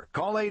favor.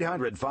 Call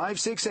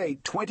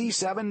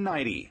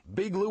 800-568-2790.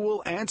 Big Lou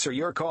will answer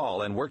your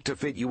call and work to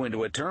fit you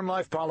into a term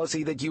life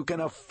policy that you can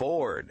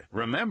afford.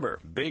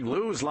 Remember, Big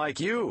Lou's like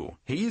you.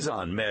 He's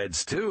on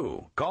meds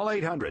too. Call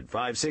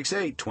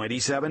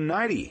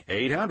 800-568-2790.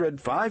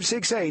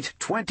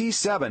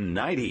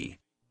 800-568-2790.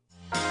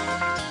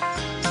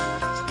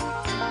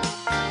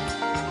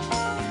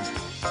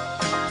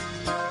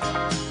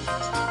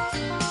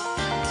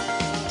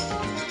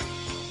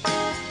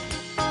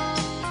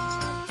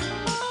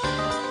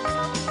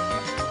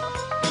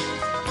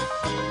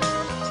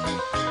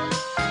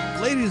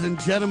 Ladies and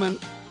gentlemen,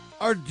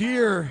 our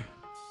dear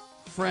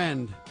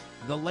friend,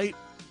 the late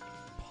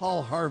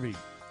Paul Harvey,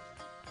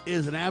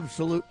 is an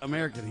absolute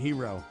American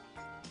hero.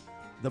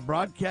 The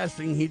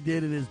broadcasting he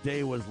did in his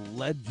day was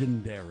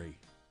legendary.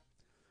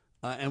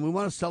 And we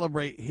want to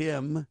celebrate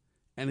him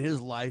and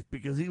his life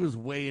because he was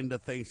way into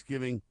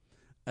Thanksgiving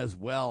as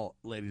well,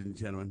 ladies and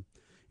gentlemen.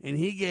 And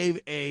he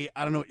gave I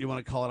don't know what you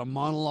want to call it, a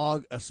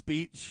monologue, a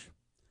speech.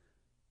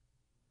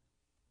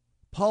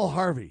 Paul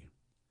Harvey,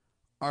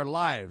 our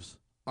lives,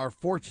 our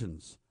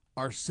fortunes,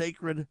 our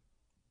sacred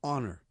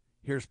honor.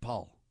 Here's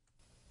Paul.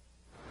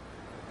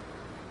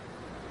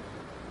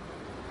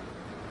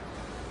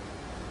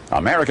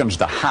 Americans,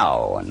 the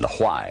how and the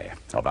why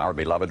of our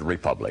beloved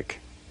republic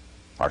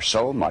are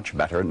so much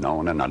better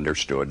known and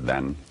understood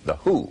than the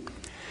who.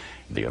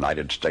 The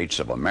United States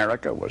of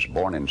America was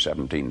born in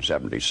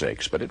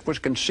 1776, but it was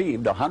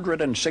conceived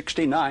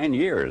 169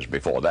 years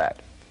before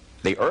that.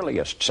 The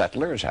earliest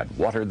settlers had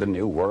watered the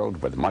New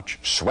World with much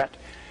sweat.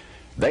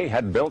 They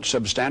had built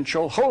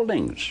substantial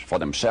holdings for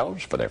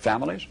themselves, for their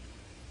families.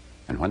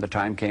 And when the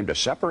time came to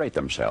separate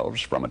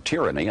themselves from a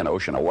tyranny an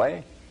ocean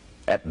away,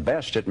 at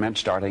best it meant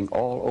starting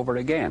all over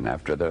again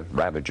after the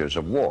ravages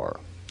of war.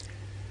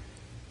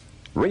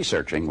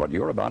 Researching what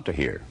you're about to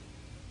hear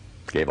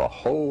gave a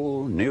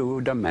whole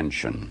new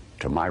dimension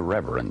to my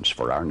reverence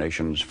for our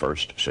nation's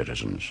first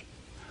citizens.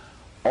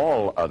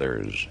 All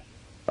others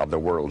of the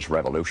world's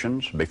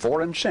revolutions,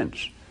 before and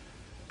since,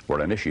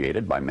 were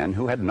initiated by men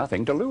who had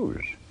nothing to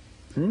lose.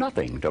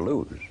 Nothing to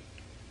lose.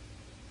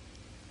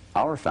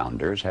 Our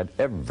founders had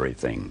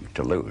everything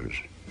to lose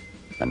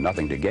and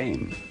nothing to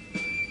gain,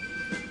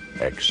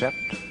 except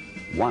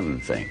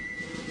one thing.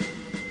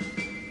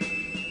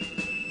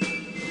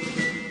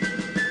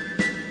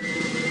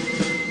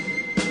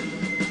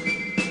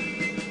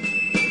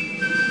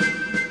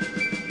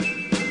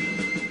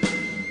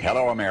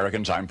 fellow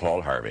Americans, I'm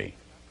Paul Harvey.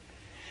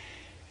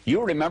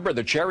 You remember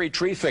the cherry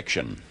tree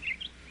fiction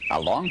a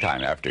long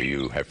time after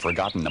you have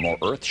forgotten the more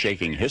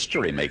earth-shaking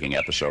history-making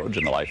episodes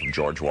in the life of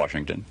George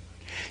Washington.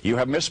 You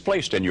have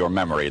misplaced in your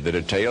memory the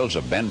details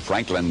of Ben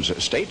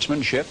Franklin's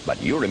statesmanship,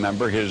 but you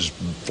remember his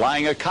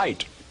flying a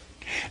kite.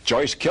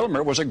 Joyce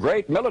Kilmer was a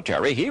great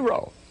military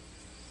hero,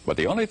 but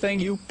the only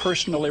thing you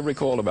personally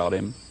recall about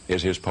him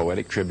is his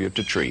poetic tribute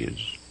to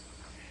trees.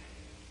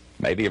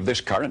 Maybe of this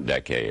current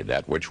decade,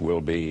 that which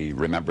will be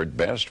remembered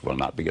best will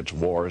not be its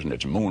wars and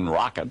its moon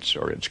rockets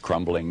or its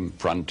crumbling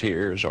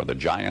frontiers or the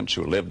giants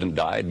who lived and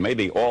died.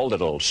 Maybe all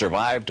that'll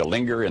survive to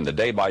linger in the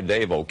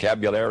day-by-day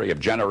vocabulary of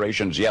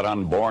generations yet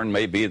unborn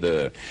may be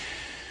the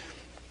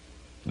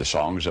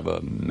songs of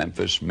a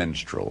Memphis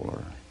minstrel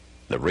or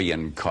the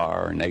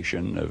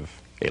reincarnation of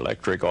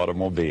electric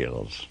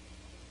automobiles.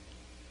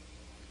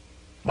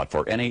 But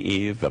for any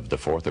eve of the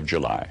 4th of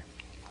July,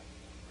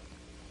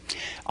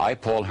 I,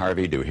 Paul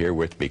Harvey, do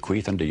herewith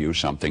bequeath unto you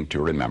something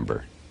to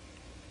remember.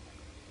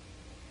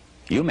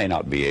 You may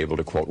not be able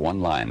to quote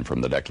one line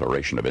from the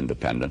Declaration of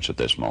Independence at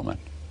this moment.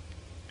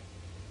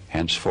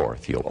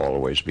 Henceforth, you'll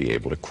always be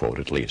able to quote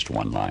at least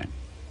one line.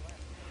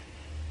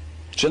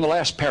 It's in the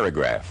last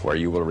paragraph where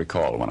you will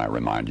recall when I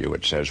remind you.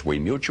 It says, "We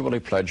mutually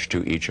pledge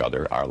to each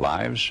other our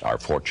lives, our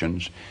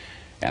fortunes,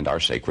 and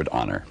our sacred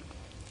honor."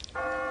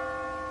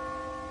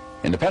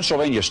 In the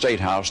Pennsylvania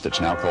State House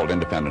that's now called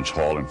Independence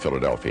Hall in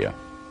Philadelphia,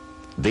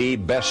 the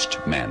best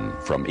men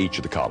from each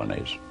of the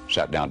colonies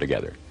sat down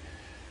together.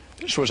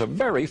 This was a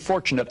very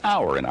fortunate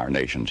hour in our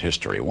nation's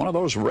history, one of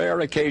those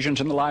rare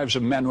occasions in the lives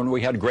of men when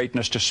we had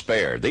greatness to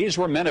spare. These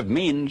were men of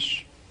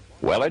means,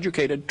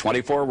 well-educated.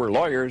 24 were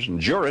lawyers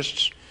and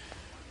jurists.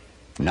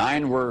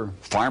 9 were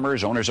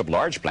farmers, owners of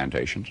large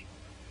plantations.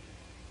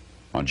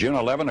 On June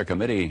 11, a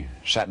committee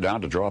sat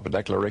down to draw up a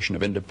Declaration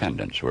of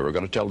Independence. We were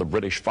going to tell the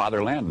British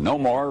fatherland no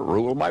more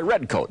rule by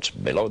redcoats.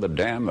 Below the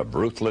dam of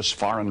ruthless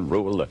foreign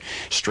rule, the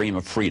stream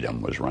of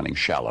freedom was running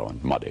shallow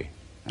and muddy,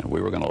 and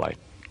we were going to light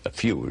a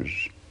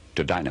fuse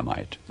to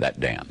dynamite that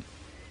dam.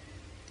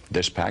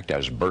 This pact,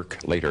 as Burke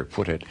later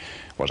put it,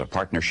 was a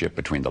partnership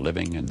between the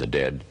living and the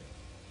dead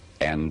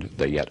and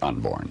the yet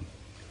unborn.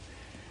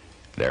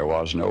 There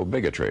was no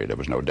bigotry, there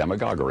was no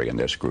demagoguery in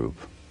this group.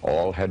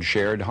 All had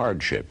shared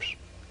hardships.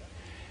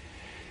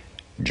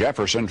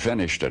 Jefferson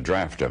finished a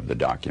draft of the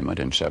document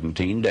in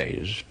 17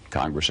 days.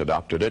 Congress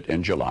adopted it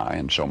in July,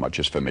 and so much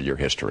is familiar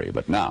history.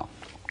 But now,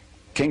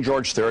 King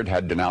George III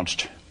had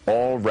denounced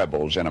all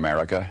rebels in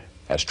America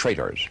as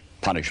traitors.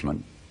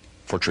 Punishment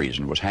for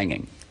treason was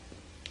hanging.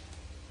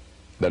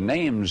 The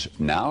names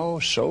now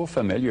so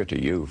familiar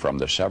to you from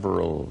the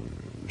several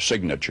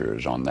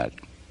signatures on that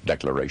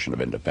Declaration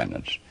of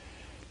Independence,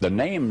 the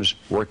names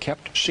were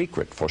kept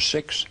secret for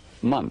 6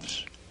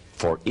 months,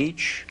 for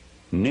each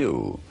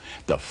knew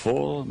the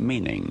full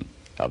meaning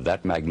of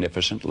that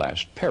magnificent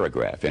last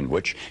paragraph in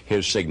which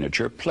his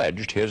signature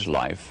pledged his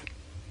life,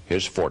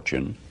 his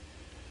fortune,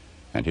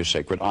 and his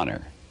sacred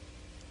honor.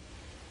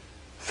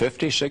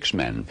 56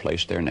 men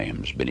placed their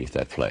names beneath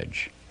that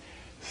pledge.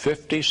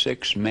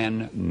 56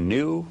 men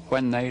knew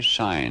when they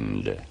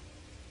signed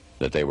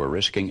that they were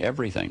risking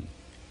everything.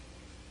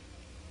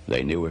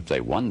 They knew if they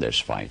won this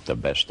fight, the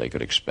best they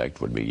could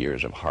expect would be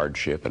years of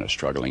hardship in a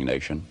struggling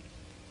nation.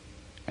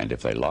 And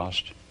if they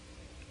lost,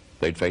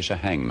 they'd face a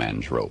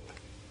hangman's rope.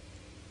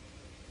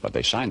 But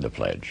they signed the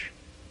pledge.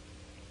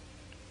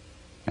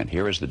 And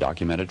here is the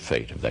documented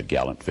fate of that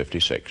gallant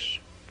 56.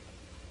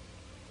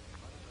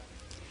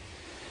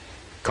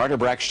 Carter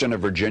Braxton of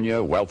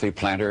Virginia, wealthy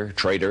planter,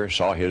 trader,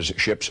 saw his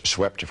ships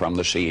swept from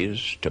the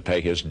seas. To pay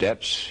his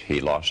debts,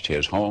 he lost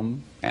his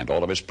home and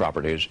all of his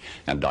properties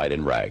and died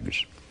in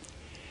rags.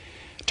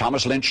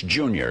 Thomas Lynch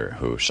Jr.,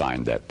 who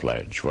signed that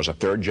pledge, was a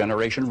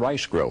third-generation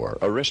rice grower,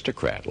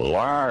 aristocrat,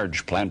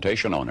 large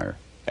plantation owner.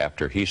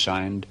 After he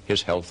signed,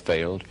 his health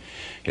failed.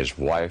 His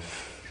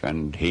wife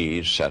and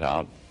he set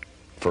out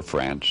for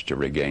France to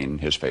regain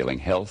his failing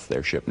health.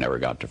 Their ship never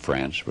got to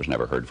France, was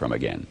never heard from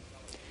again.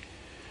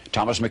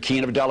 Thomas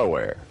McKean of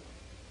Delaware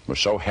was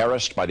so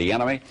harassed by the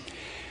enemy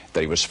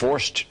that he was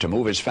forced to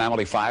move his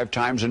family 5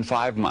 times in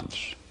 5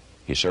 months.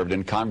 He served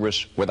in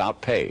Congress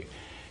without pay,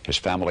 his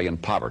family in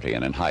poverty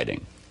and in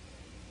hiding.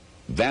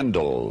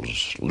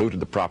 Vandals looted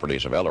the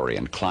properties of Ellery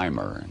and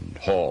Clymer and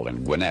Hall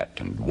and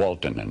Gwinnett and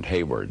Walton and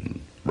Hayward and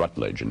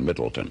Rutledge and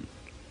Middleton.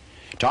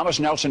 Thomas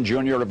Nelson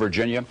Jr. of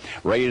Virginia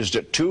raised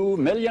 $2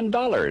 million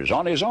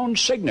on his own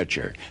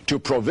signature to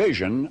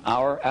provision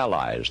our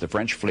allies, the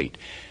French fleet.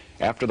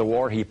 After the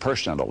war, he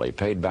personally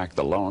paid back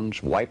the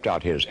loans, wiped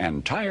out his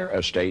entire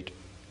estate,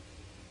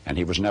 and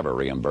he was never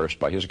reimbursed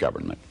by his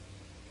government.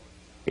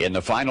 In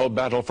the final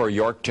battle for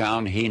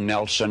Yorktown, he,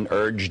 Nelson,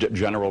 urged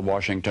General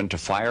Washington to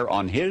fire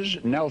on his,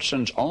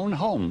 Nelson's, own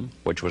home,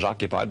 which was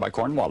occupied by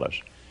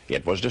Cornwallis.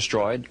 It was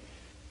destroyed.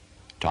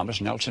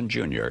 Thomas Nelson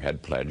Jr.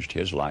 had pledged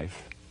his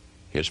life,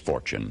 his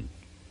fortune,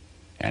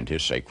 and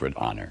his sacred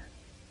honor.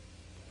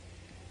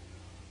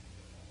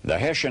 The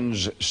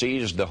Hessians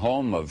seized the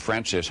home of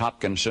Francis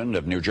Hopkinson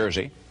of New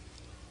Jersey.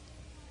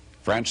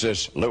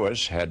 Frances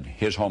Lewis had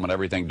his home and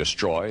everything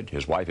destroyed,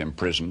 his wife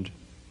imprisoned.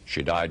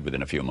 She died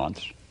within a few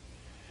months.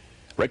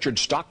 Richard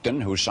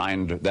Stockton, who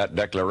signed that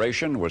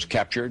declaration, was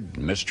captured,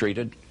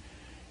 mistreated,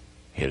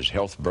 his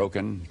health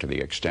broken to the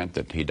extent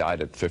that he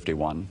died at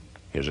 51.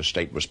 His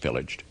estate was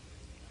pillaged.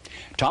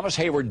 Thomas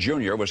Hayward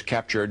Jr. was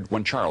captured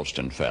when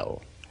Charleston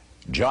fell.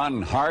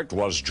 John Hart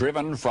was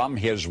driven from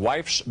his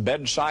wife's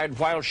bedside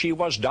while she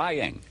was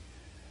dying.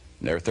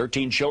 Their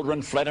 13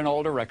 children fled in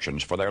all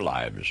directions for their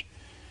lives.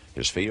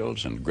 His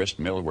fields and grist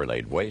mill were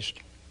laid waste.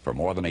 For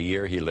more than a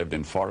year, he lived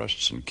in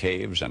forests and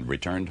caves and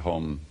returned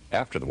home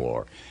after the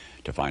war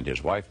to find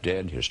his wife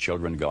dead, his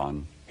children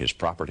gone, his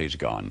properties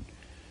gone,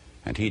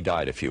 and he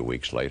died a few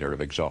weeks later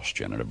of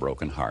exhaustion and a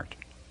broken heart.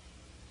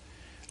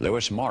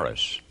 Lewis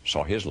Morris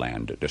saw his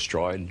land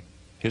destroyed,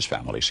 his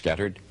family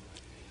scattered.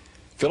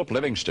 Philip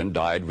Livingston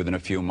died within a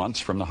few months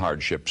from the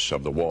hardships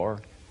of the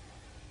war.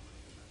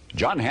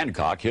 John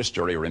Hancock,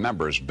 history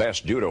remembers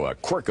best due to a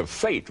quirk of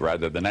fate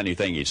rather than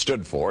anything he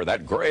stood for.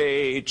 That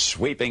great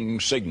sweeping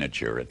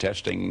signature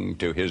attesting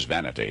to his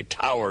vanity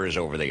towers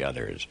over the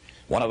others.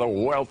 One of the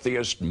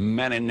wealthiest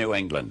men in New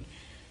England.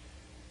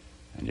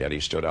 And yet he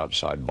stood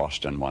outside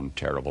Boston one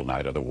terrible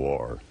night of the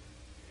war.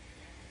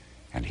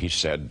 And he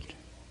said,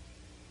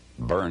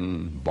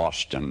 "Burn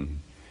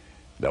Boston,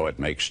 though it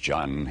makes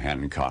John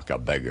Hancock a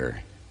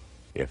beggar,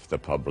 if the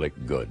public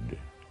good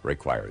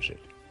requires it."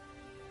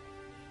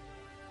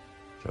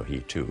 So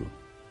he, too,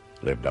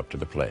 lived up to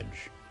the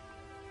pledge.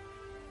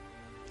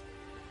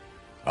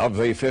 Of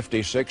the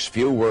 56,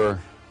 few were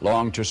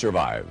long to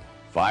survive.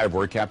 5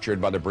 were captured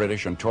by the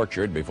British and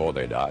tortured before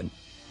they died.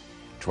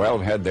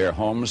 12 had their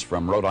homes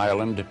from Rhode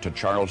Island to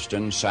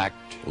Charleston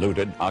sacked,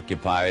 looted,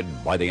 occupied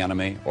by the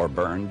enemy, or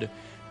burned.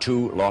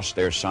 2 lost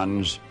their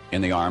sons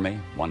in the Army.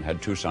 1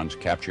 had 2 sons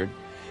captured.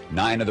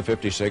 9 of the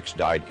 56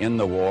 died in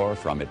the war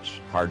from its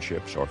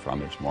hardships or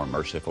from its more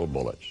merciful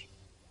bullets.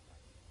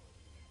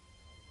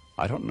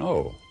 I don't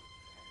know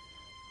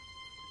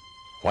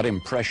what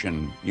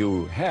impression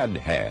you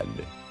had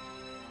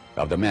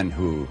of the men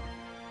who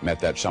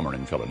met that summer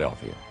in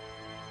Philadelphia.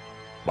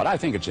 But I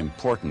think it's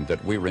important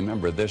that we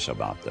remember this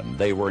about them.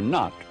 They were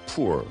not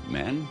poor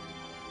men.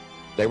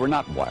 They were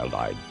not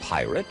wild-eyed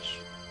pirates.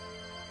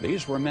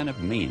 These were men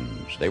of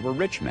means. They were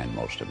rich men,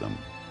 most of them,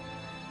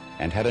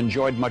 and had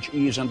enjoyed much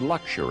ease and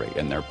luxury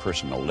in their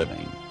personal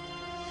living.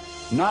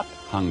 Not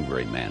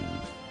hungry men,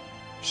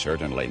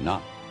 certainly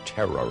not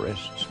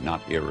terrorists,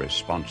 not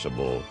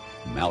irresponsible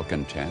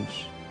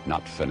malcontents,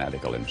 not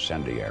fanatical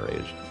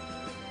incendiaries.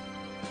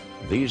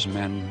 These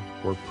men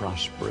were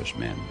prosperous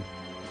men,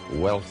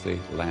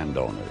 wealthy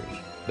landowners.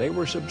 They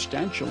were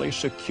substantially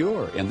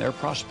secure in their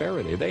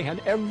prosperity. They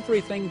had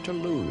everything to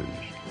lose.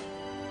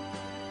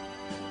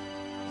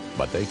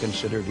 But they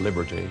considered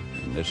liberty,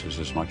 and this is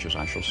as much as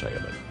I shall say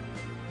of it.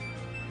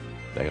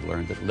 They had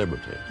learned that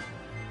liberty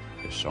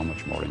is so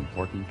much more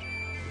important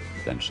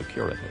than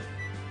security,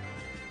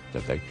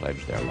 that they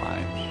pledged their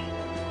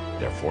lives,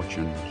 their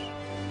fortunes,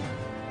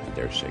 and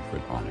their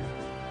sacred honor.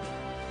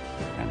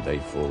 And they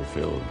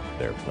fulfilled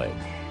their pledge.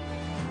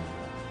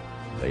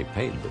 They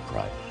paid the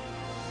price,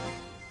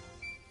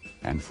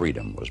 and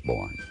freedom was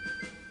born.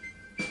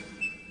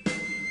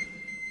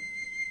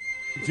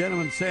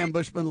 Gentlemen, Sam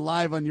Bushman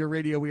live on your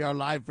radio. We are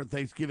live for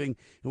Thanksgiving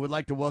and would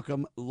like to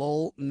welcome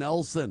Lowell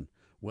Nelson,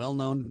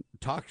 well-known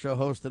talk show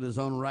host in his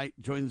own right,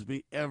 joins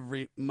me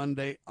every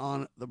Monday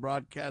on the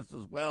broadcast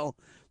as well.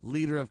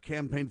 Leader of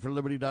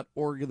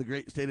CampaignForLiberty.org in the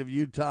great state of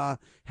Utah.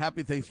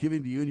 Happy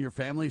Thanksgiving to you and your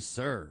family,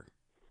 sir.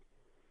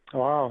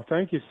 Wow.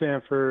 Thank you,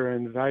 Sam, for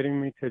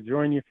inviting me to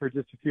join you for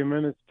just a few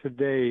minutes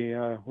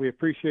today. We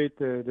appreciate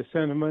the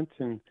sentiments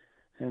and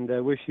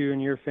wish you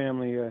and your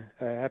family a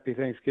happy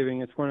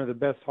Thanksgiving. It's one of the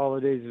best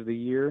holidays of the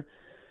year.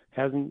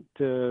 Hasn't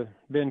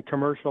been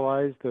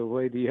commercialized the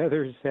way the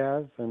others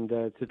have, and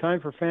it's a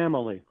time for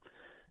family.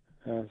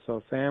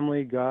 So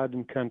family, God,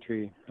 and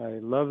country. I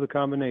love the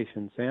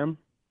combination. Sam?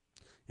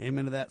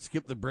 Amen to that.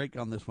 Skip the break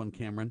on this one,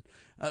 Cameron.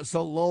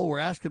 So, Lowell, we're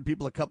asking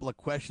people a couple of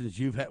questions.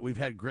 We've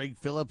had Greg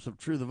Phillips of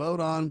True the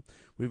Vote on.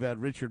 We've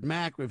had Richard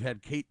Mack. We've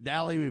had Kate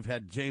Daly. We've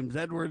had James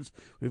Edwards.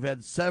 We've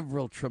had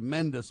several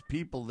tremendous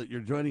people that you're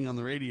joining on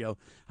the radio.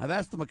 I've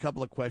asked them a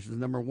couple of questions.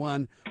 Number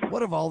one,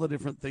 what of all the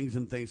different things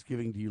in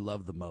Thanksgiving do you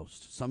love the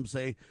most? Some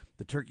say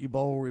the turkey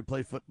bowl where we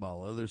play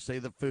football. Others say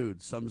the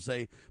food. Some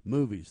say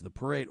movies, the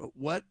parade.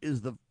 What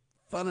is the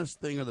funnest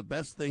thing or the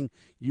best thing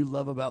you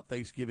love about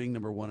Thanksgiving,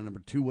 number one? And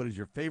number two, what is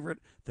your favorite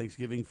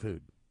Thanksgiving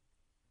food?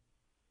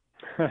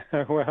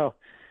 Well,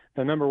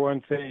 the number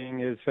one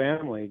thing is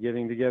family,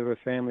 getting together with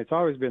family. It's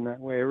always been that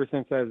way. Ever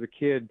since I was a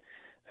kid,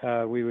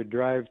 we would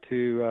drive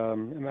to,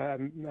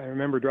 I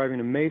remember driving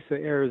to Mesa,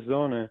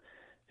 Arizona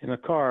in a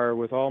car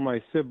with all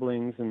my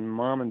siblings and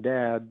mom and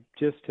dad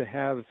just to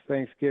have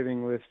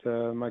Thanksgiving with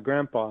my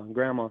grandpa and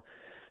grandma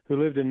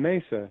who lived in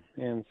Mesa.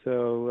 And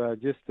so I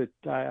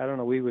don't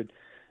know,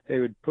 they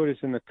would put us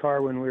in the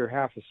car when we were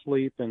half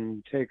asleep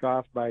and take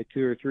off by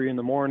 2 or 3 in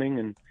the morning.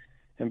 And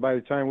by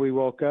the time we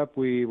woke up,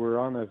 we were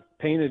on the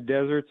painted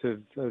deserts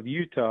of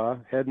Utah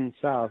heading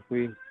south.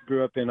 We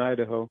grew up in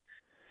Idaho.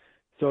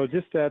 So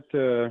just that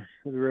the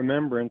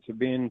remembrance of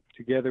being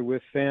together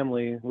with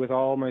family, with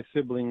all my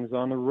siblings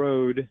on the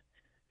road,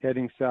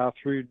 heading south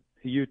through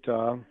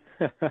Utah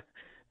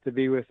to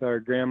be with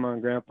our grandma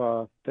and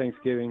grandpa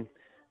Thanksgiving.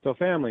 So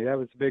family, that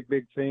was a big,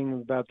 big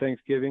thing about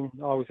Thanksgiving.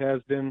 Always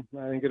has been.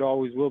 I think it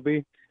always will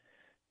be.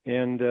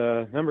 And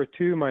number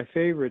 2, my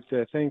favorite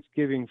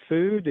Thanksgiving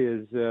food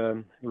is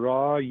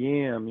raw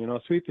yam,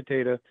 sweet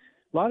potato.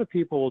 A lot of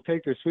people will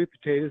take their sweet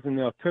potatoes and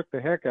they'll cook the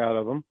heck out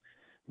of them.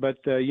 But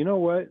you know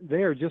what?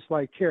 They are just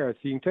like carrots.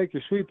 You can take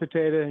your sweet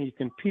potato and you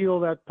can peel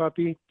that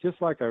puppy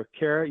just like a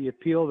carrot. You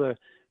peel the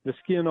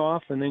skin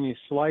off and then you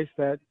slice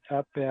that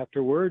up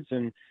afterwards,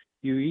 and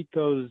you eat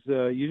those.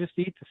 You just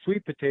eat the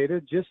sweet potato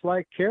just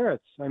like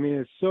carrots. I mean,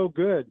 it's so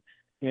good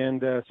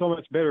and so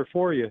much better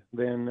for you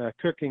than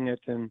cooking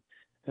it and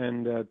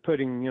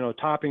putting,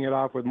 topping it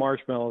off with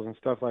marshmallows and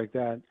stuff like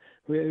that.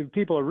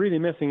 People are really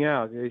missing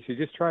out. They should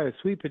just try a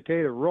sweet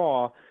potato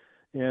raw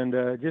and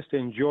just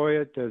enjoy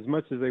it as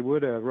much as they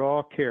would a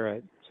raw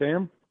carrot.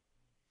 Sam?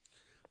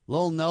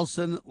 Lowell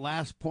Nelson,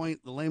 last point.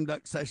 The lame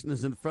duck session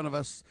is in front of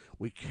us.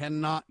 We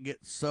cannot get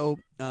so,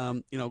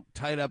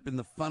 tied up in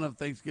the fun of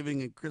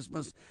Thanksgiving and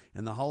Christmas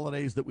and the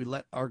holidays that we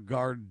let our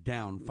guard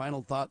down.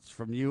 Final thoughts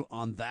from you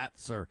on that,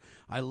 sir.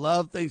 I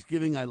love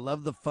Thanksgiving. I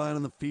love the fun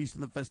and the feast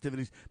and the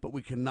festivities, but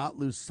we cannot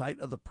lose sight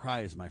of the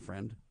prize, my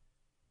friend.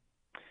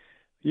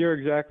 You're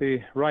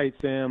exactly right,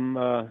 Sam.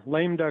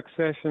 Lame duck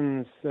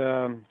sessions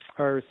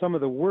are some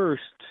of the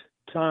worst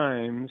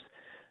times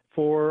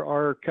for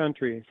our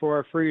country, for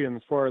our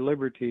freedoms, for our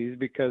liberties,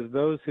 because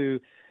those who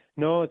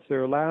know it's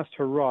their last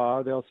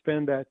hurrah, they'll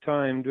spend that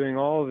time doing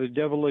all of the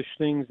devilish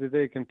things that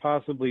they can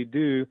possibly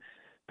do,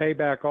 pay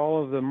back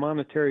all of the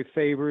monetary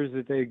favors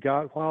that they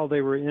got while they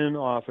were in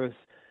office,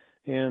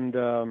 and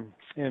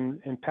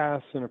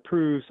pass and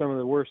approve some of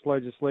the worst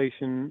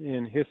legislation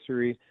in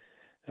history.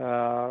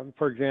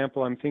 For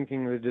example, I'm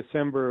thinking the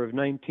December of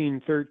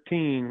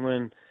 1913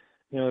 when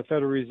the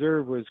Federal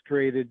Reserve was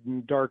created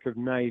in dark of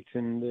night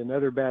and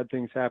other bad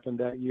things happened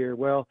that year.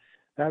 Well,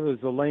 that was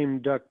the lame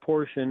duck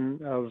portion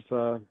of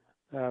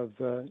is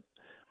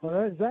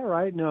that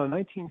right? No,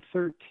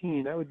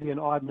 1913. That would be an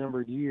odd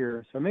numbered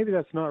year. So maybe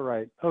that's not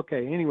right.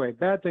 Okay, anyway,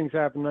 bad things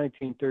happened in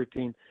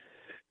 1913.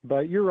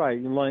 But you're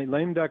right.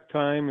 Lame duck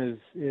time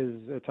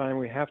is a time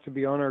we have to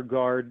be on our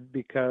guard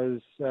because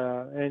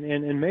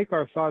and make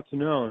our thoughts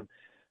known.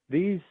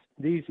 These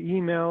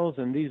emails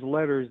and these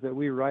letters that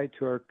we write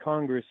to our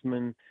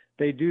congressmen,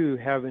 they do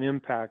have an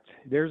impact.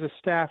 There's a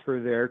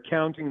staffer there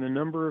counting the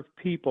number of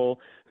people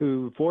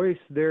who voice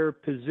their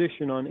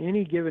position on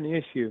any given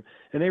issue,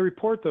 and they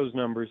report those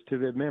numbers to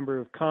the member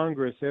of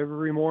Congress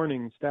every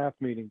morning staff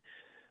meeting.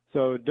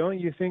 So don't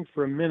you think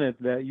for a minute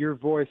that your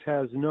voice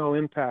has no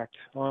impact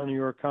on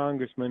your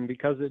congressman,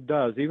 because it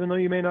does. Even though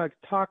you may not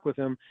talk with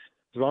him,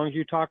 as long as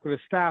you talk with a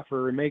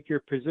staffer and make your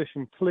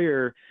position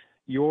clear,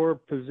 your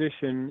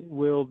position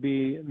will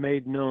be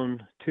made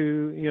known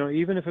to,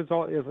 even if it's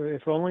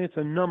if only it's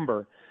a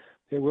number,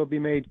 it will be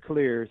made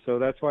clear. So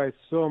that's why it's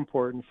so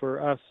important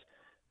for us,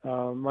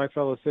 my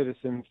fellow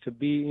citizens, to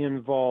be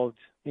involved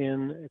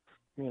in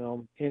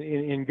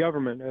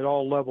government at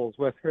all levels,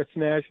 whether it's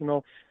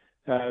national,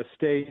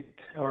 state,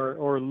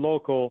 or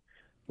local.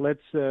 Let's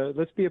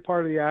be a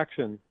part of the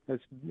action.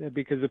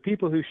 Because the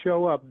people who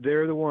show up,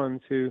 they're the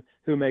ones who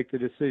make the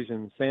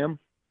decisions. Sam?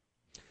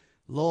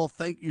 Lowell,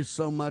 thank you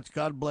so much.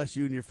 God bless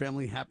you and your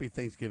family. Happy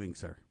Thanksgiving,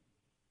 sir.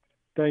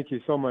 Thank you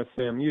so much,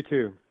 Sam. You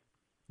too.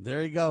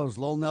 There he goes.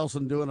 Lowell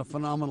Nelson doing a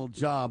phenomenal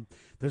job.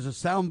 There's a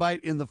soundbite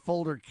in the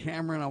folder,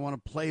 Cameron. I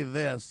want to play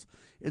this.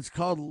 It's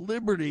called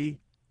Liberty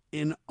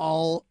in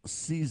All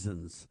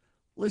Seasons.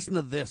 Listen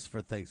to this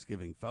for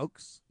Thanksgiving,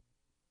 folks.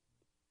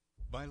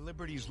 By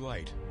liberty's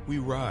light, we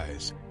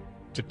rise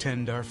to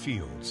tend our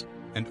fields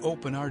and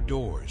open our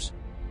doors.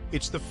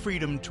 It's the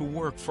freedom to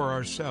work for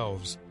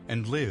ourselves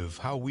and live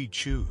how we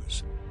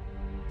choose.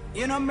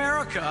 In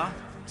America,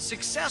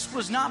 success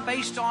was not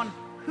based on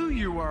who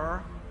you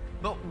were,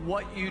 but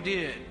what you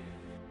did.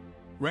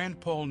 Rand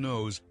Paul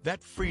knows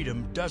that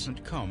freedom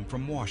doesn't come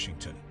from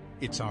Washington.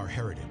 It's our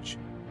heritage,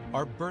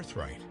 our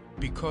birthright,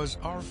 because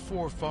our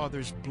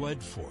forefathers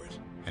bled for it.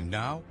 And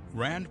now,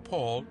 Rand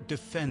Paul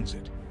defends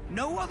it.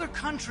 No other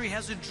country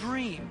has a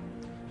dream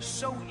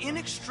so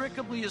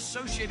inextricably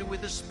associated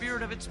with the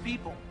spirit of its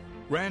people.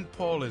 Rand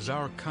Paul is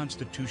our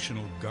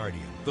constitutional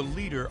guardian, the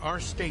leader our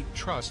state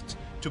trusts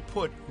to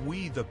put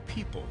we the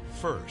people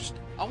first.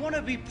 I want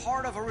to be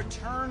part of a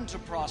return to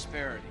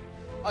prosperity,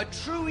 a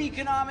true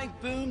economic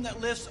boom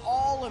that lifts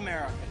all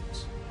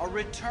Americans, a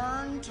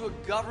return to a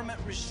government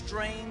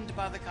restrained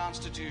by the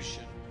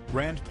Constitution.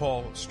 Rand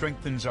Paul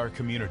strengthens our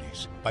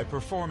communities by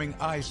performing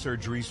eye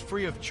surgeries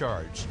free of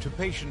charge to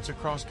patients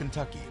across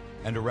Kentucky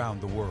and around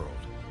the world.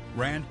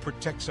 Rand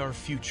protects our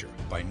future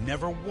by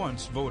never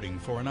once voting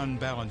for an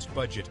unbalanced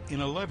budget in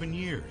 11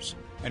 years.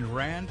 And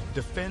Rand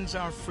defends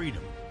our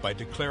freedom by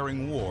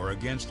declaring war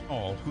against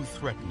all who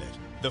threaten it.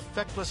 The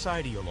feckless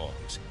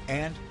ideologues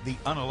and the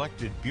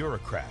unelected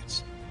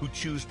bureaucrats who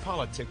choose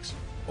politics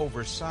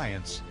over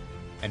science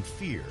and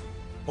fear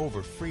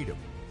over freedom.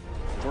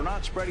 We're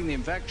not spreading the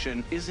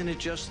infection. Isn't it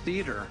just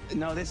theater?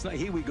 No, that's not.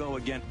 Here we go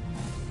again.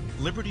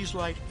 Liberty's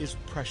light is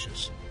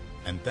precious,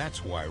 and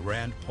that's why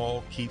Rand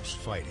Paul keeps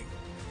fighting,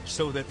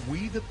 so that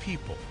we the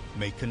people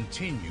may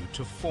continue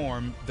to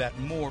form that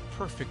more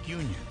perfect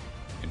union,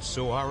 and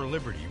so our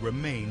liberty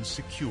remains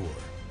secure.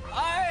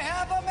 I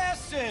have a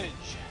message.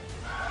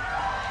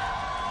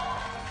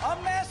 A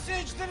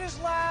message that is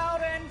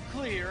loud and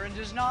clear and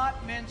does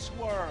not mince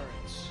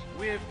words.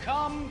 We have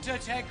come to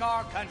take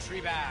our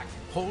country back.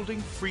 Holding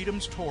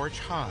freedom's torch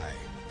high,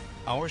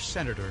 our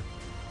Senator,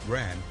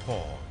 Rand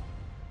Paul.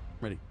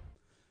 Ready.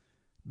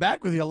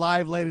 Back with you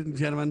live, ladies and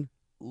gentlemen.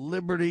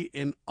 Liberty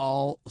in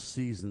all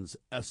seasons,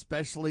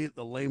 especially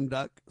the lame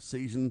duck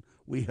season.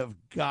 We have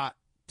got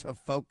to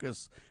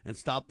focus and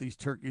stop these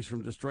turkeys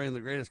from destroying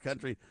the greatest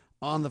country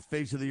on the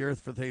face of the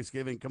earth for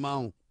Thanksgiving. Come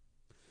on.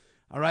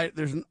 All right,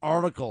 there's an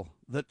article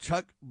that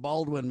Chuck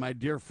Baldwin, my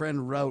dear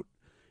friend, wrote,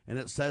 and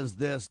it says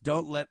this: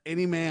 don't let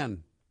any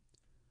man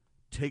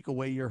take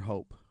away your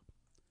hope.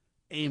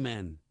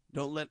 Amen.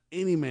 Don't let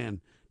any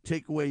man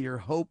take away your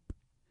hope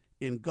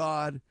in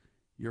God,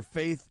 your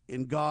faith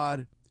in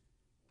God,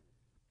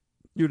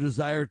 your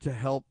desire to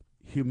help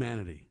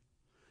humanity.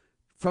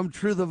 From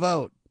True the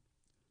Vote,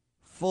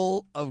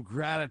 full of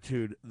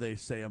gratitude, they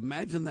say.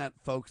 Imagine that,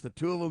 folks. The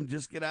two of them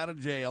just get out of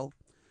jail.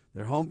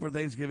 They're home for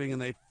Thanksgiving,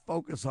 and they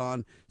focus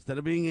on, instead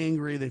of being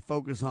angry, they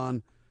focus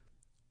on,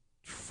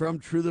 from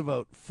True the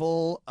Vote,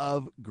 full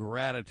of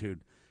gratitude.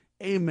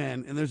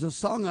 Amen. And there's a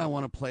song I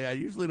want to play. I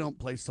usually don't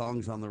play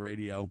songs on the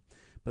radio,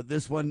 but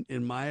this one,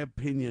 in my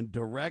opinion,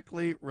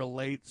 directly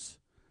relates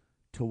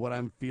to what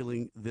I'm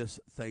feeling this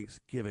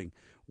Thanksgiving.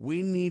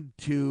 We need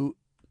to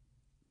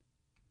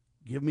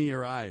give me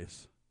your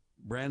eyes.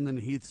 Brandon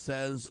Heath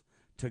says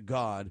to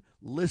God.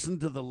 Listen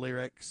to the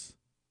lyrics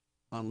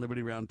on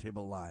Liberty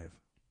Roundtable Live.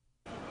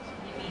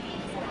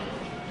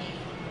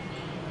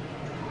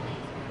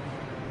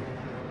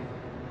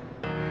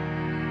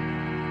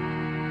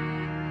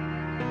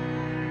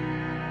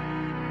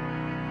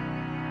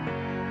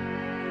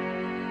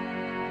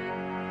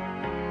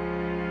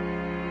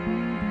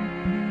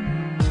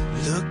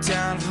 Look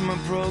down from a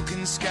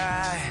broken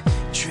sky,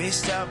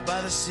 traced out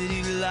by the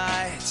city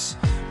lights.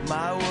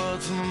 My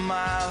world from a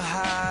mile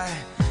high,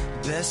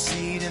 best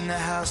seat in the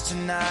house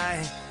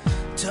tonight.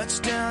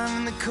 Touchdown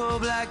in the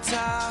cold black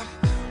top,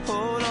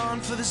 hold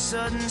on for the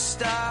sudden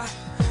stop.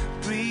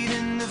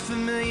 Breathing the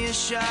familiar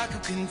shock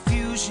of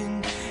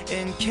confusion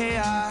and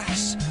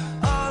chaos.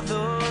 All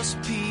those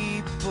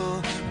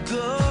people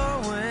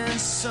going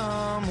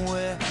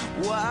somewhere.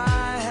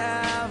 Why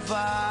have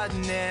I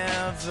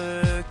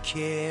never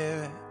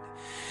cared?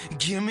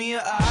 Give me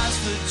your eyes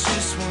for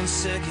just 1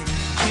 second.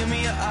 Give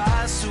me your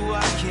eyes so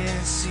I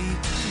can see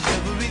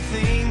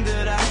everything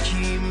that I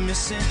keep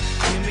missing.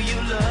 Give me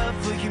your love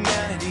for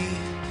humanity.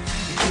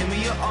 Give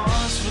me your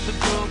arms for the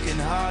broken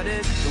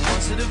hearted, the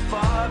ones that are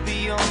far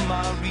beyond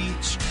my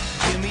reach.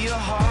 Give me your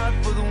heart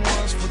for the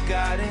ones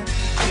forgotten.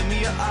 Give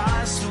me your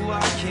eyes so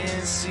I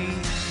can see.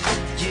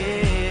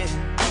 Yeah,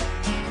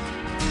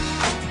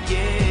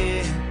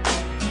 yeah,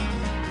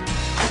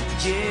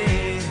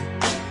 yeah,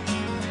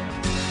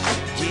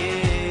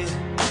 yeah.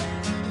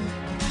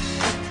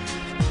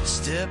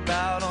 Step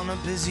out on a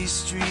busy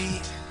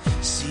street,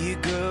 see a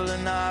girl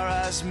and our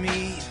eyes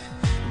meet.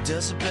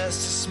 Does her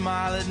best to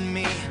smile at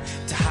me,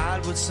 to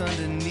hide what's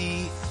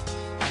underneath.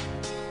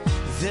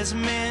 There's a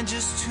man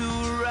just to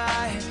her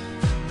right,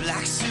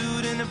 black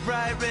suit and a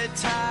bright red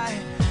tie.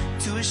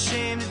 Too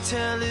ashamed to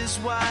tell his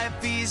wife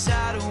he's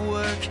out of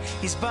work,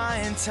 he's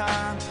buying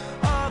time.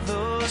 All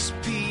those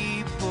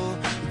people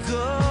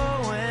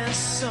going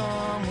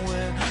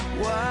somewhere.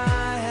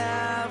 Why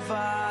have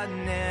I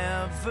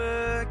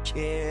never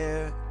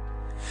cared?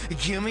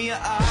 Give me your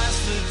eyes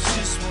for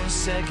just 1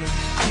 second.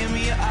 Give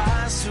me your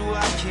eyes so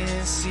I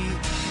can see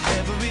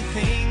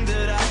everything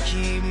that I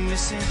keep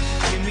missing.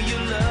 Give me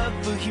your love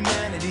for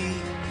humanity.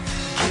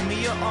 Give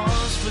me your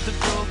arms for the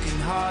broken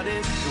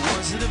hearted, the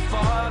ones that are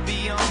far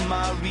beyond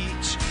my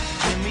reach.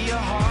 Give me your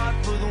heart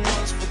for the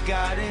ones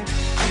forgotten.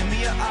 Give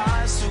me your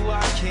eyes so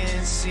I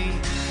can see.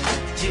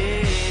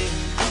 Yeah,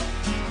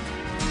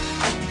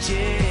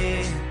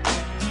 yeah,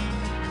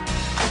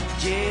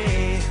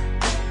 yeah,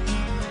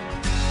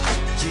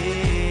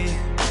 yeah.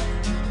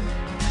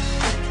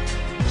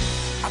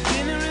 I've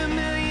been here a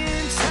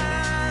million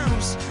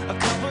times, a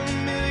couple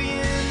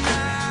million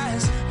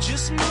eyes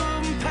just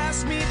moving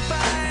past me by.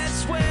 I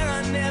swear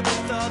I never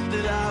thought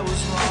that I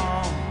was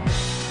wrong.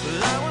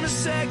 Well, I want a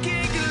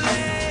second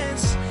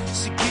glance,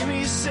 so give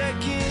me a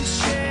second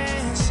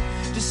chance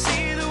to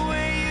see the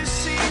way you've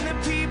seen the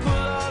people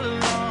all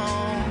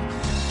along.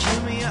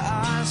 Give me your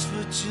eyes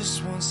for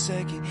just 1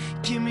 second.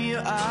 Give me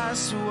your eyes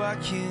so I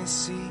can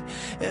see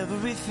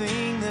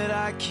everything that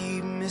I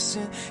keep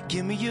missing.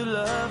 Give me your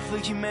love for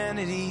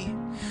humanity.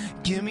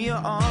 Give me your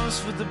arms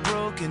for the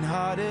broken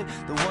hearted,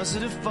 the ones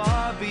that are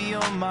far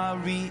beyond my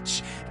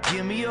reach.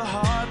 Give me your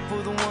heart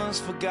for the ones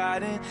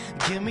forgotten.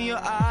 Give me your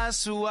eyes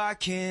so I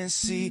can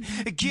see.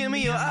 Give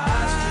me your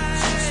eyes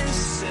for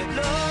just 1 second.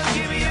 Lord,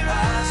 give me your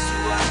eyes so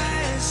I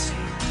can see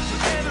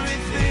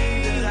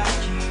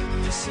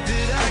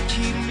that I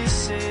keep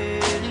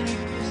missing.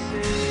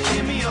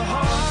 Give me a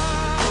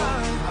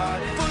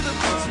heart for the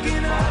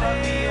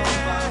broken-hearted.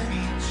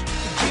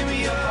 Give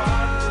me a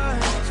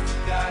heart,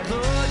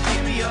 Lord,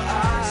 give me your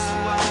eyes so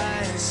I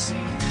can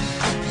see.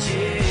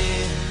 Yeah,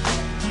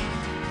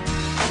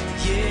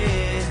 yeah,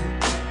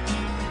 yeah,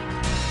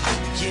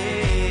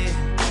 yeah,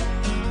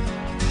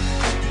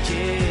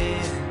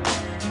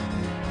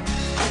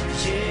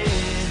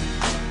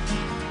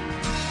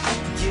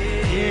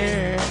 yeah,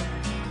 yeah.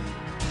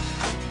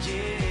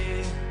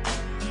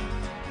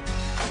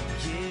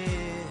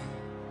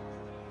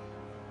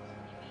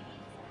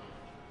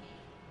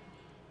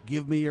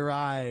 Give Me Your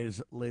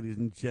Eyes, ladies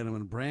and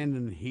gentlemen.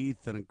 Brandon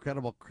Heath, an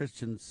incredible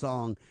Christian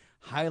song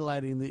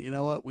highlighting that, you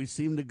know what, we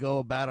seem to go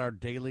about our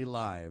daily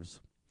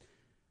lives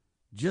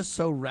just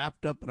so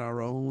wrapped up in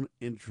our own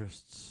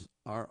interests,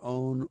 our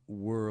own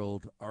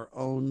world, our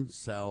own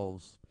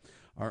selves,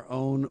 our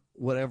own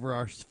whatever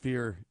our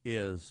sphere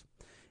is.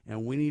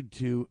 And we need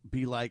to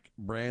be like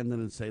Brandon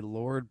and say,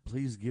 Lord,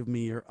 please give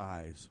me your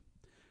eyes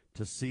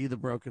to see the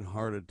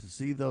brokenhearted, to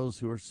see those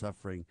who are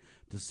suffering,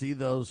 to see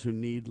those who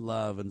need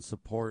love and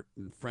support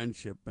and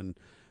friendship, and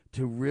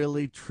to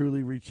really,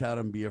 truly reach out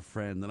and be a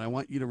friend. And I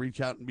want you to reach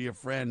out and be a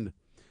friend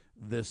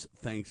this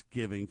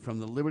Thanksgiving.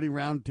 From the Liberty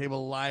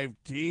Roundtable Live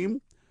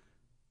team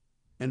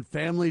and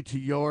family to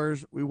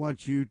yours, we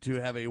want you to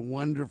have a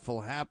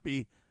wonderful,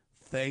 happy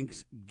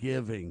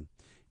Thanksgiving.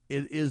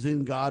 It is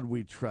in God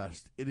we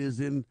trust. It is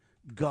in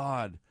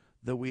God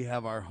that we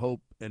have our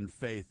hope and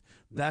faith.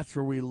 That's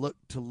where we look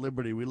to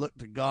liberty. We look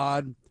to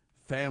God,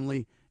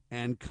 family,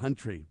 and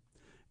country.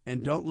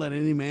 And don't let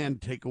any man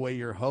take away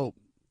your hope,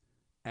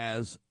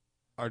 as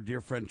our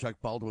dear friend Chuck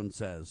Baldwin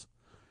says.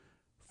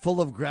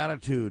 Full of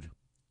gratitude,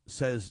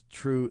 says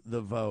True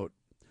the Vote.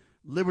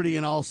 Liberty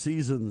in all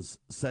seasons,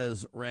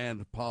 says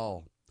Rand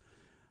Paul.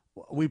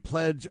 We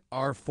pledge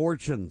our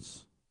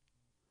fortunes.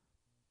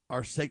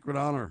 Our sacred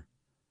honor,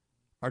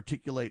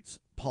 articulates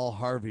Paul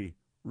Harvey,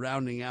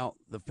 rounding out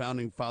the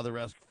founding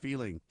father-esque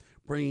feeling,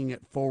 bringing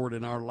it forward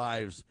in our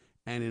lives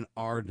and in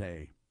our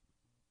day.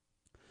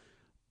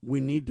 We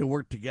need to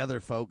work together,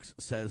 folks,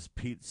 says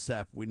Pete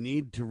Sepp. We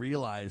need to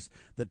realize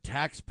that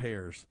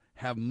taxpayers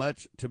have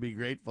much to be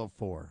grateful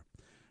for.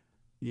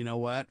 You know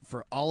what?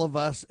 For all of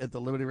us at the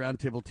Liberty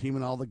Roundtable team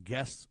and all the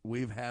guests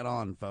we've had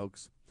on,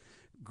 folks,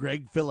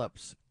 Greg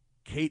Phillips,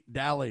 Kate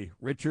Daly,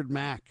 Richard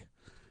Mack,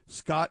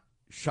 Scott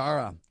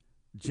Shara,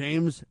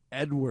 James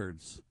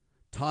Edwards,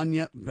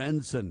 Tanya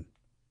Benson,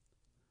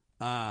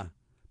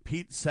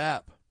 Pete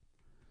Sapp,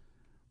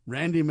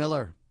 Randy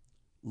Miller,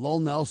 Lowell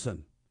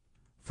Nelson.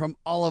 From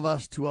all of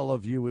us to all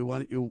of you, we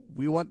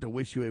want to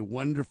wish you a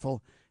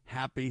wonderful,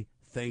 happy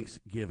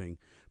Thanksgiving.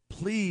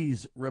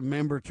 Please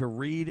remember to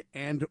read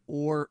and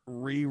or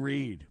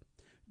reread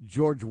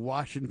George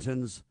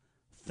Washington's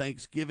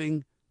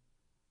Thanksgiving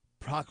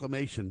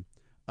Proclamation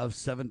of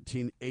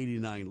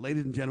 1789.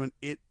 Ladies and gentlemen,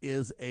 it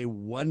is a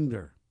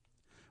wonder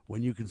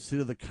when you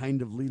consider the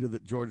kind of leader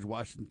that George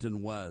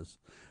Washington was.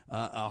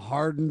 A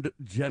hardened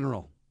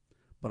general,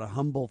 but a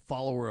humble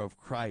follower of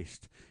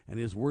Christ. And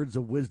his words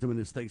of wisdom in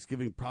his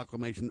Thanksgiving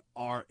Proclamation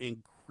are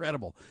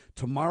incredible.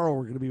 Tomorrow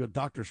we're going to be with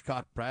Dr.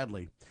 Scott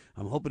Bradley.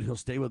 I'm hoping he'll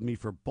stay with me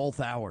for both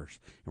hours.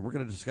 And we're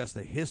going to discuss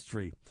the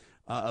history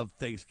of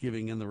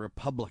Thanksgiving in the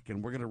Republic.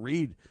 And we're going to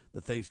read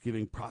the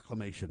Thanksgiving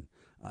Proclamation,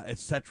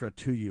 etc.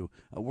 to you.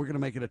 We're going to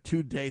make it a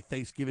 2-day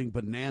Thanksgiving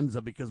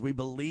bonanza because we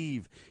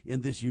believe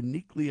in this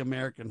uniquely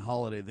American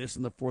holiday, this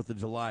and the 4th of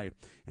July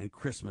and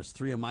Christmas,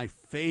 3 of my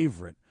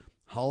favorite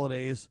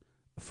holidays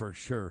for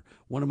sure.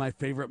 One of my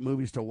favorite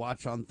movies to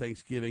watch on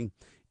Thanksgiving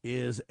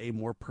is A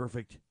More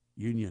Perfect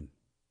Union.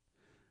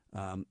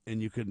 And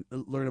you can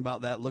learn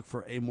about that. Look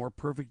for A More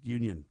Perfect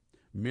Union.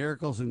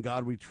 Miracles in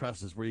God We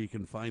Trust is where you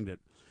can find it.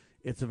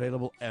 It's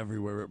available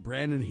everywhere.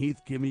 Brandon Heath,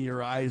 Give Me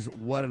Your Eyes.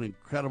 What an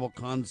incredible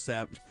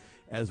concept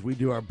as we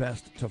do our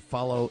best to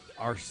follow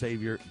our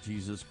Savior,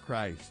 Jesus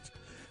Christ.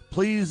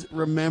 Please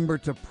remember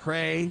to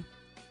pray,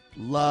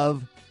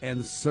 love,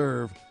 and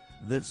serve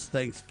this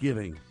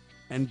Thanksgiving.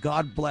 And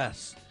God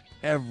bless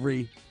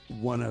every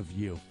one of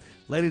you.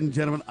 Ladies and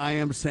gentlemen, I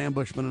am Sam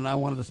Bushman, and I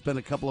wanted to spend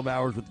a couple of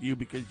hours with you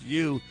because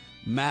you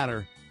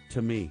matter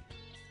to me.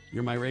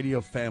 You're my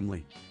radio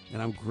family,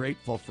 and I'm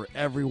grateful for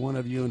every one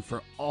of you and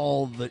for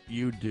all that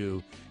you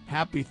do.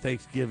 Happy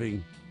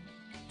Thanksgiving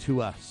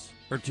to us,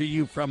 or to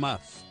you from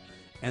us.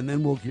 And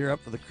then we'll gear up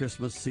for the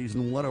Christmas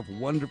season. What a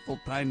wonderful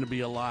time to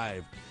be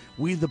alive.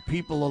 We, the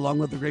people, along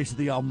with the grace of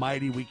the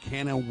Almighty, we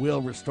can and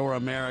will restore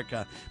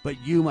America. But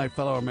you, my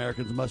fellow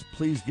Americans, must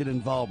please get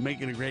involved,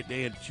 make it a great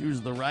day, and choose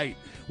the right.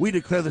 We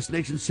declare this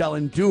nation shall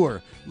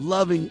endure.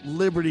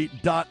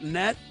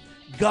 LovingLiberty.net.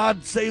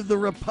 God save the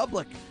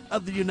Republic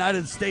of the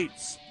United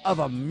States of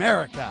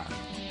America.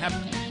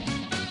 Happy